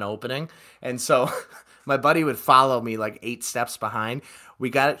saw an opening. And so my buddy would follow me like 8 steps behind. We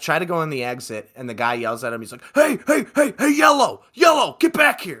try to go in the exit, and the guy yells at him. He's like, hey, yellow, get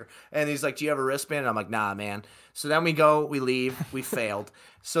back here. And he's like, do you have a wristband? And I'm like, nah, man. So then we leave, we failed.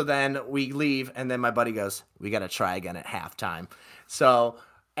 So then we leave, and then my buddy goes, we got to try again at halftime. So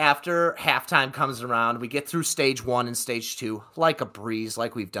after halftime comes around, we get through stage 1 and stage 2 like a breeze,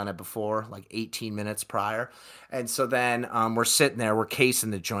 like we've done it before, like 18 minutes prior. And so then we're sitting there, we're casing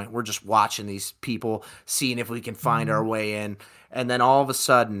the joint. We're just watching these people, seeing if we can find our way in. And then all of a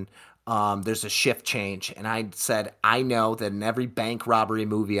sudden, there's a shift change. And I said, I know that in every bank robbery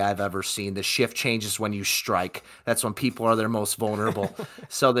movie I've ever seen, the shift change is when you strike. That's when people are their most vulnerable.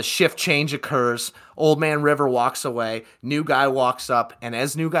 So the shift change occurs. Old Man River walks away. New guy walks up. And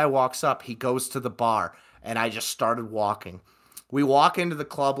as new guy walks up, he goes to the bar. And I just started walking. We walk into the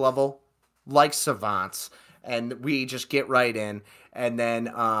club level like savants. And we just get right in. And then,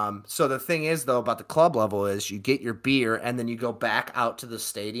 so the thing is, though, about the club level is you get your beer and then you go back out to the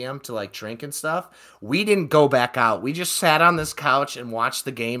stadium to like drink and stuff. We didn't go back out. We just sat on this couch and watched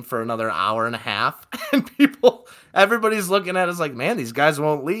the game for another hour and a half. And everybody's looking at us like, man, these guys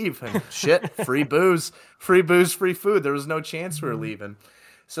won't leave. And shit, free booze, free food. There was no chance we were leaving.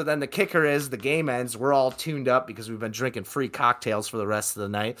 So then the kicker is the game ends. We're all tuned up because we've been drinking free cocktails for the rest of the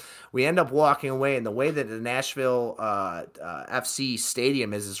night. We end up walking away, and the way that the Nashville FC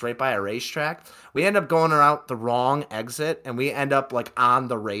stadium is right by a racetrack. We end up going out the wrong exit, and we end up like on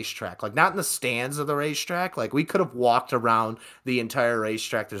the racetrack, like not in the stands of the racetrack. Like we could have walked around the entire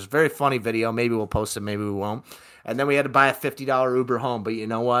racetrack. There's a very funny video. Maybe we'll post it. Maybe we won't. And then we had to buy a $50 Uber home. But you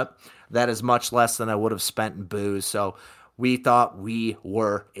know what? That is much less than I would have spent in booze. So we thought we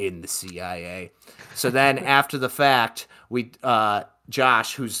were in the CIA. So then after the fact,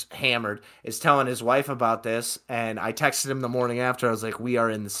 Josh, who's hammered, is telling his wife about this. And I texted him the morning after. I was like, we are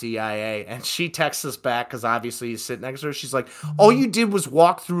in the CIA. And she texts us back because obviously he's sitting next to her. She's like, all you did was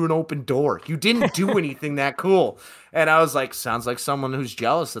walk through an open door. You didn't do anything that cool. And I was like, sounds like someone who's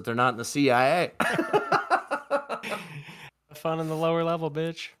jealous that they're not in the CIA. Fun in the lower level,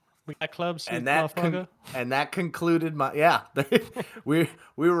 bitch. We got clubs, and that concluded my we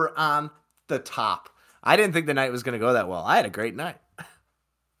were on the top. I didn't think the night was going to go that well. I had a great night.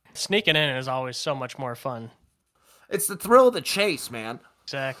 Sneaking in is always so much more fun. It's the thrill of the chase, man.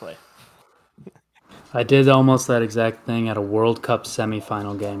 Exactly. I did almost that exact thing at a World Cup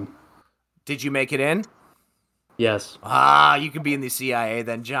semifinal game. Did you make it in? Yes. You can be in the CIA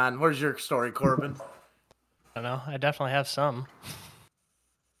then, John. Where's your story, Corbin? I don't know. I definitely have some.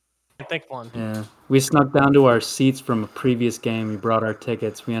 I think one. Yeah. We snuck down to our seats from a previous game. We brought our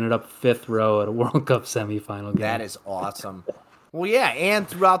tickets. We ended up 5th row at a World Cup semifinal game. That is awesome. Well, yeah, and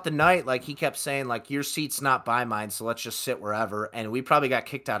throughout the night, like he kept saying, like, your seat's not by mine, so let's just sit wherever. And we probably got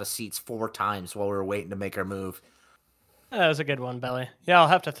kicked out of seats 4 times while we were waiting to make our move. That was a good one, Belly. Yeah, I'll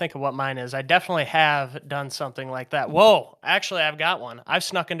have to think of what mine is. I definitely have done something like that. Whoa, actually, I've got one. I've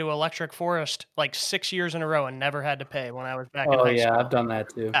snuck into Electric Forest like 6 years in a row and never had to pay when I was back in high school. Oh yeah, I've done that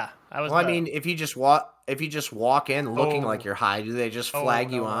too. Yeah, I was. Well, I mean, if you just walk in looking like you're high, do they just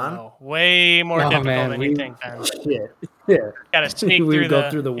flag you on? No. Way more difficult than you think, Ben. Shit. Yeah. Got to sneak we through go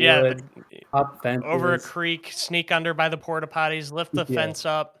through the woods, up fences, over a creek, sneak under by the porta potties, lift the fence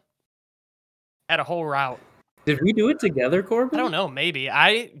up. Had a whole route. Did we do it together, Corbin? I don't know. Maybe.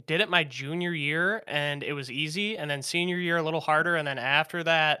 I did it my junior year, and it was easy. And then senior year, a little harder. And then after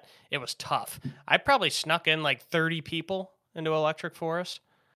that, it was tough. I probably snuck in like 30 people into Electric Forest.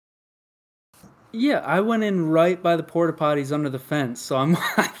 Yeah, I went in right by the porta potties under the fence, so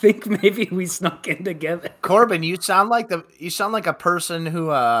I think maybe we snuck in together. Corbin, you sound like a person who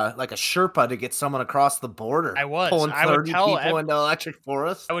like a Sherpa to get someone across the border. I was pulling 30 people into Electric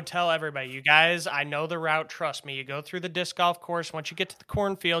Forest. I would tell everybody, you guys, I know the route. Trust me. You go through the disc golf course. Once you get to the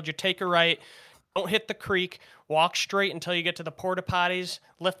cornfield, you take a right. Don't hit the creek. Walk straight until you get to the porta potties.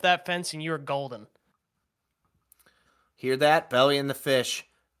 Lift that fence, and you're golden. Hear that? Belly and the Fish.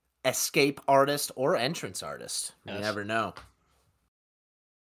 Escape artist or entrance artist. You never know.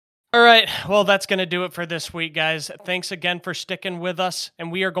 All right. Well, that's going to do it for this week, guys. Thanks again for sticking with us.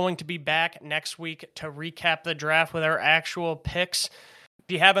 And we are going to be back next week to recap the draft with our actual picks.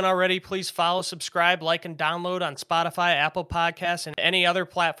 If you haven't already, please follow, subscribe, like, and download on Spotify, Apple Podcasts, and any other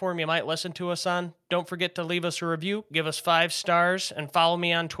platform you might listen to us on. Don't forget to leave us a review, give us 5 stars, and follow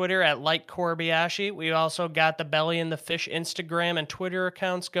me on Twitter at LikeKorbayashi. We also got the Belly and the Fish Instagram and Twitter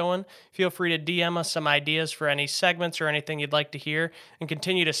accounts going. Feel free to DM us some ideas for any segments or anything you'd like to hear, and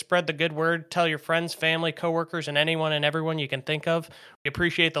continue to spread the good word. Tell your friends, family, coworkers, and anyone and everyone you can think of. We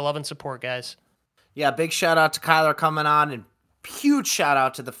appreciate the love and support, guys. Yeah, big shout out to Kyler coming on, and huge shout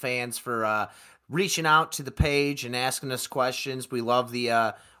out to the fans for reaching out to the page and asking us questions. We love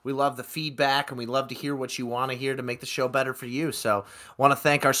the feedback, and we love to hear what you want to hear to make the show better for you. So want to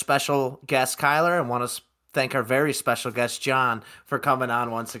thank our special guest Kyler, and want to thank our very special guest John for coming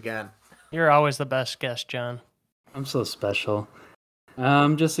on once again. You're always the best guest, John. I'm so special.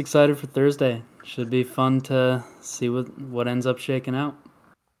 I'm just excited for Thursday. Should be fun to see what ends up shaking out.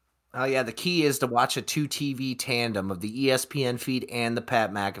 Oh, yeah, the key is to watch a 2-TV tandem of the ESPN feed and the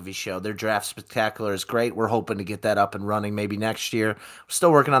Pat McAfee show. Their draft spectacular is great. We're hoping to get that up and running maybe next year. We're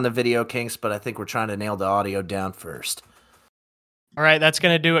still working on the video kinks, but I think we're trying to nail the audio down first. All right, that's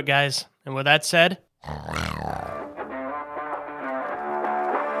going to do it, guys. And with that said...